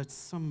 and let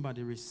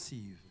somebody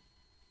receive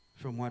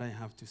from what I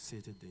have to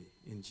say today.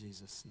 In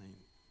Jesus' name,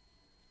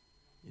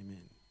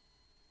 amen.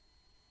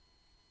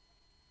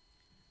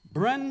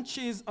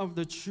 Branches of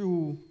the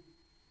true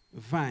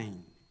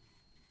vine.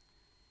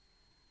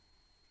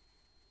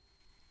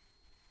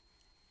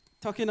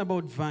 Talking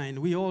about vine,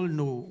 we all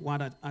know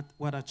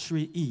what a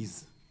tree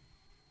is.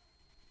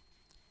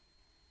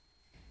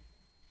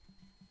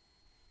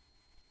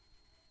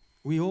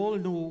 We all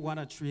know what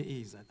a tree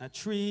is.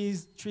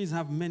 Trees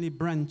have many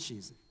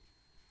branches.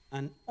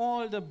 And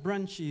all the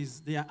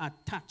branches, they are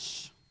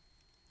attached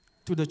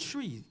to the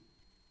tree.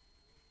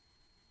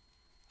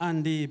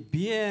 And they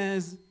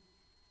bears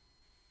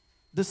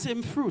the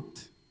same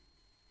fruit.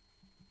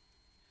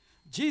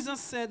 Jesus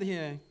said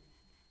here,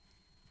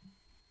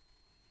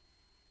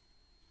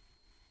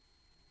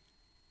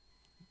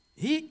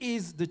 he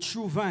is the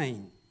true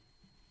vine,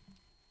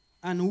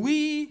 and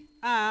we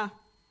are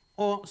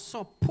or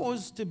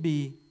supposed to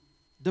be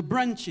the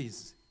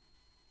branches.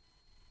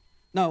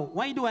 Now,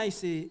 why do I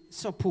say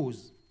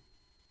suppose?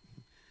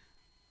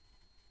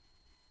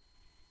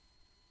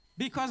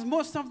 Because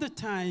most of the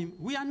time,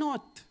 we are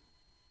not.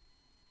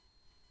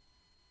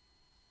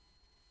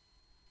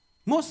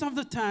 Most of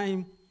the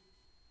time,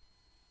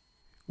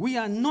 we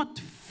are not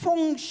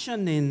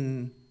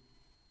functioning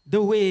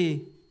the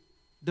way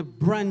the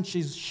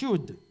branches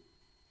should.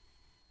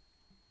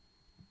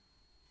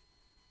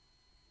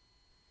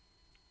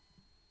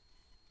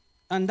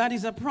 And that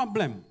is a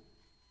problem.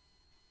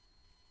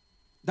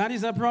 That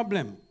is a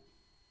problem.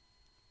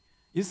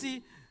 You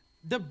see,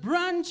 the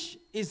branch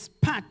is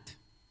part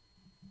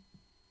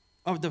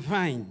of the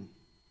vine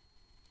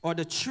or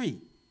the tree.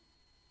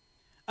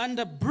 And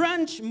the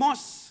branch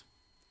must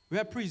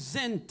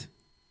represent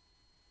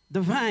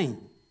the vine.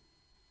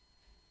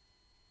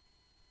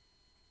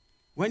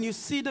 When you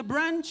see the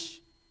branch,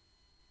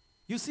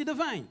 you see the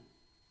vine.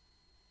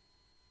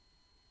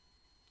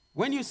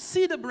 When you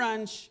see the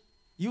branch,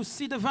 you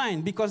see the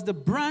vine, because the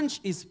branch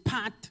is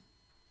part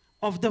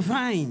of the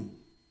vine.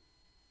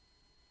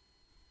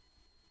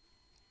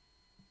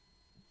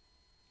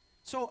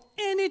 So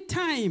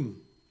anytime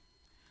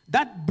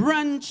that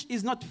branch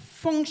is not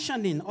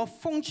functioning or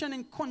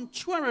functioning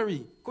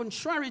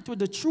contrary to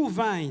the true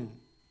vine,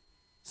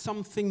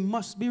 something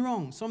must be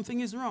wrong.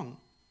 Something is wrong.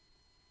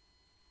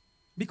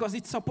 Because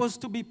it's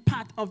supposed to be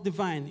part of the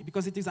vine,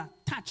 because it is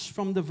attached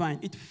from the vine.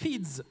 It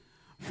feeds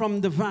from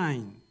the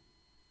vine.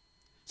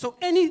 So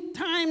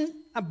anytime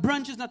a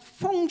branch is not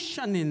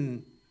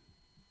functioning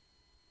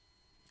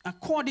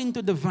according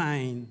to the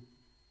vine,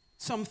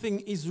 something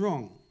is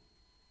wrong.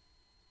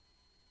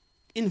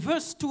 In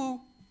verse 2,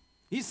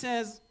 he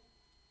says,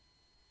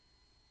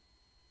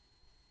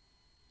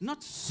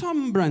 not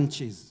some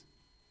branches,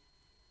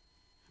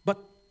 but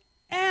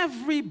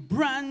every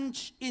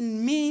branch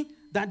in me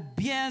that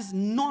bears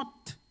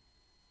not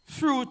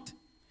fruit,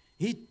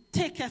 he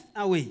taketh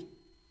away.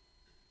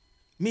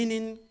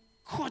 Meaning,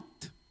 cut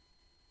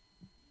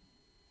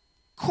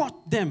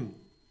them.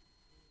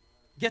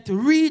 Get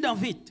rid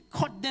of it.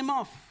 Cut them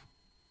off.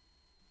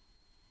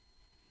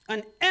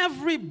 And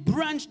every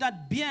branch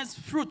that bears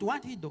fruit,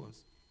 what he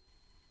does,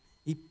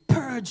 he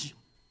purge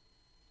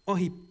or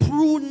he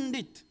pruned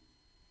it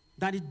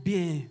that it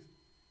bear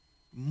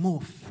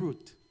more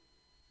fruit.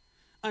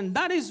 And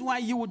that is why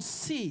you would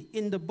see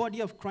in the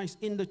body of Christ,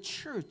 in the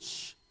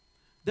church,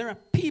 there are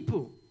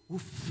people who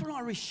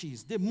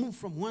flourishes. They move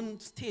from one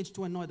stage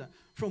to another,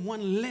 from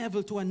one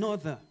level to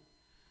another.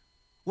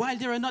 While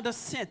there are another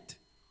set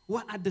who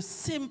are at the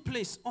same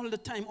place all the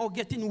time or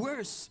getting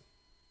worse.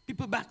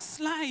 People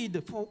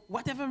backslide for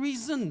whatever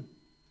reason.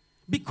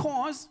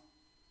 Because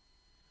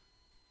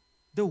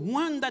the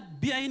one that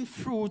bearing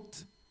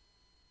fruit,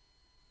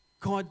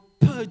 God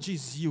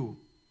purges you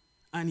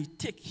and he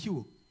takes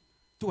you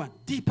to a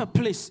deeper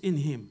place in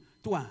him,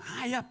 to a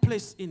higher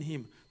place in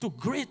him, to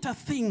greater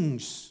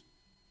things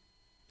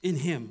in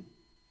him.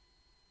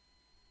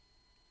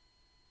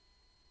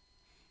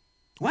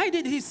 Why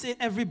did he say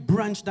every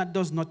branch that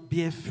does not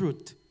bear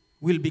fruit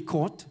will be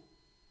cut?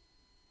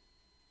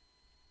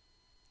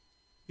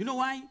 You know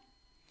why?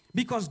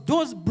 Because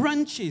those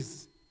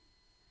branches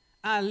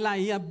are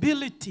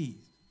liability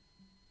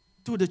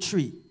to the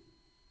tree.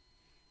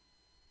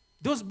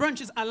 Those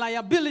branches are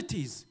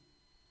liabilities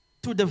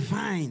to the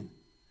vine.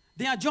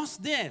 They are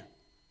just there,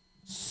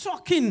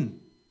 sucking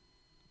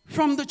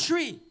from the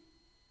tree.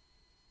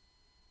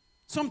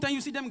 Sometimes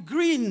you see them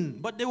green,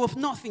 but they're worth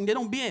nothing. They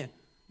don't bear.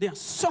 They are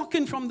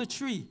sucking from the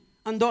tree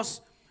and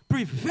thus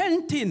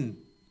preventing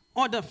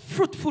other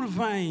fruitful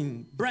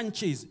vine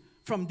branches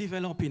from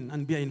developing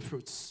and bearing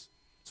fruits.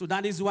 So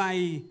that is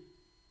why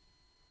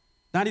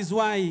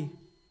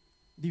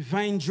the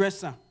vine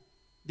dresser,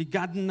 the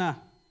gardener,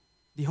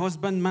 the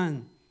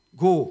husbandman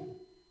go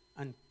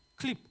and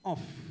clip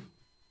off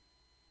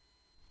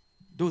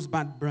those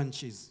bad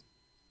branches.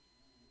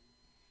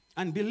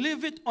 And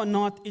believe it or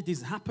not, it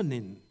is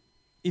happening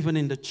even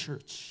in the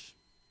church.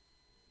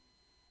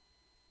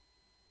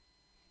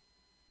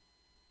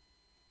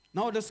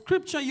 Now the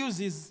scripture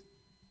uses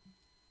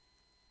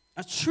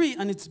a tree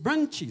and its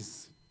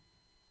branches.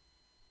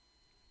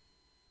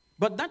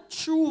 But that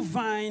true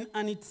vine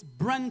and its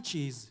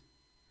branches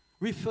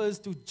refers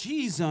to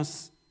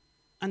Jesus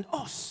and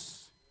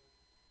us.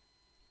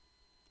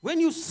 When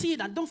you see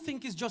that, don't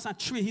think it's just a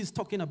tree he's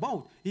talking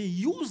about. He's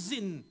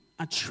using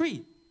a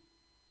tree.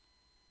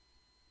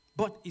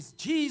 But it's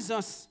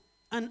Jesus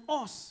and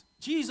us.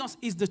 Jesus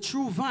is the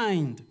true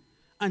vine,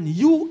 and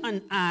you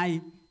and I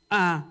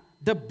are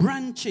the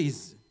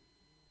branches.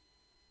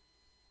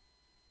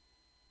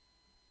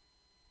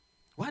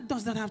 What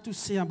does that have to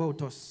say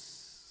about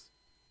us?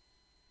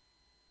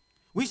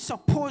 We're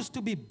supposed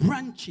to be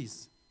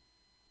branches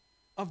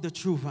of the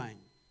true vine.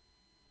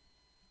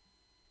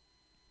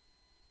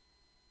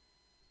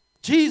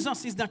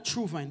 Jesus is the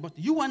true vine, but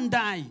you and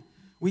I,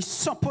 we're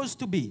supposed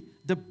to be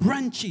the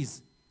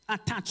branches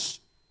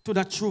attached to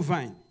the true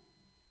vine.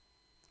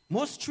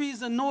 Most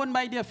trees are known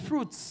by their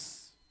fruits.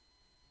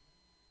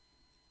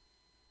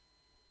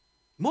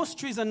 Most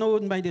trees are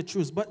known by their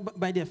fruits, but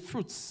by their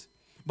fruits.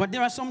 But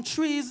there are some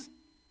trees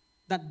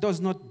that does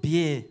not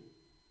bear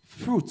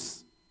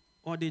fruits,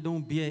 or they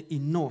don't bear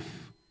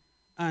enough.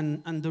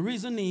 And the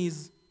reason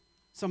is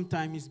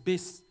sometimes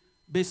it's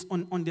based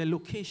on their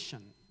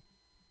location,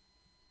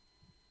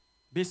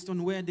 based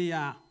on where they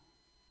are.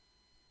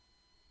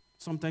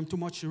 Sometimes too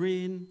much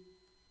rain,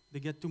 they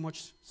get too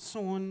much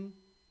sun,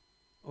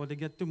 or they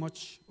get too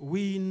much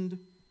wind,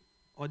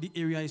 or the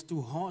area is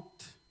too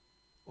hot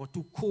or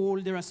too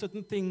cold. There are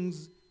certain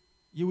things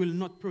you will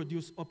not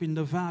produce up in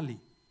the valley,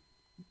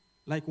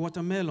 like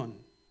watermelon,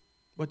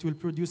 but you'll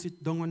produce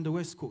it down on the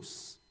west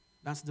coast.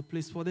 That's the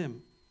place for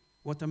them.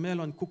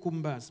 Watermelon,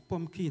 cucumbers,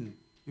 pumpkin,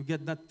 you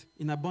get that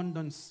in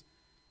abundance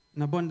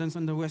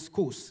on the west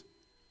coast.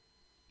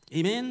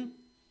 Amen?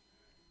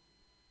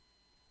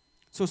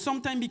 So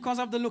sometimes because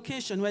of the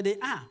location where they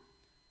are,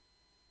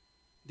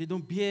 they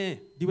don't bear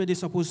the way they're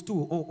supposed to,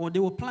 or they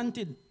were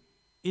planted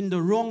in the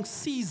wrong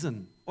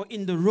season or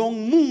in the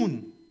wrong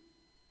moon.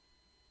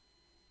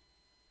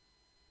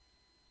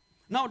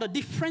 Now the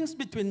difference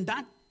between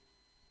that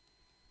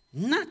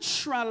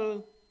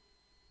natural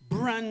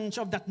branch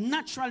of that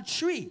natural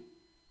tree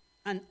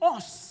and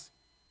us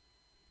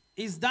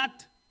is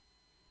that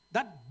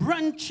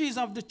branches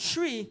of the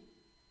tree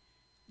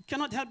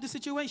cannot help the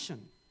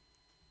situation.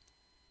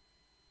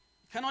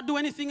 Cannot do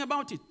anything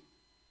about it.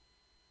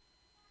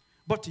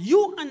 But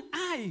you and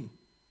I,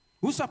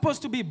 who's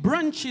supposed to be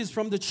branches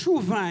from the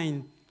true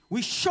vine,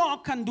 we sure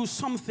can do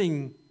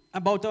something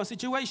about our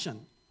situation.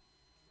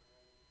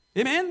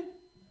 Amen?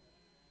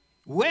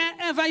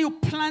 Wherever you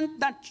plant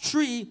that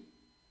tree,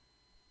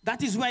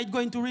 that is where it's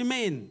going to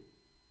remain,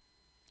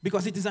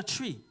 because it is a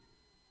tree.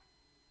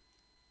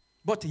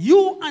 But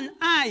you and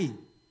I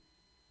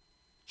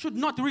should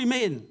not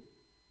remain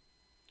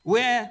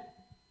where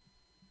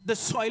the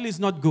soil is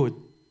not good.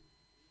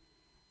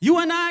 You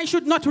and I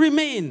should not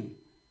remain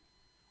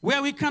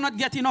where we cannot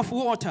get enough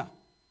water,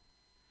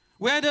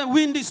 where the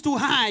wind is too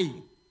high,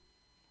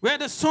 where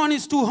the sun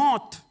is too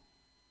hot.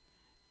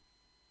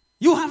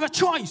 You have a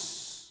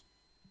choice.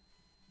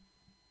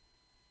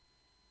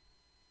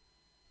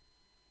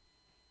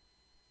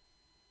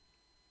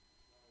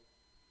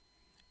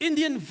 In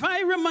the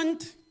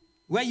environment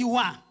where you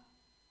are,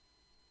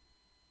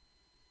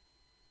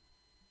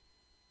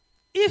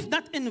 if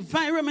that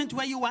environment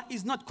where you are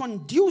is not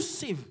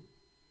conducive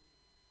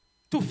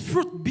to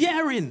fruit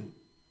bearing,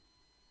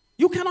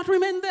 you cannot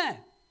remain there.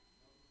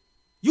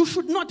 You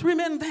should not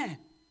remain there.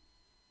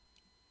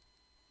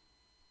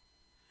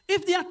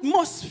 If the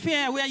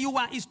atmosphere where you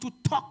are is too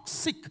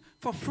toxic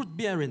for fruit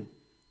bearing,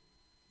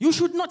 you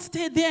should not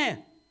stay there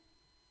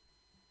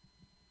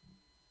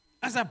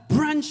as a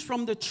branch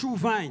from the true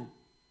vine.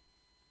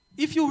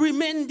 If you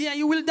remain there,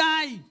 you will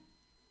die.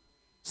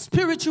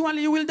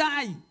 Spiritually, you will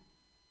die.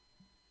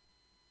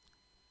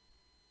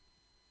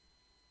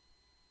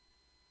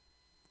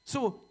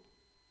 So,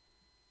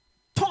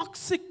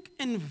 toxic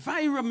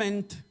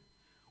environment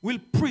will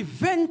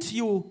prevent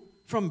you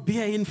from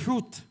bearing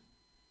fruit.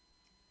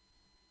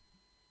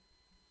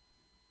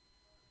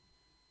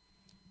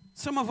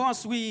 Some of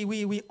us,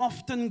 we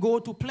often go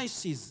to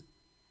places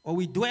or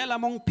we dwell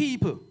among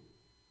people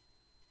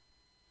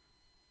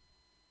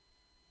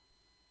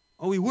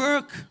or we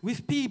work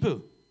with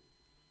people.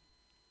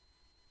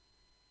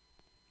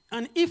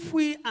 And if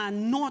we are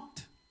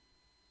not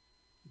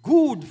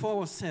good for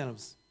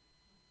ourselves,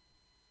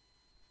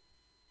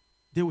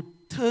 they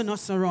would turn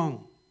us around.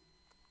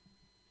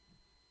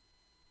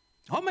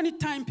 How many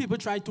times people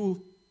try to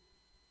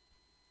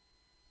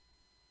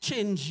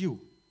change you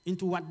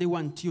into what they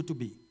want you to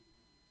be?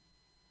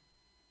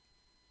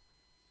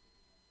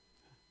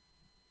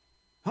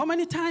 How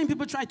many times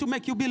people try to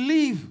make you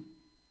believe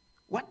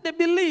what they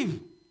believe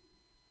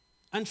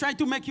and try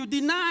to make you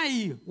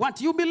deny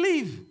what you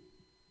believe?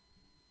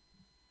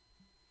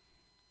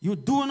 You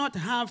do not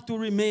have to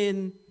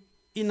remain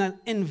in an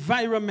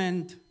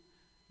environment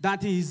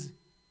that is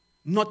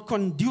not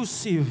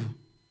conducive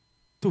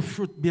to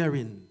fruit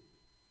bearing.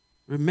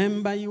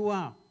 Remember, you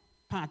are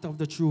part of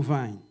the true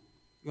vine.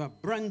 You are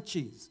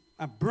branches,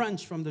 a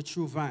branch from the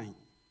true vine.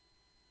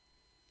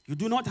 You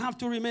do not have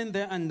to remain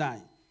there and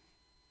die.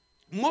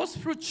 Most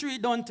fruit trees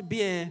don't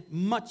bear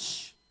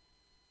much,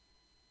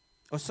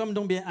 or some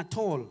don't bear at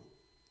all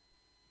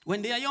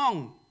when they are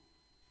young.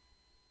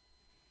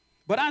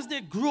 But as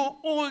they grow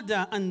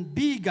older and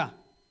bigger,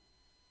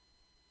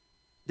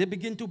 they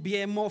begin to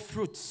bear more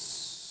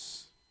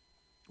fruits.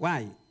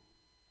 Why?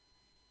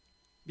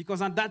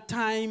 Because at that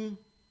time,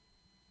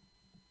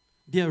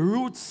 their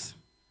roots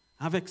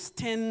have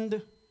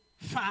extended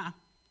far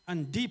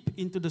and deep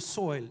into the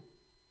soil.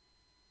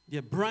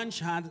 Their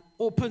branch had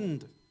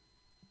opened.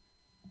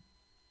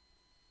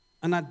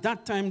 And at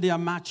that time, they are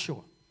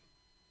mature.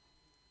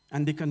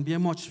 And they can bear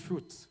much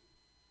fruit.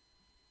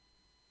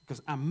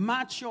 Because a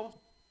mature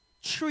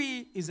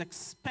tree is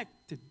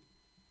expected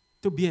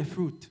to bear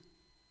fruit.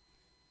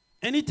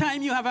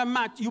 Anytime you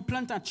have you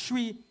plant a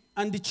tree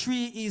and the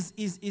tree is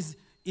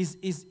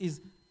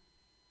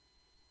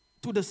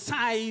to the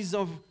size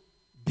of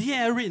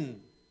bearing,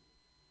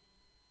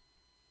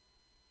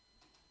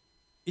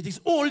 it is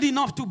old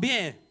enough to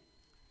bear,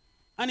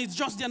 and it's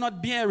just they're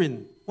not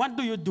bearing. What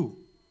do you do?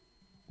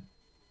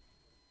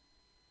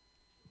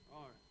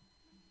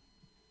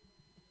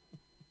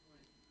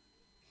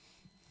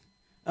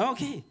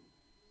 Okay.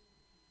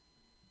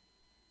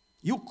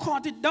 You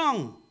cut it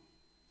down.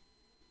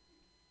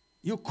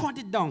 You cut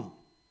it down.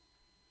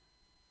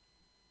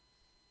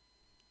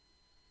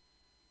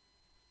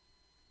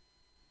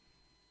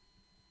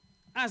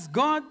 As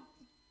God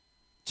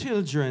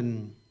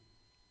children,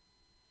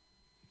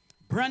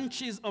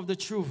 branches of the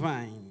true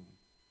vine,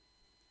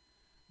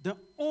 the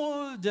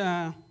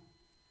older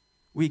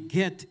we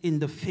get in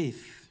the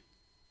faith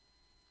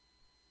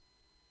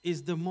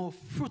is the more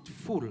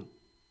fruitful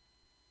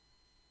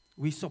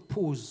we're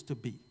supposed to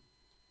be.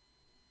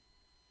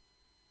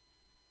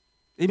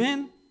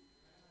 Amen?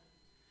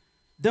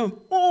 The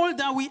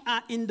older we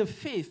are in the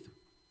faith,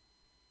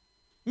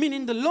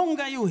 meaning the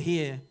longer you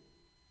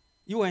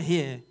are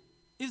here,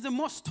 is the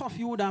more stuff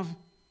you would have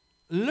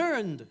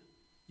learned.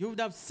 You would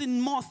have seen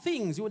more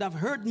things. You would have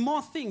heard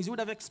more things. You would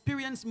have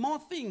experienced more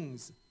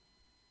things.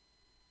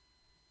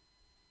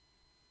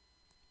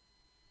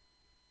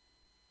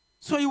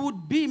 So you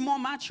would be more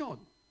matured.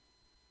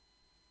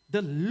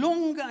 The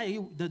longer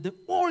the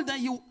older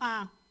you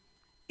are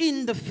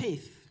in the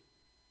faith,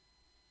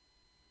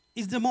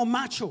 is the more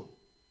mature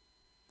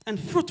and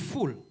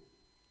fruitful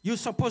you're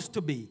supposed to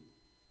be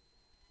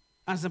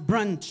as a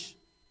branch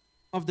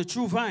of the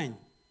true vine.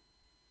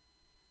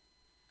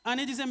 And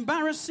it is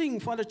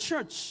embarrassing for the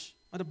church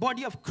or the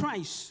body of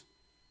Christ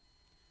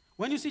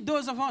when you see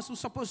those of us who are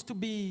supposed to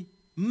be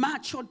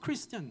matured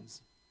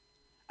Christians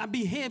are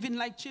behaving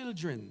like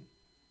children.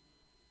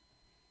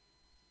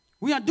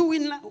 We are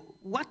doing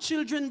what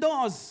children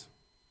does.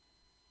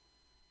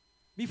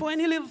 Before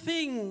any little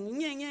thing,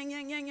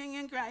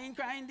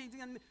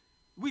 crying,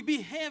 we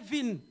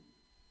behaving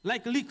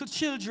like little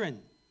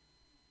children.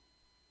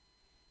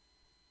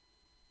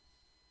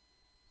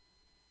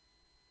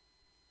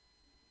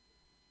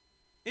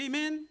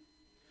 Amen.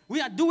 We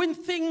are doing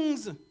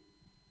things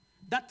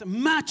that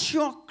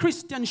mature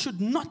Christians should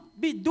not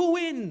be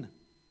doing.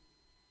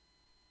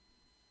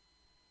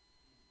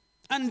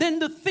 And then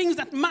the things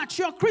that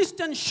mature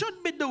Christians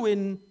should be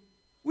doing,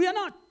 we are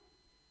not.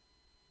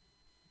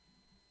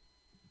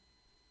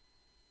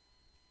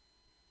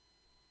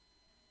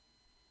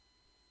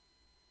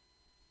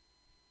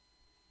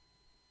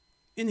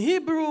 In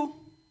Hebrew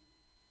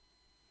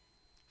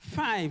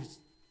 5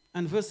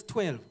 and verse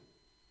 12,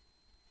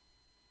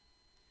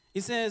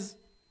 it says,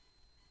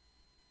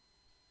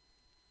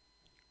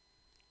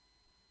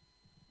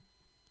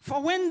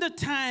 "For when the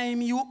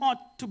time you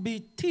ought to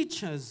be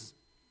teachers,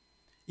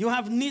 you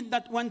have need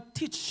that one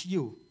teach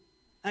you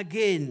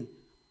again,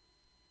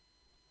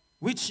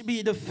 which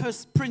be the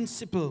first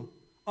principle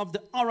of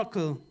the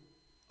oracle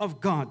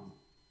of God."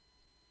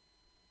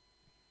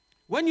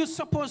 When you're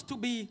supposed to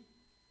be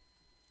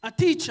a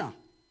teacher,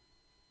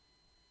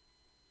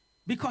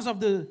 because of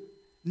the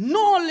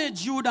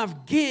knowledge you would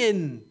have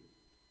gained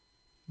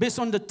based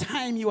on the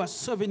time you are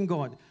serving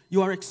God,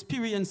 you are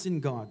experiencing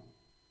God.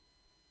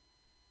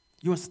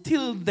 You are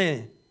still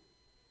there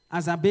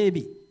as a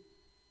baby.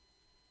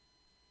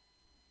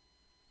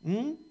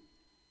 And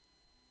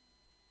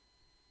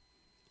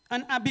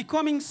are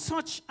becoming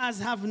such as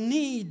have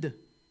need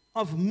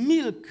of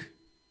milk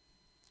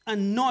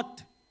and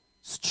not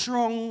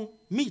strong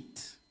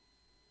meat.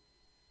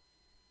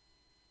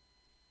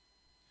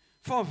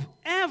 For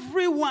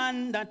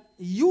everyone that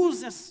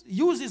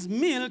uses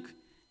milk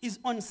is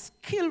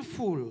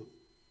unskillful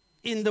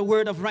in the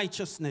word of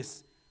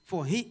righteousness,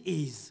 for he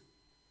is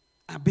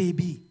a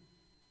baby.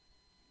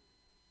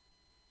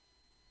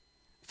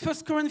 1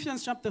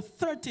 Corinthians chapter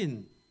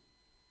 13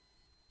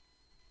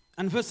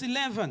 and verse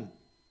 11.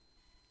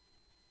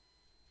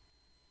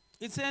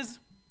 It says,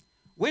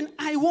 when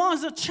I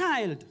was a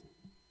child,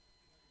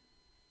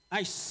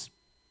 I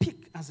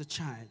speak as a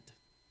child.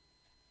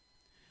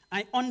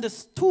 I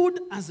understood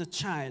as a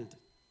child.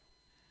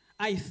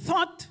 I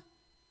thought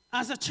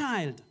as a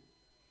child.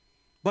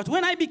 But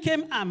when I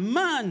became a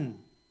man,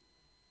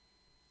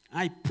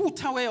 I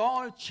put away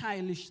all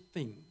childish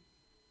things.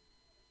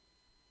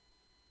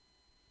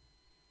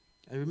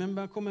 I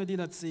remember a comedy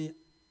that say,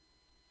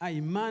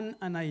 I man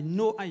and I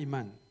know I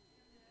man.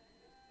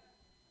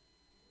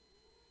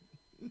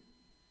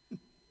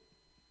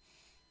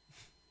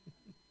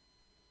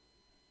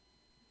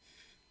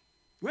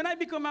 When I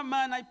become a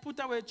man, I put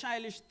away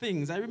childish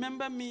things. I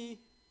remember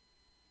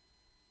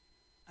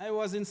I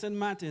was in St.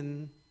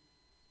 Martin,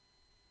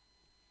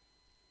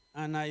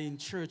 and I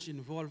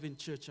involved in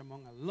church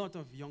among a lot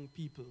of young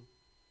people,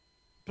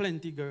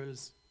 plenty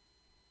girls.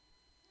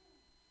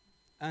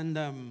 And,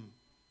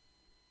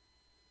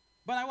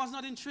 but I was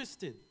not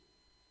interested.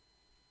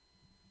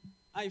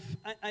 I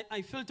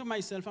felt to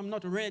myself, I'm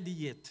not ready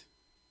yet.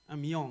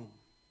 I'm young.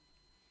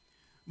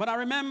 But I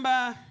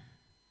remember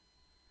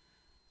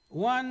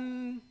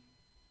one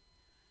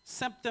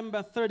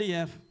September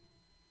 30th,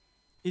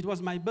 it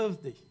was my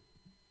birthday.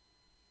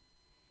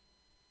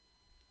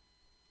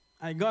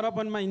 I got up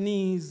on my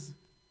knees.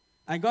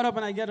 I got up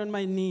and I get on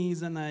my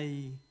knees and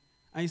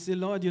I say,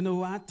 Lord, you know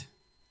what?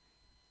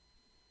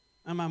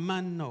 I'm a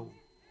man now.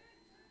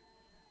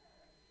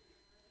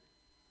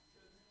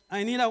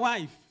 I need a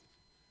wife.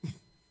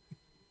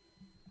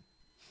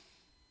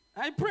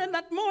 I prayed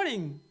that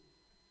morning.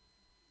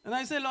 And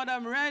I said, Lord,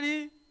 I'm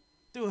ready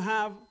to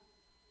have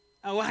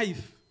a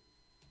wife.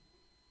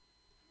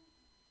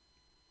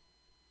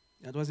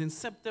 That was in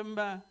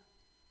September,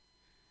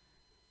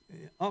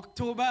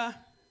 October,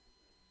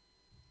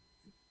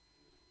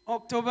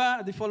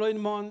 the following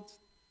month,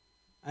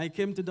 I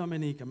came to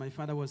Dominica. My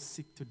father was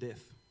sick to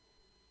death.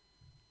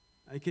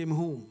 I came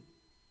home.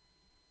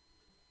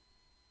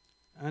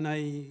 And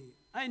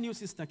I knew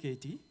Sister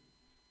Katie.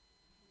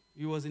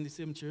 We was in the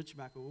same church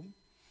back home.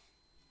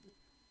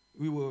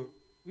 We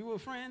were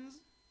friends,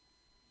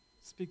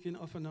 speaking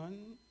off and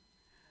on.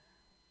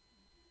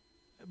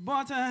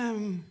 But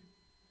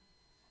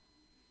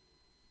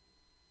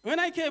when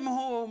I came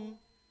home,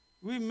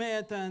 we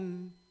met,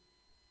 and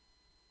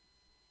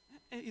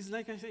it's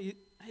like I said,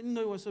 I didn't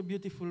know he was so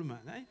beautiful, man.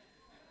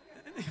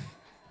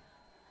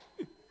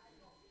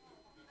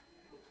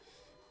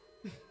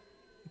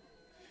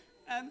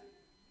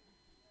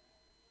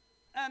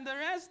 And the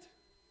rest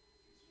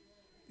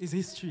is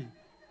history.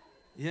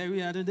 Here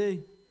we are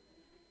today.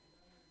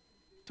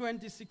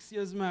 26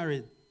 years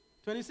married.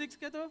 26,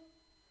 Keto?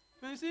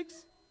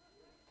 26?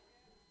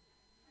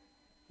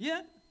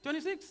 Yeah,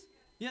 26?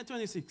 Yeah,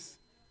 26.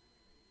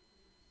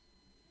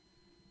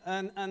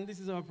 And this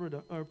is our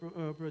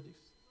produce.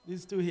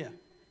 These two here.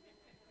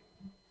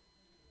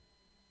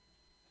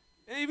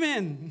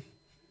 Amen.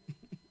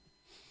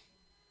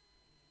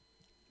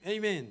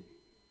 Amen.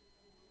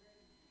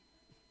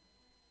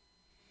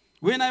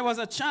 When I was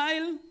a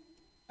child,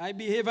 I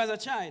behaved as a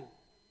child.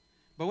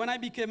 But when I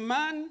became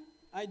man,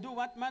 I do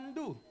what men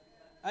do.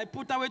 I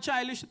put away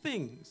childish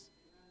things.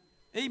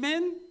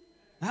 Amen?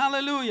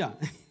 Hallelujah.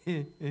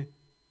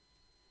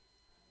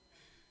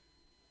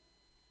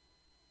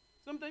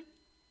 Sometimes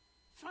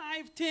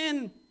 5,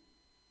 10,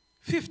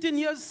 15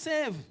 years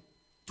saved,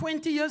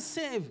 20 years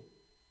saved,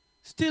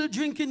 still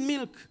drinking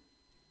milk,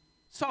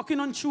 sucking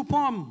on chew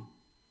palm,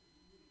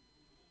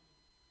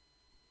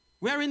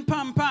 wearing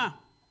pamper.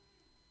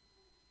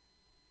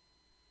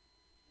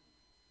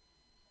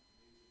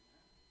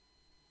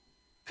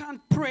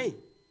 Can't pray.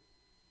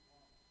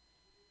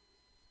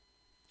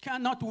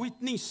 Cannot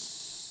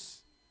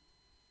witness.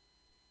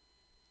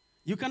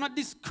 You cannot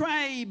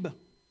describe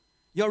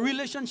your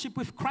relationship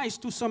with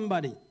Christ to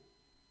somebody.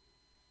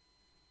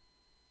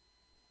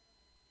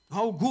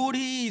 How good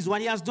he is, what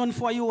he has done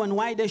for you, and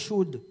why they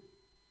should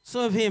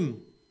serve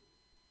him.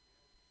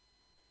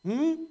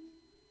 You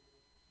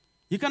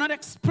cannot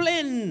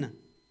explain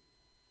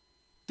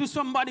to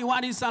somebody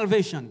what is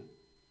salvation.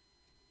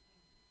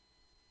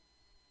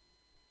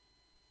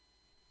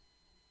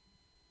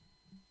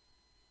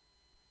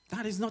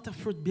 That is not a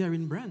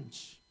fruit-bearing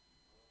branch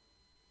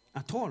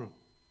at all.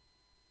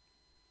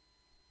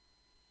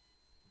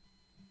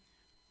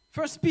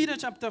 1 Peter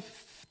chapter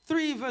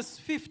 3 verse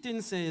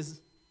 15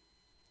 says,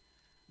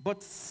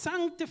 but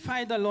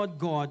sanctify the Lord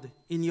God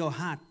in your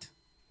heart,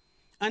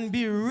 and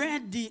be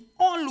ready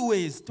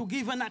always to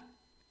give an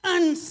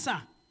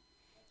answer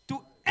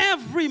to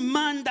every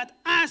man that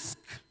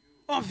asks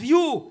of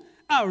you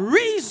a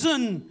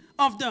reason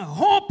of the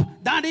hope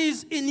that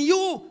is in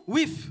you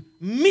with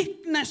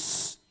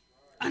meekness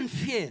and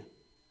fear.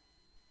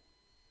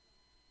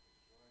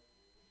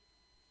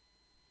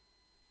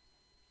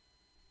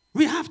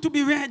 We have to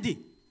be ready.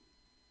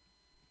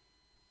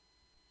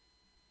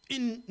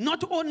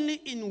 Not only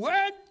in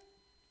word,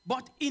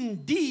 but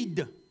in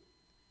deed.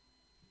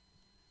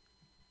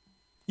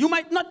 You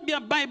might not be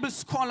a Bible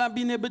scholar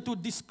being able to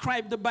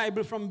describe the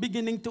Bible from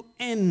beginning to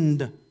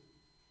end.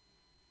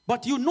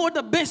 But you know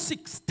the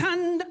basics.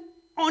 Stand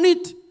on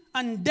it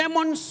and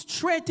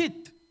demonstrate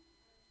it.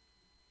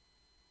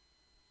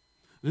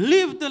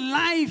 Live the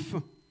life.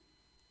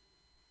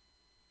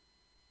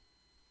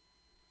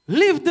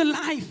 Live the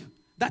life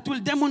that will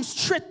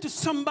demonstrate to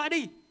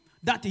somebody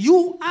that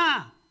you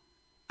are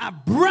a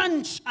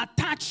branch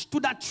attached to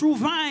that true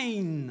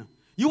vine.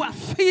 You are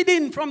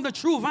feeding from the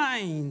true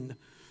vine.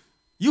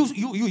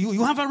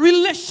 You have a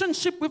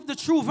relationship with the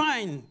true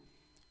vine.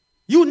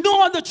 You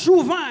know the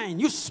true vine.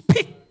 You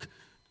speak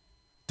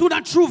to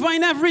that true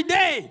vine every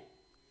day.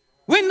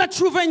 When the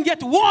true vine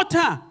get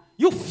water,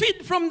 you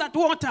feed from that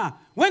water.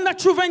 When the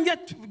true vine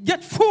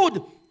get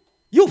food,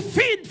 you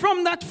feed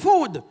from that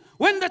food.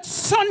 When the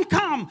sun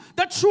comes,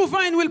 the true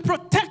vine will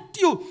protect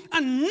you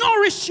and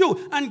nourish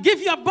you and give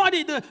your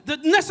body the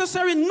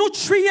necessary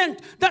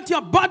nutrient that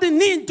your body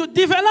needs to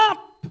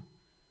develop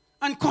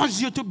and cause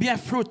you to bear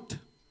fruit.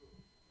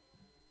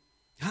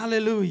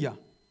 Hallelujah.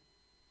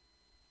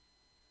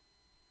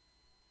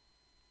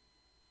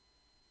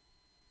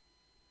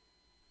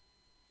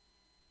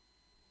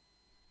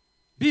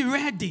 Be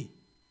ready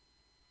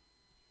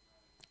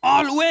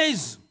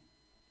always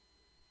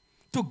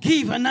to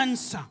give an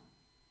answer.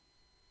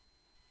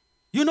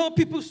 You know,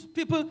 people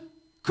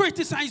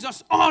criticize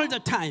us all the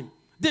time.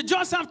 They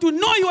just have to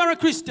know you are a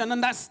Christian,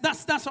 and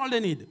that's all they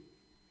need.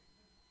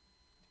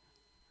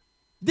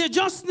 They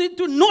just need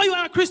to know you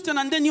are a Christian,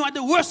 and then you are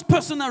the worst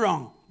person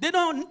around. They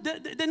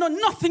know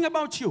nothing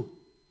about you.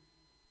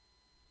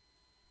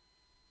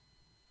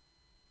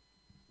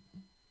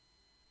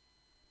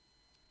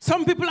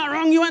 Some people are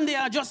around you and they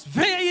are just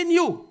varying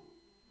you,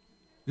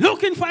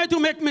 looking for you to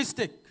make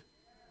mistake.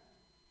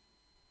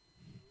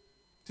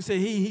 To say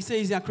he says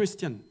he's a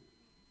Christian.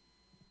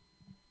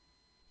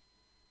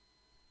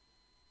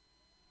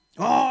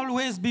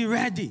 Always be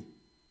ready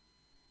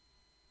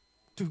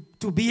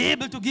to be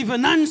able to give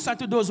an answer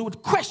to those who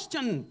would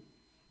question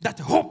that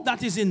hope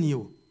that is in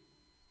you.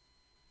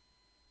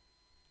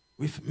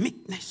 With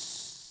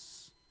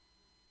meekness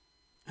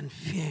and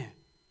fear.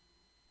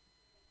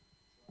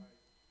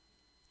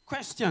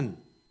 Question.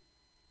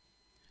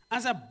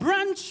 As a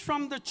branch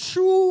from the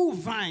true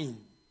vine,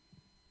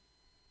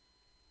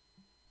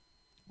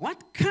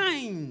 what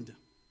kind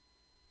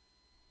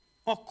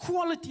or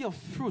quality of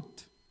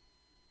fruit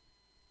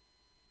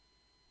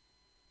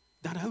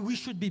that we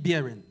should be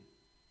bearing?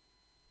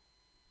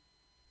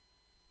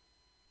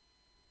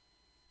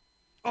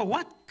 Or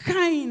what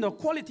kind or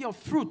quality of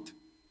fruit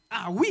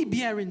are we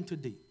bearing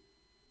today?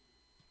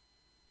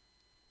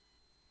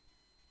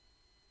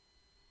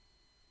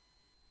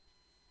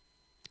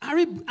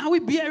 Are we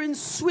bearing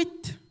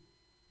sweet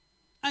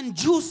and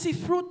juicy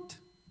fruit?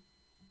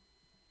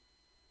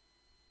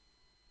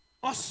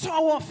 Or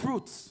sour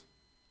fruits?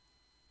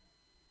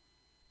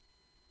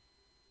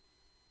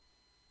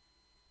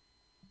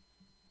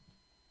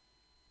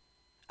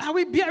 Are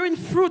we bearing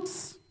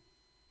fruits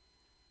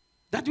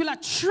that will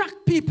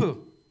attract people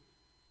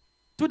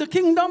to the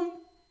kingdom?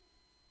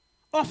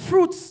 Or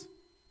fruits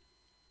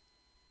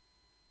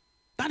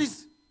that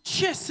is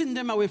chasing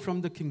them away from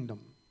the kingdom?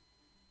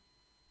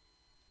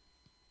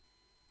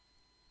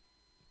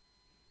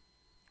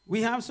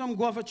 We have some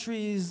guava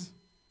trees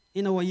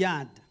in our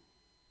yard.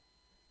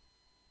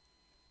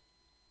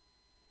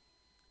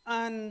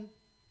 And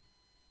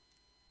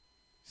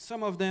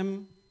some of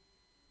them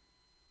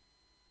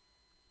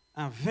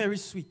are very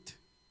sweet.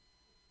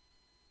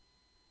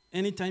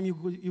 Anytime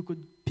you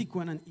could pick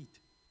one and eat.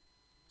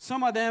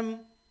 Some of them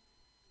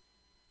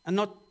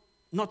are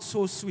not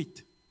so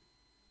sweet.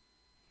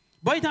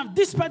 But it have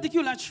this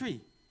particular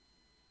tree.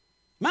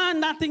 Man,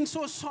 that thing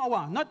so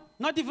sour.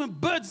 Not even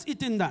birds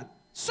eating that.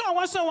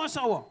 Sour, sour,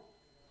 sour.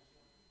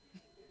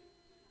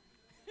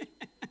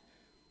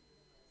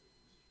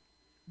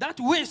 That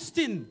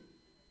wasting.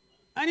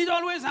 And it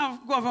always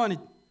have guava on it.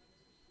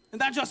 And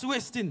that just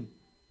wasting.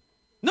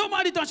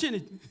 Nobody touching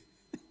it.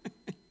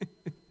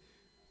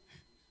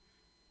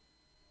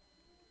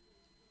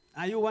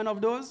 Are you one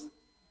of those?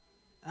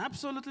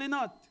 Absolutely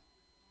not.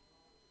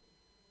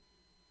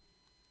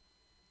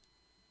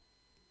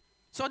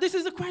 So this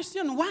is the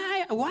question.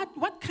 Why?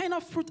 What kind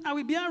of fruit are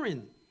we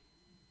bearing?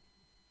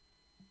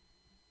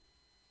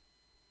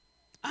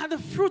 Are the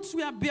fruits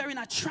we are bearing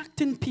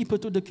attracting people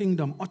to the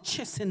kingdom or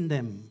chasing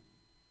them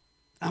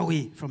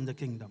away from the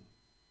kingdom?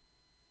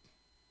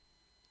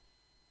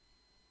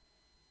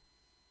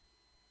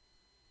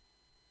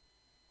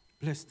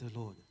 Bless the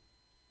Lord.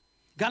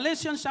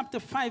 Galatians chapter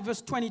 5,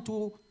 verse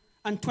 22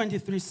 and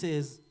 23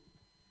 says,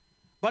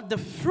 but the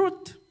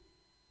fruit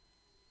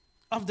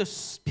of the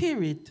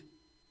Spirit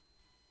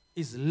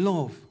is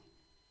love,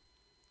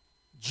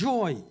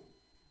 joy,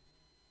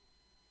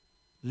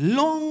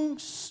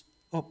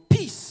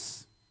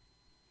 peace,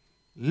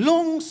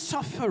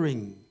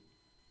 long-suffering,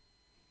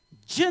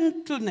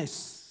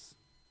 gentleness,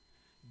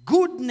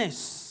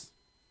 goodness,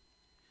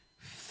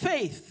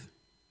 faith,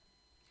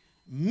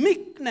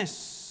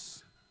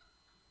 meekness,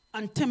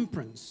 and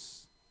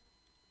temperance.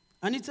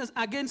 And it says,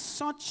 against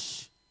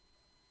such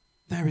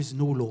there is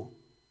no law.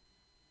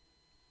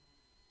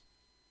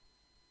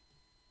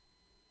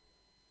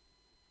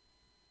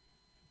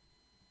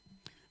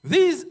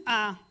 These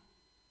are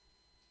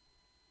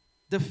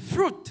the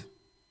fruit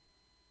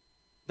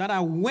that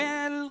are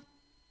well-groomed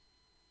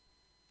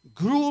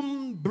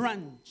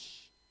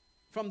branch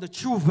from the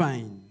true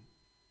vine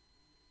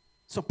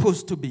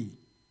supposed to be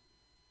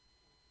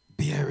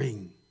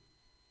bearing.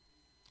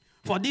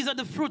 For these are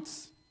the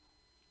fruits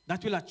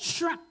that will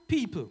attract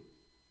people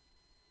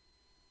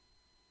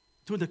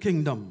to the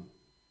kingdom.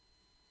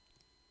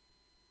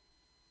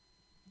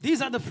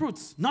 These are the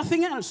fruits,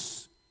 nothing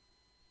else.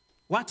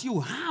 What you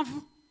have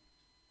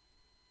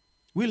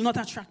will not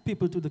attract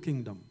people to the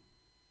kingdom.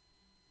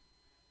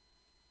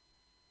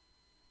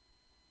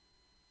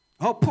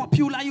 How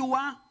popular you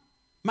are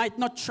might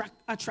not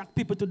attract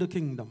people to the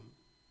kingdom.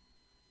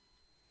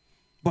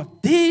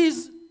 But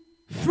these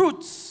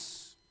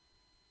fruits,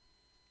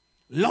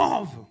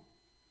 love,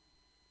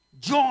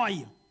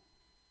 joy,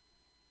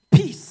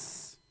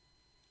 peace,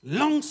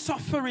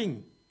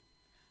 long-suffering,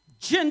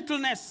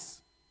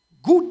 gentleness,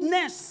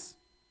 goodness,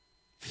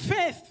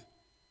 faith,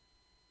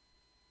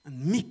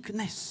 and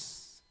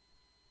meekness.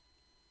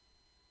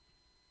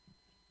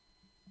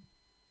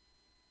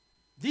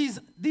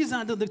 These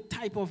are the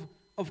type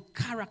of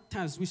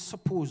characters we're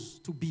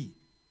supposed to be.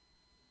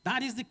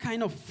 That is the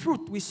kind of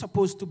fruit we're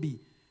supposed to be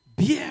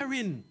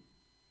bearing,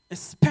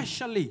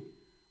 especially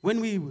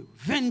when we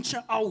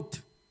venture out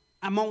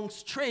among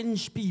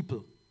strange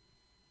people,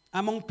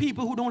 among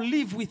people who don't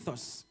live with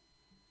us,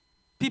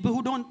 people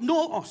who don't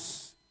know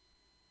us.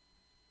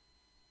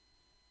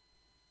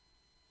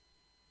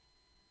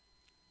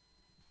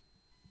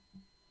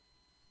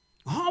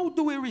 How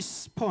do we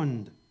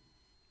respond?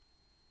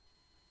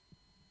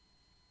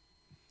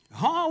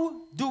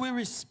 How do we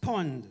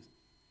respond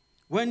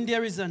when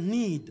there is a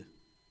need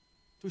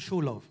to show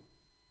love?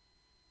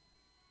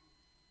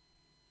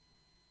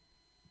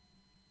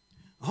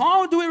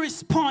 How do we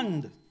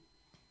respond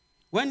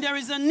when there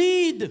is a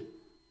need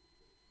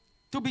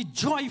to be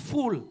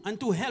joyful and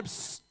to help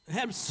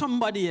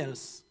somebody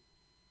else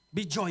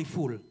be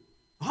joyful?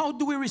 How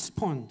do we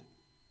respond?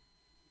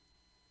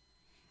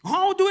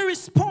 How do we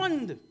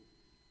respond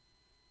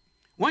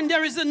when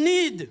there is a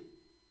need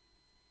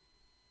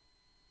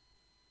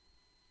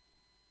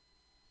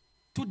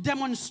to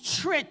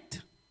demonstrate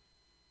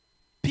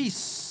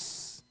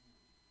peace?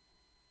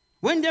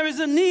 When there is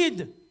a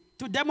need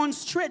to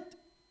demonstrate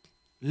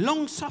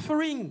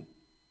long-suffering,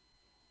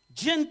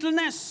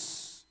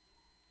 gentleness,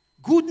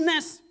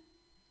 goodness?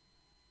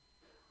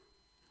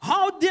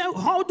 How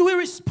do we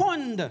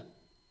respond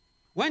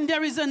when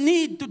there is a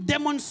need to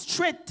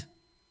demonstrate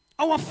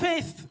our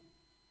faith,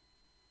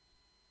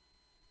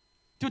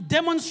 to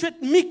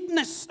demonstrate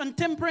meekness and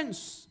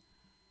temperance?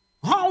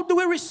 How do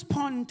we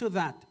respond to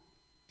that?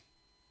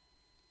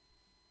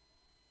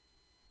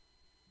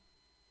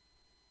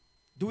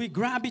 Do we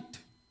grab it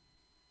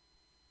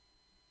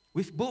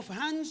with both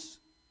hands?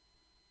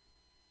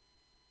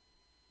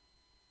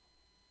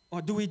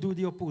 Or do we do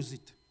the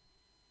opposite?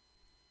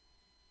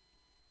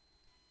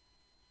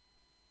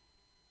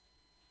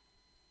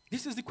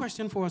 This is the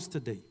question for us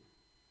today.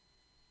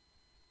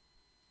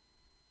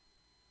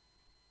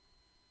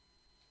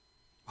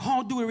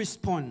 How do we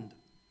respond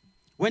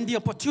when the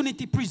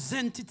opportunity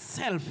presents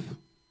itself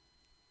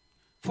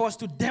for us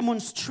to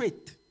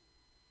demonstrate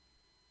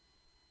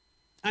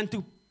and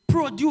to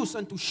produce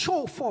and to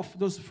show forth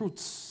those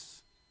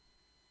fruits?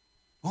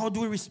 How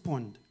do we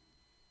respond?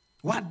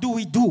 What do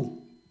we do?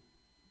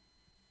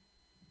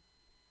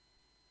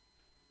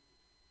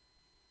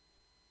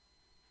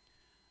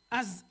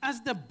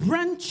 As the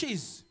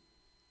branches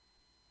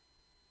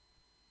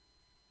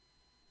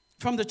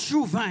from the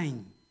true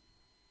vine,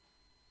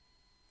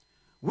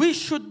 we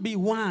should be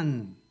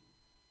one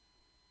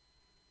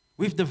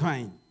with the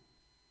vine.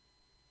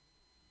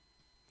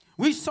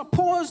 We're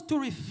supposed to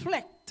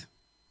reflect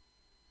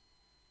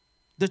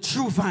the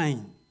true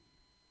vine.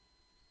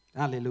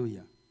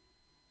 Hallelujah.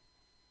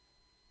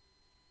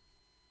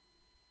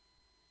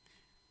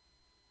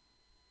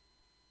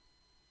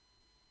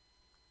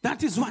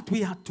 That is what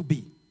we have to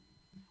be.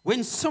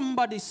 When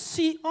somebody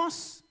see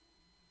us,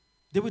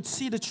 they would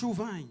see the true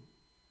vine.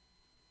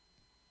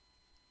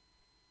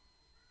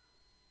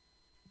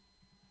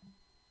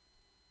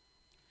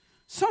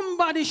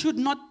 Somebody should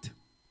not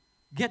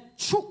get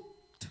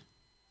choked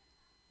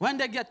when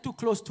they get too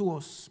close to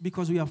us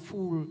because we are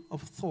full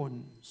of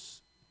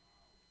thorns.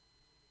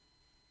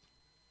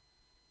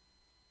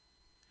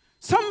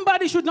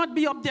 Somebody should not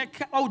be out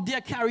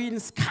there carrying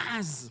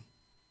scars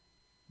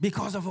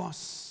because of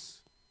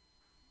us.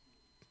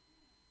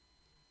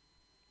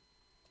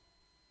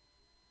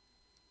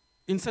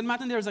 In St.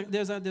 Martin,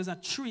 there's a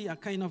tree, a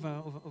kind of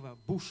a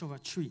bush of a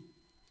tree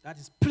that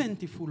is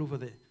plentiful over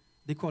there.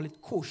 They call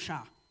it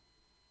kosher.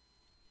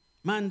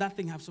 Man, that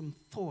thing have some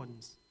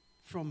thorns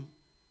from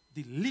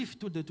the leaf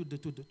to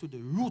the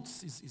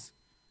roots.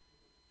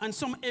 And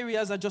some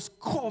areas are just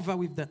covered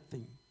with that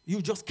thing.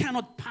 You just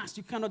cannot pass,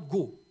 you cannot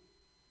go.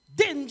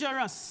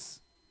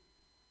 Dangerous.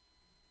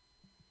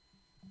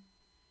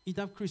 It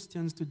have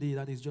Christians today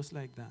that is just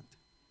like that.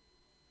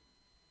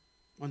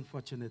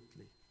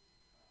 Unfortunately.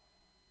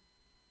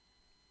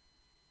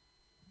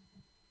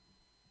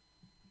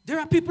 There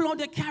are people out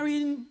there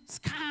carrying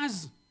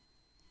scars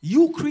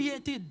you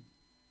created.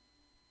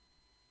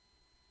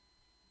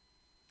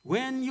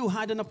 When you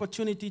had an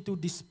opportunity to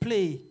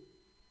display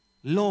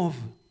love,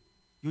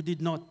 you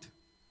did not.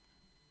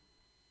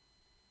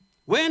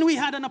 When we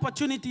had an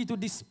opportunity to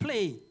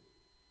display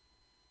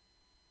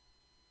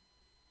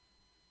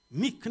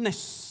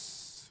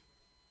meekness,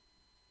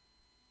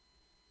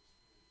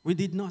 we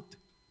did not.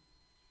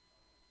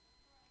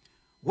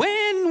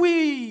 When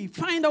we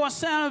find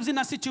ourselves in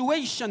a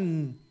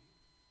situation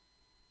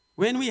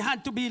when we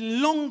had to be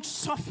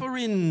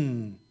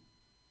long-suffering,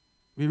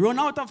 we run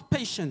out of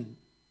patience.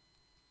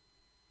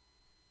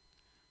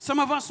 Some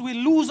of us will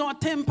lose our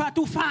temper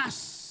too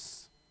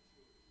fast.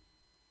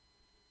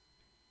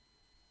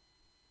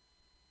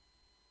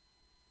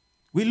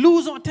 We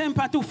lose our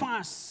temper too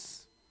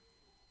fast.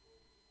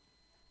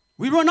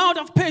 We run out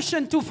of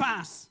patience too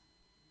fast.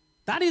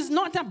 That is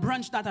not a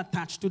branch that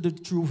attached to the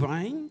true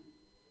vine.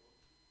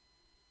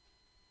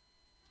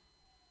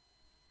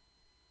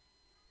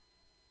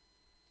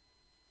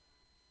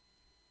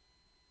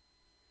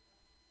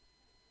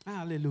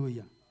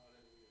 Hallelujah.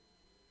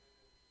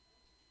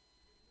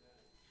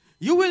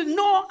 You will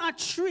know a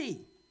tree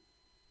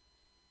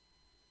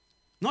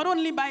not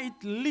only by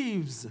its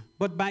leaves,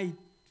 but by its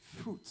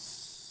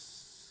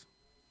fruits.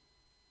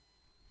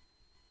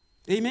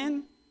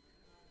 Amen?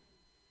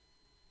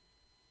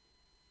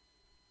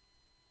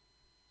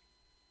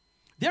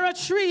 There are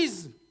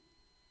trees,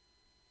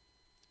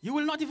 you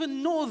will not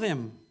even know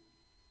them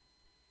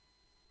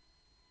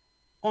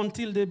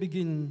until they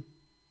begin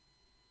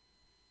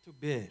to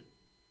bear.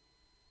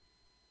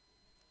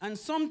 And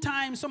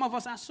sometimes some of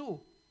us are so.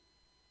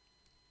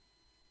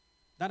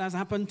 That has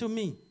happened to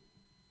me.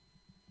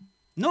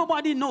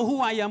 Nobody knows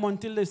who I am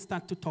until they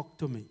start to talk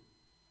to me.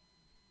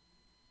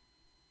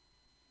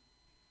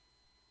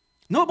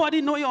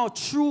 Nobody knows your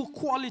true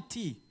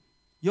quality,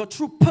 your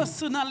true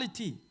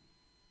personality,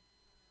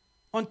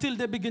 until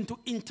they begin to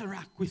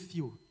interact with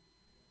you.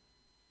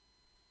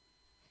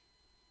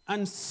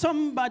 And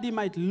somebody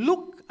might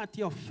look at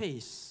your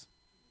face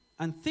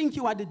and think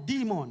you are the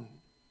demon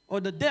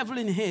or the devil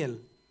in hell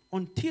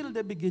until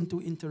they begin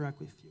to interact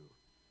with you.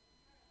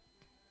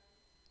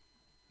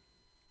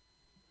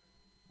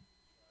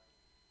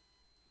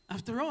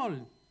 After all,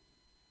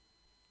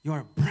 you are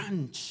a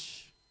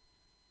branch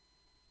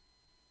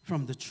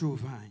from the true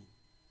vine.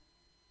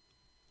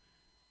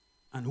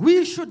 And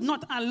we should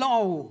not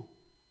allow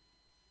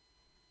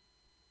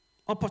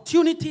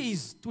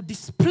opportunities to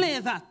display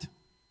that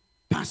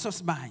pass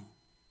us by.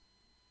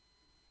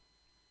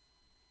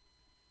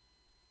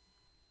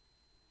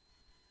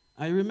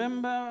 I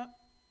remember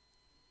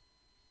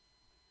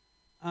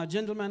a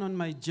gentleman on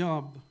my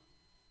job.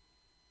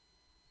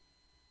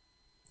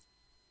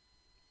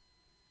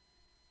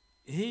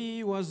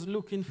 He was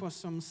looking for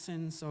some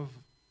sense of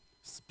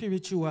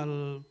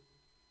spiritual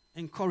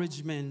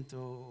encouragement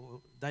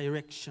or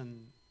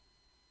direction.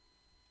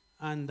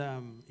 And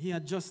he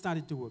had just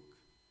started to work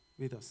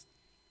with us.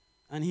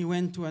 And he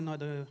went to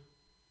another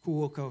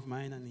co-worker of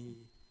mine and he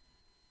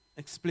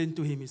explained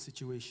to him his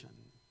situation.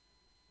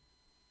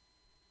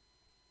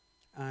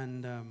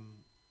 And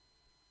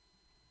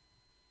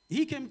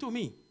he came to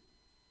me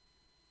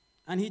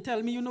and he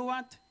told me, you know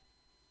what?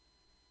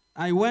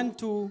 I went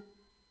to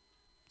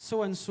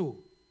so-and-so,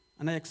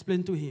 and I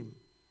explained to him.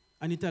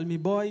 And he told me,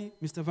 boy,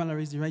 Mr.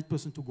 Valerie is the right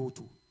person to go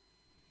to.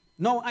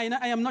 No, I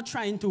am not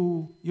trying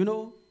to,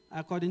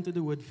 according to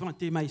the word,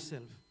 vante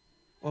myself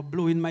or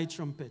blow in my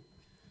trumpet.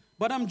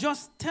 But I'm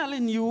just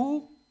telling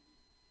you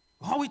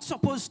how it's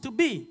supposed to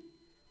be.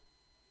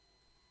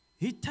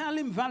 He told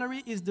him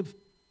Valerie is the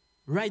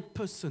right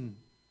person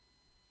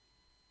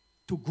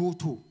to go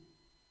to.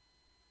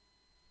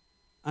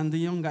 And the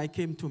young guy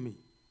came to me.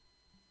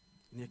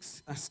 And he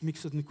asked me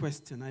certain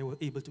questions. I was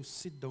able to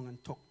sit down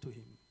and talk to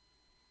him.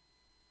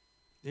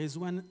 There's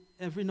one,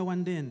 every now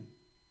and then,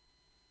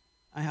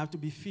 I have to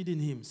be feeding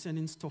him,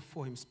 sending stuff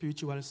for him,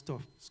 spiritual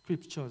stuff,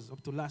 scriptures.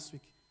 Up to last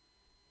week,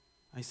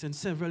 I sent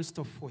several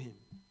stuff for him.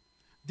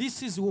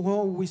 This is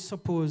how we're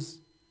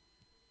supposed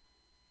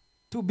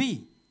to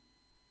be.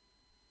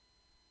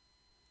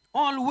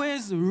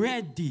 Always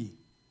ready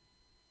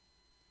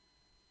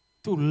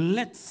to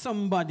let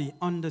somebody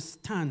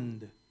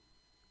understand,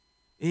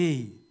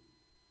 hey,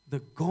 the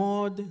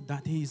God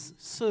that he's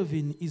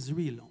serving is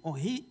real, or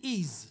he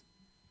is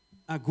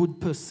a good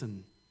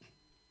person.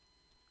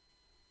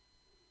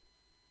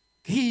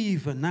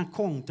 Give an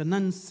account, an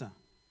answer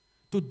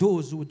to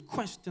those who would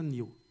question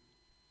you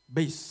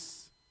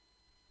based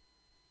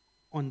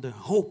on the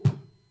hope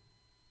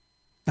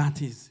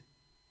that is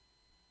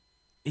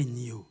in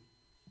you.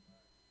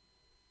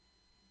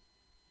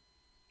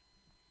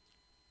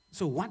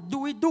 So what do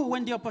we do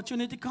when the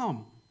opportunity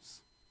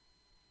comes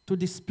to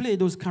display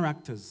those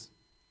characters?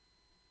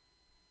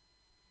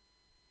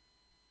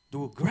 Do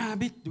we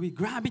grab it? Do we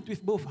grab it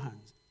with both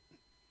hands?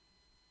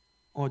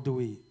 Or do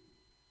we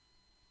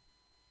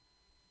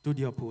do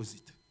the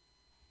opposite?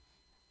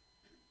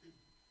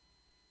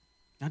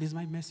 That is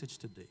my message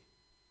today.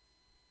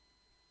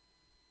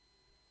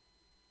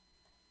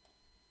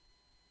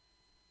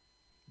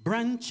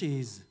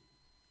 Branches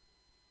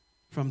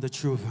from the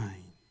true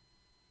vine.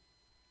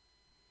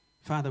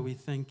 Father, we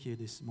thank you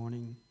this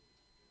morning.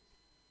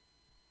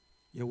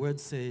 Your word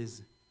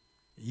says,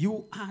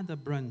 you are the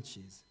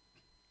branches,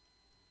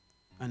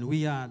 and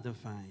we are the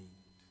vine.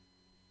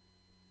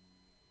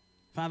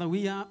 Father,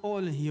 we are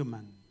all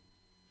human.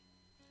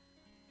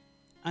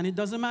 And it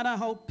doesn't matter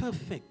how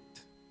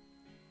perfect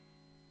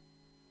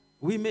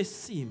we may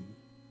seem.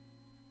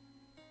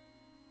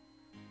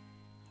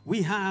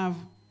 We have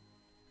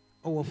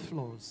our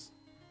flaws.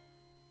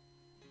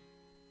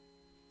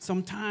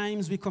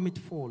 Sometimes we commit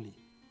folly.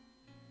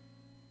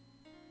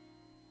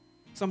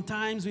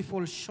 Sometimes we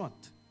fall short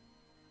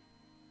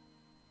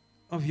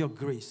of your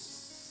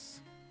grace.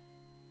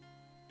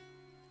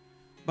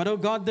 But oh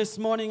God, this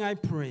morning I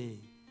pray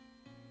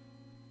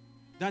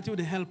that you would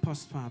help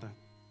us, Father.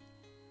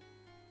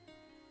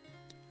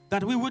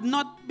 That we would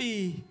not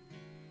be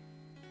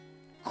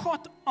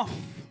cut off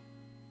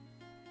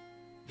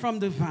from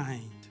the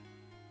vine,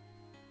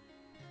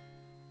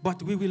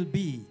 but we will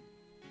be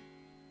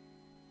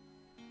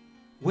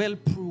well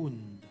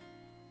pruned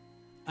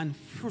and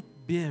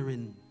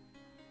fruit-bearing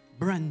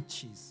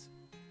branches.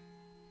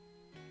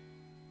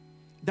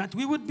 That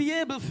we would be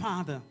able,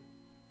 Father,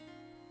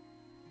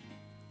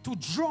 to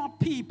draw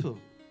people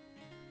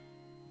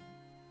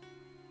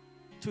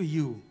to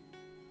you.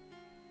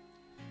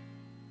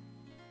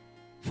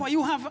 For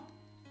you have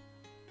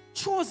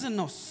chosen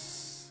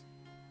us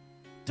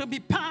to be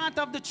part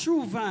of the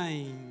true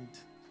vine.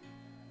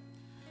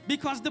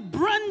 Because the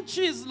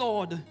branches,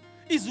 Lord,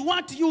 is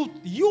what you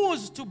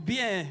use to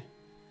bear.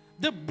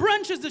 The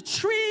branches, the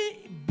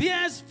tree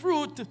bears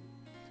fruit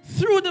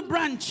through the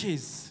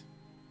branches.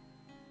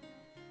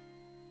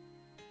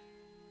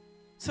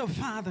 So,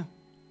 Father,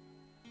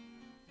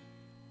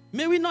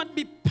 may we not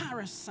be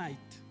parasite,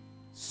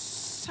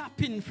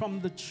 sapping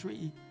from the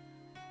tree,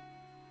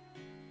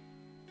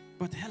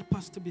 but help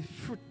us to be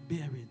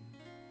fruit-bearing.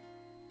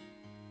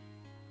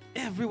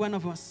 Every one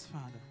of us,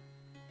 Father,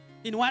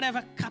 in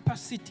whatever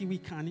capacity we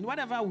can, in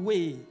whatever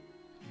way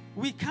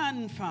we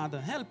can, Father,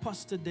 help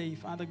us today,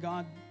 Father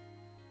God.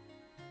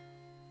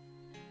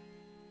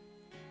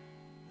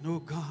 And oh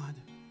God,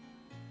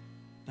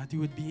 that you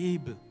would be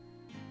able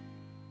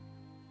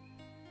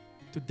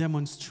to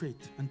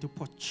demonstrate and to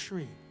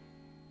portray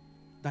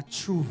that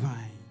true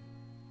vine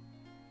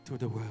to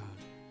the world.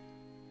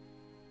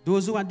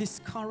 Those who are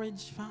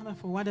discouraged, Father,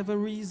 for whatever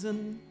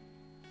reason,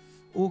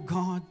 oh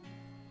God,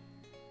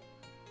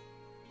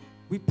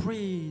 we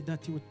pray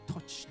that you would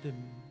touch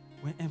them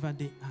wherever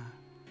they are.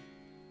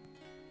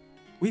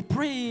 We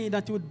pray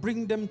that you would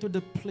bring them to the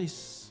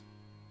place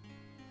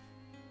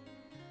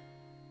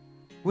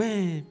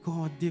where,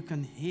 God, they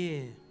can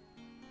hear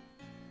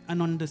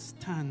and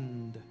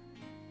understand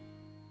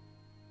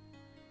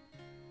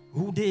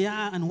who they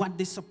are and what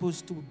they're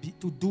supposed to be,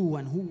 to do,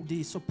 and who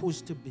they're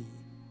supposed to be.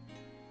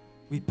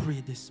 We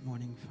pray this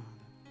morning,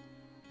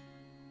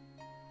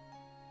 Father.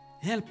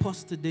 Help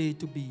us today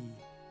to be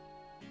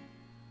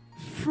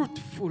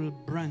fruitful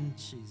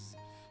branches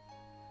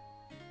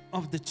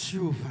of the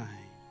true vine.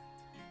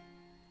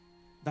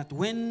 That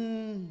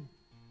when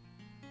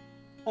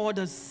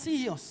others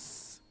see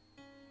us,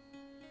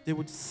 they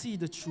would see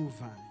the true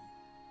vine.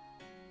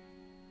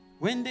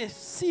 When they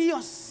see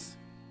us,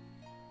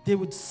 they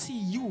would see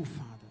you,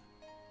 Father.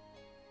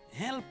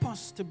 Help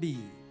us to be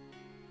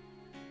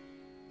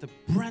the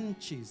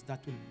branches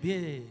that will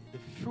bear the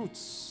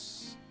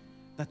fruits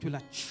that will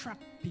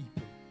attract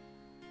people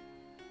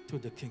to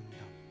the kingdom.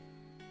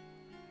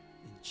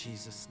 In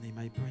Jesus' name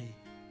I pray.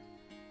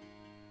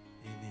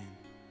 Amen.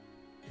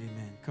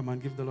 Amen. Come on,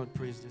 give the Lord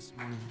praise this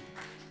morning.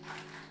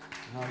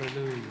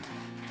 Hallelujah.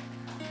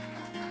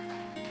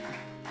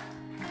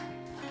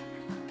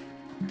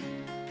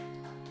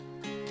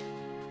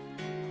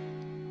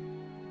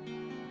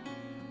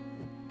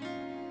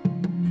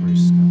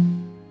 Praise God.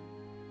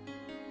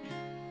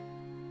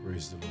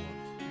 Praise the Lord.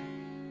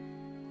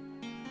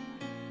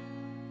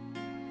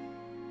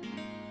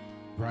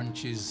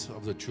 Branches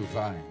of the true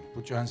vine.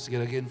 Put your hands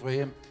together again for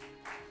him.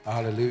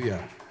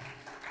 Hallelujah.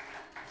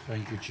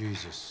 Thank you,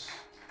 Jesus.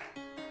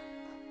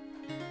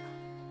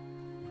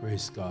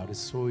 Praise God. It's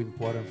so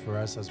important for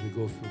us as we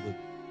go through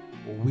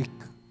the week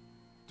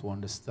to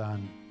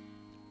understand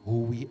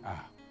who we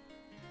are.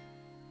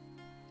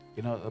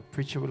 You know, a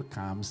preacher will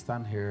come,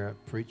 stand here,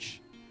 preach,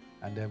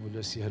 and then we'll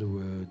just hear the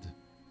word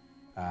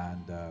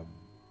and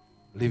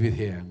leave it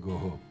here and go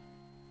home.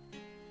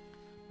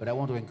 But I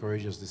want to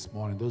encourage us this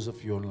morning, those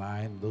of you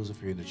online, those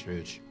of you in the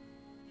church,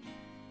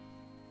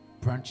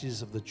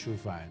 branches of the true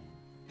vine,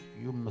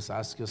 you must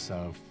ask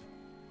yourself,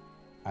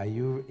 are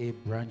you a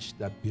branch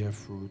that bear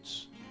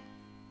fruits,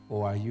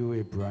 or are you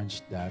a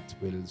branch that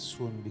will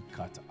soon be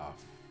cut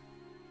off?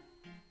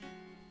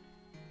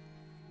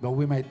 But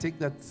we might take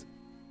that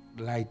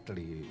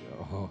lightly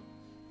or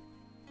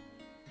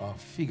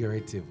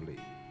figuratively.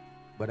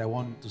 But I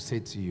want to say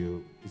to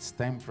you, it's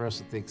time for us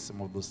to take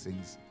some of those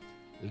things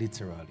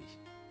literally.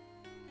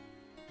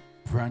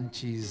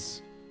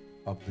 Branches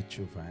of the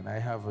true vine. I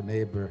have a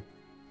neighbor,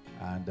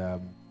 and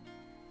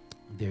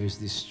there is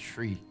this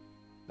tree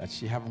that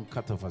she haven't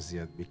cut off as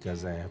yet,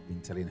 because I have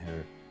been telling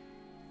her,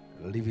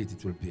 leave it,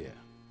 it will bear.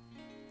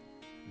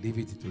 Leave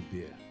it, it will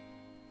bear.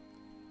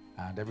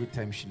 And every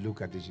time she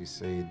look at it, she's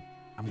saying,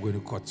 I'm going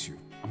to cut you.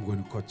 I'm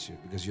going to cut you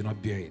because you're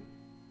not bearing.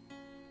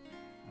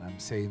 And I'm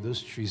saying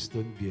those trees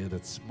don't bear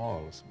that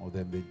small. Some of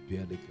them, they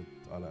bear like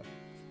a taller.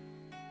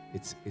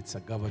 It's a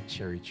guava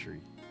cherry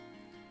tree.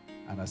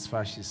 And as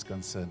far as she's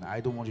concerned, I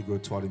don't want you to go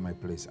tall in my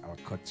place. I'll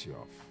cut you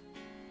off.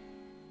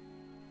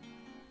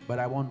 But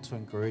I want to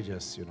encourage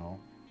us, you know,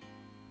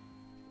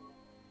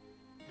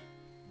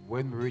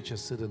 when we reach a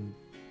certain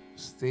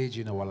stage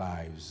in our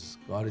lives,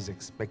 God is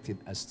expecting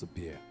us to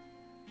bear.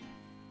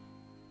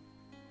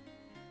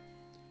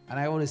 And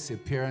I always say,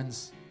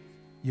 parents,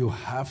 you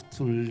have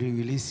to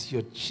release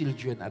your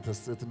children at a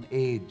certain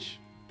age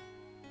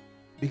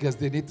because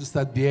they need to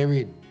start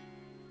bearing.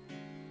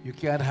 You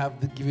can't have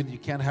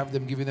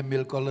them giving them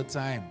milk all the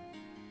time.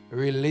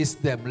 Release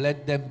them,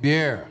 let them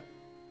bear.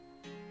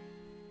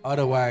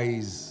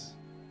 Otherwise,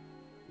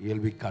 you'll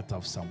be cut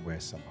off somewhere,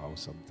 somehow,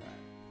 sometime.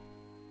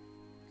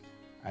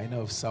 I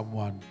know of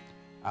someone,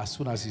 as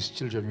soon as his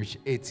children reach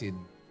 18,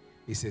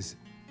 he says,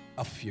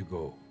 off you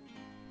go.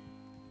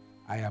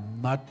 I am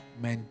not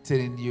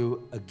maintaining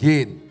you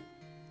again.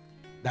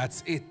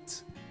 That's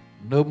it.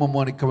 No more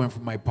money coming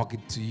from my pocket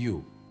to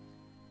you.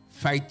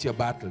 Fight your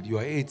battle. You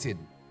are 18.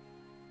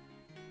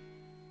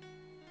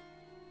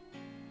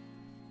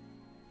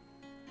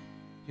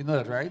 You know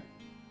that, right?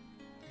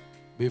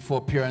 Before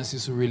parents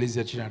used to release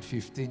their children at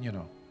 15, you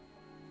know.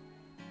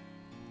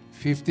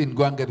 15,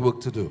 go and get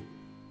work to do.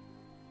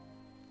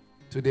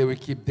 Today we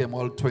keep them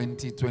all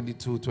 20,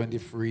 22,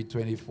 23,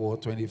 24,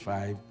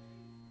 25,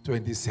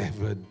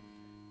 27.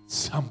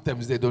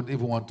 Sometimes they don't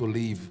even want to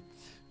leave,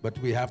 but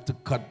we have to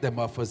cut them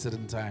off for a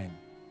certain time.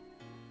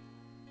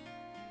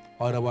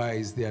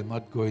 Otherwise, they are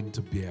not going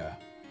to bear.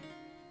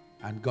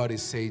 And God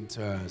is saying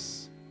to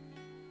us,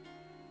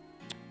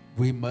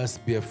 we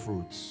must bear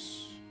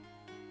fruits.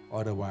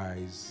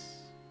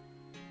 Otherwise,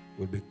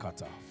 we'll be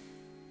cut off.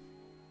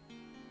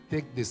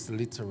 Take this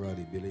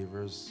literally,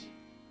 believers.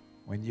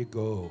 When you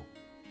go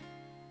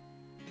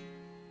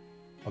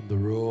on the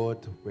road,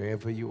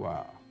 wherever you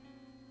are,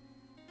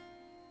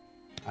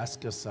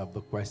 ask yourself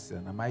the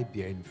question, am I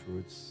bearing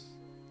fruits?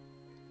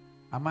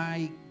 Am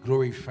I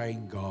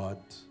glorifying God?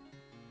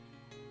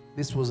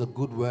 This was a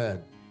good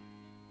word.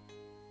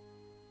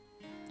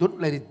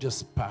 Don't let it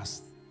just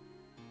pass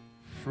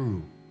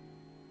through,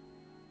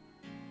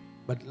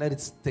 but let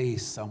it stay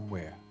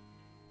somewhere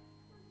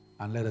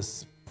and let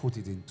us put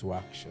it into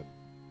action.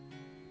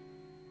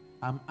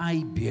 Am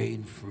I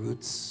bearing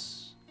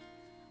fruits?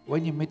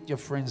 When you meet your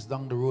friends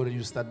down the road and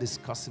you start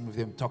discussing with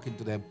them, talking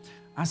to them,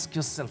 ask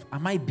yourself,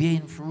 am I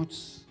bearing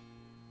fruits?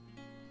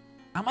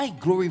 Am I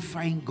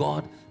glorifying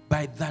God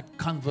by that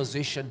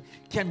conversation?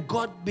 Can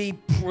God be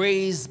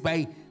praised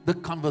by the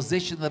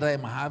conversation that I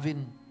am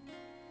having?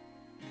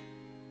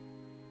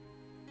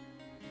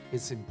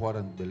 It's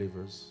important,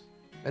 believers.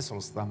 Let's all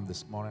stand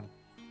this morning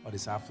or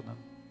this afternoon.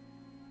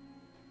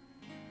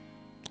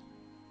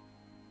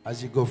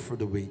 As you go through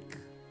the week,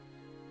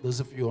 those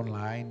of you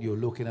online, you're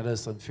looking at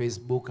us on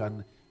Facebook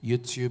and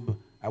YouTube,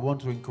 I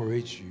want to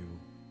encourage you.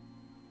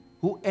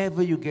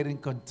 Whoever you get in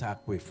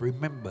contact with,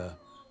 remember,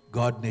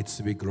 God needs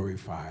to be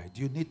glorified.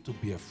 You need to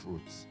bear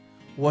fruits.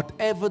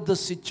 Whatever the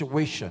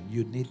situation,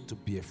 you need to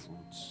bear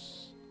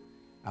fruits.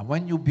 And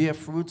when you bear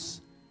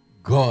fruits,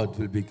 God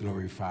will be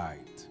glorified.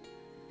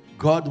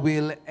 God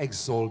will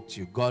exalt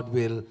you. God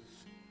will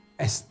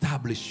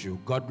establish you.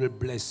 God will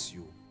bless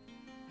you.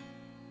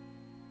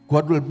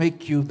 God will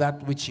make you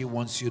that which He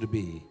wants you to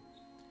be.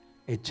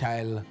 A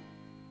child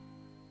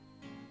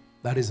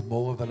that is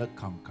more than a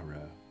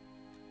conqueror.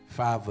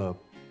 Father,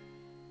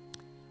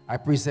 I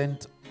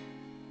present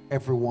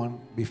everyone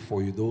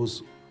before you,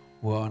 those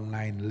who are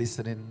online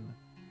listening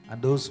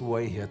and those who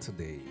are here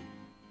today.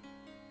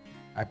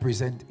 I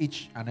present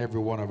each and every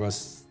one of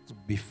us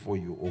before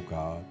you, O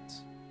God.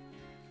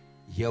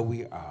 Here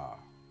we are.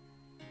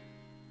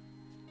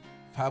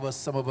 Father,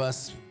 some of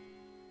us,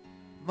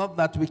 not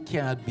that we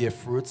cannot bear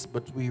fruits,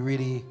 but we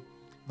really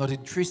not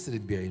interested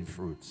in bearing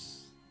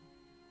fruits.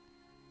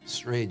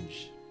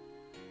 Strange.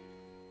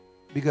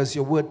 Because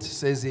your word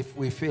says if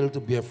we fail to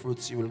bear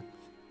fruits, you will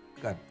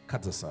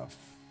cut us off.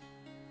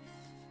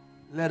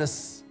 let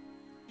us,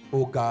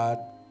 oh God,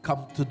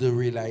 come to the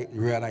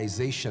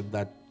realization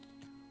that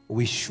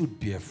we should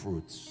bear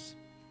fruits.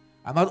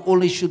 And not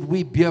only should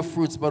we bear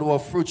fruits, but our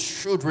fruits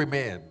should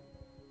remain.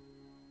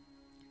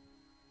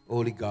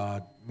 Holy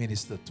God,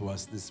 minister to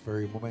us this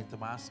very moment,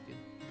 I'm asking.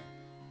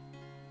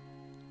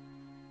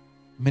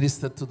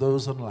 Minister to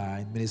those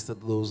online, minister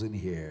to those in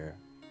here,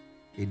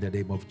 in the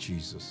name of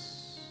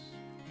Jesus.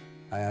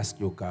 I ask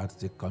you, God, to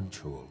take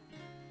control.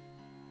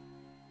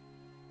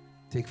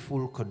 Take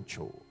full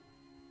control.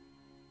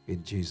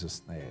 In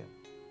Jesus' name.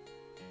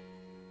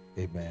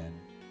 Amen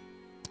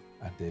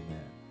and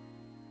amen.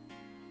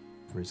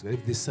 Praise God.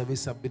 If this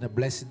service has been a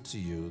blessing to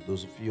you,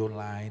 those of you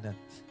online,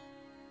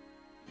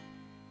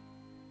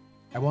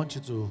 I want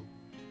you to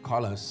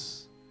call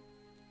us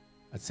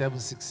at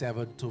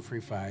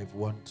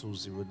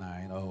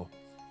 767-235-1209 or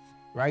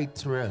write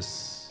to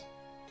us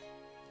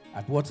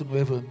at Wotten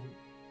Waven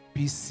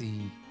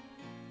PC,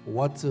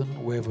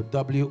 Wotten Waven,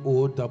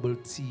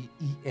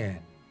 WOTTEN,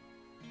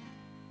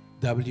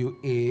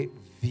 WAVEN,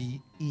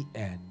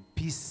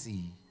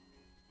 PC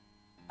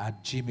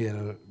at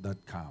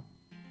gmail.com.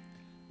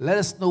 Let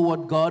us know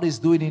what God is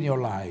doing in your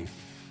life.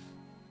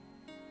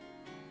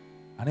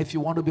 And if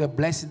you want to be a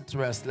blessing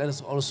to us, let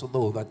us also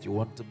know that you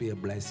want to be a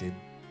blessing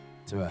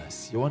to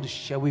us. You want to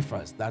share with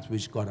us that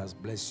which God has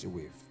blessed you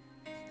with.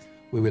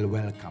 We will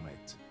welcome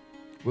it.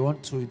 We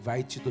want to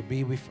invite you to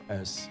be with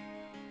us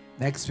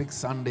next week,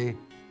 Sunday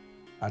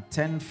at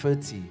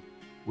 10:30.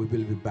 We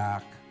will be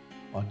back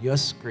on your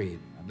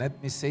screen. And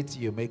let me say to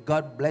you, may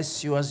God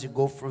bless you as you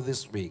go through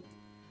this week.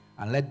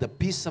 And let the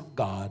peace of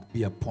God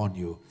be upon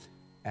you.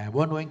 And I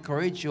want to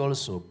encourage you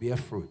also, bear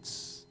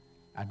fruits.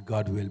 And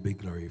God will be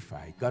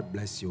glorified. God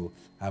bless you.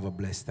 Have a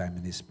blessed time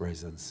in His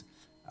presence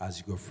as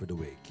you go through the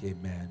week.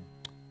 Amen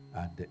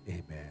and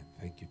amen.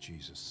 Thank you,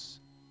 Jesus.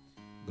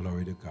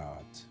 Glory to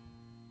God.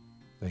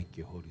 Thank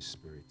you, Holy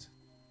Spirit.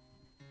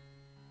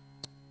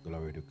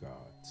 Glory to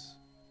God.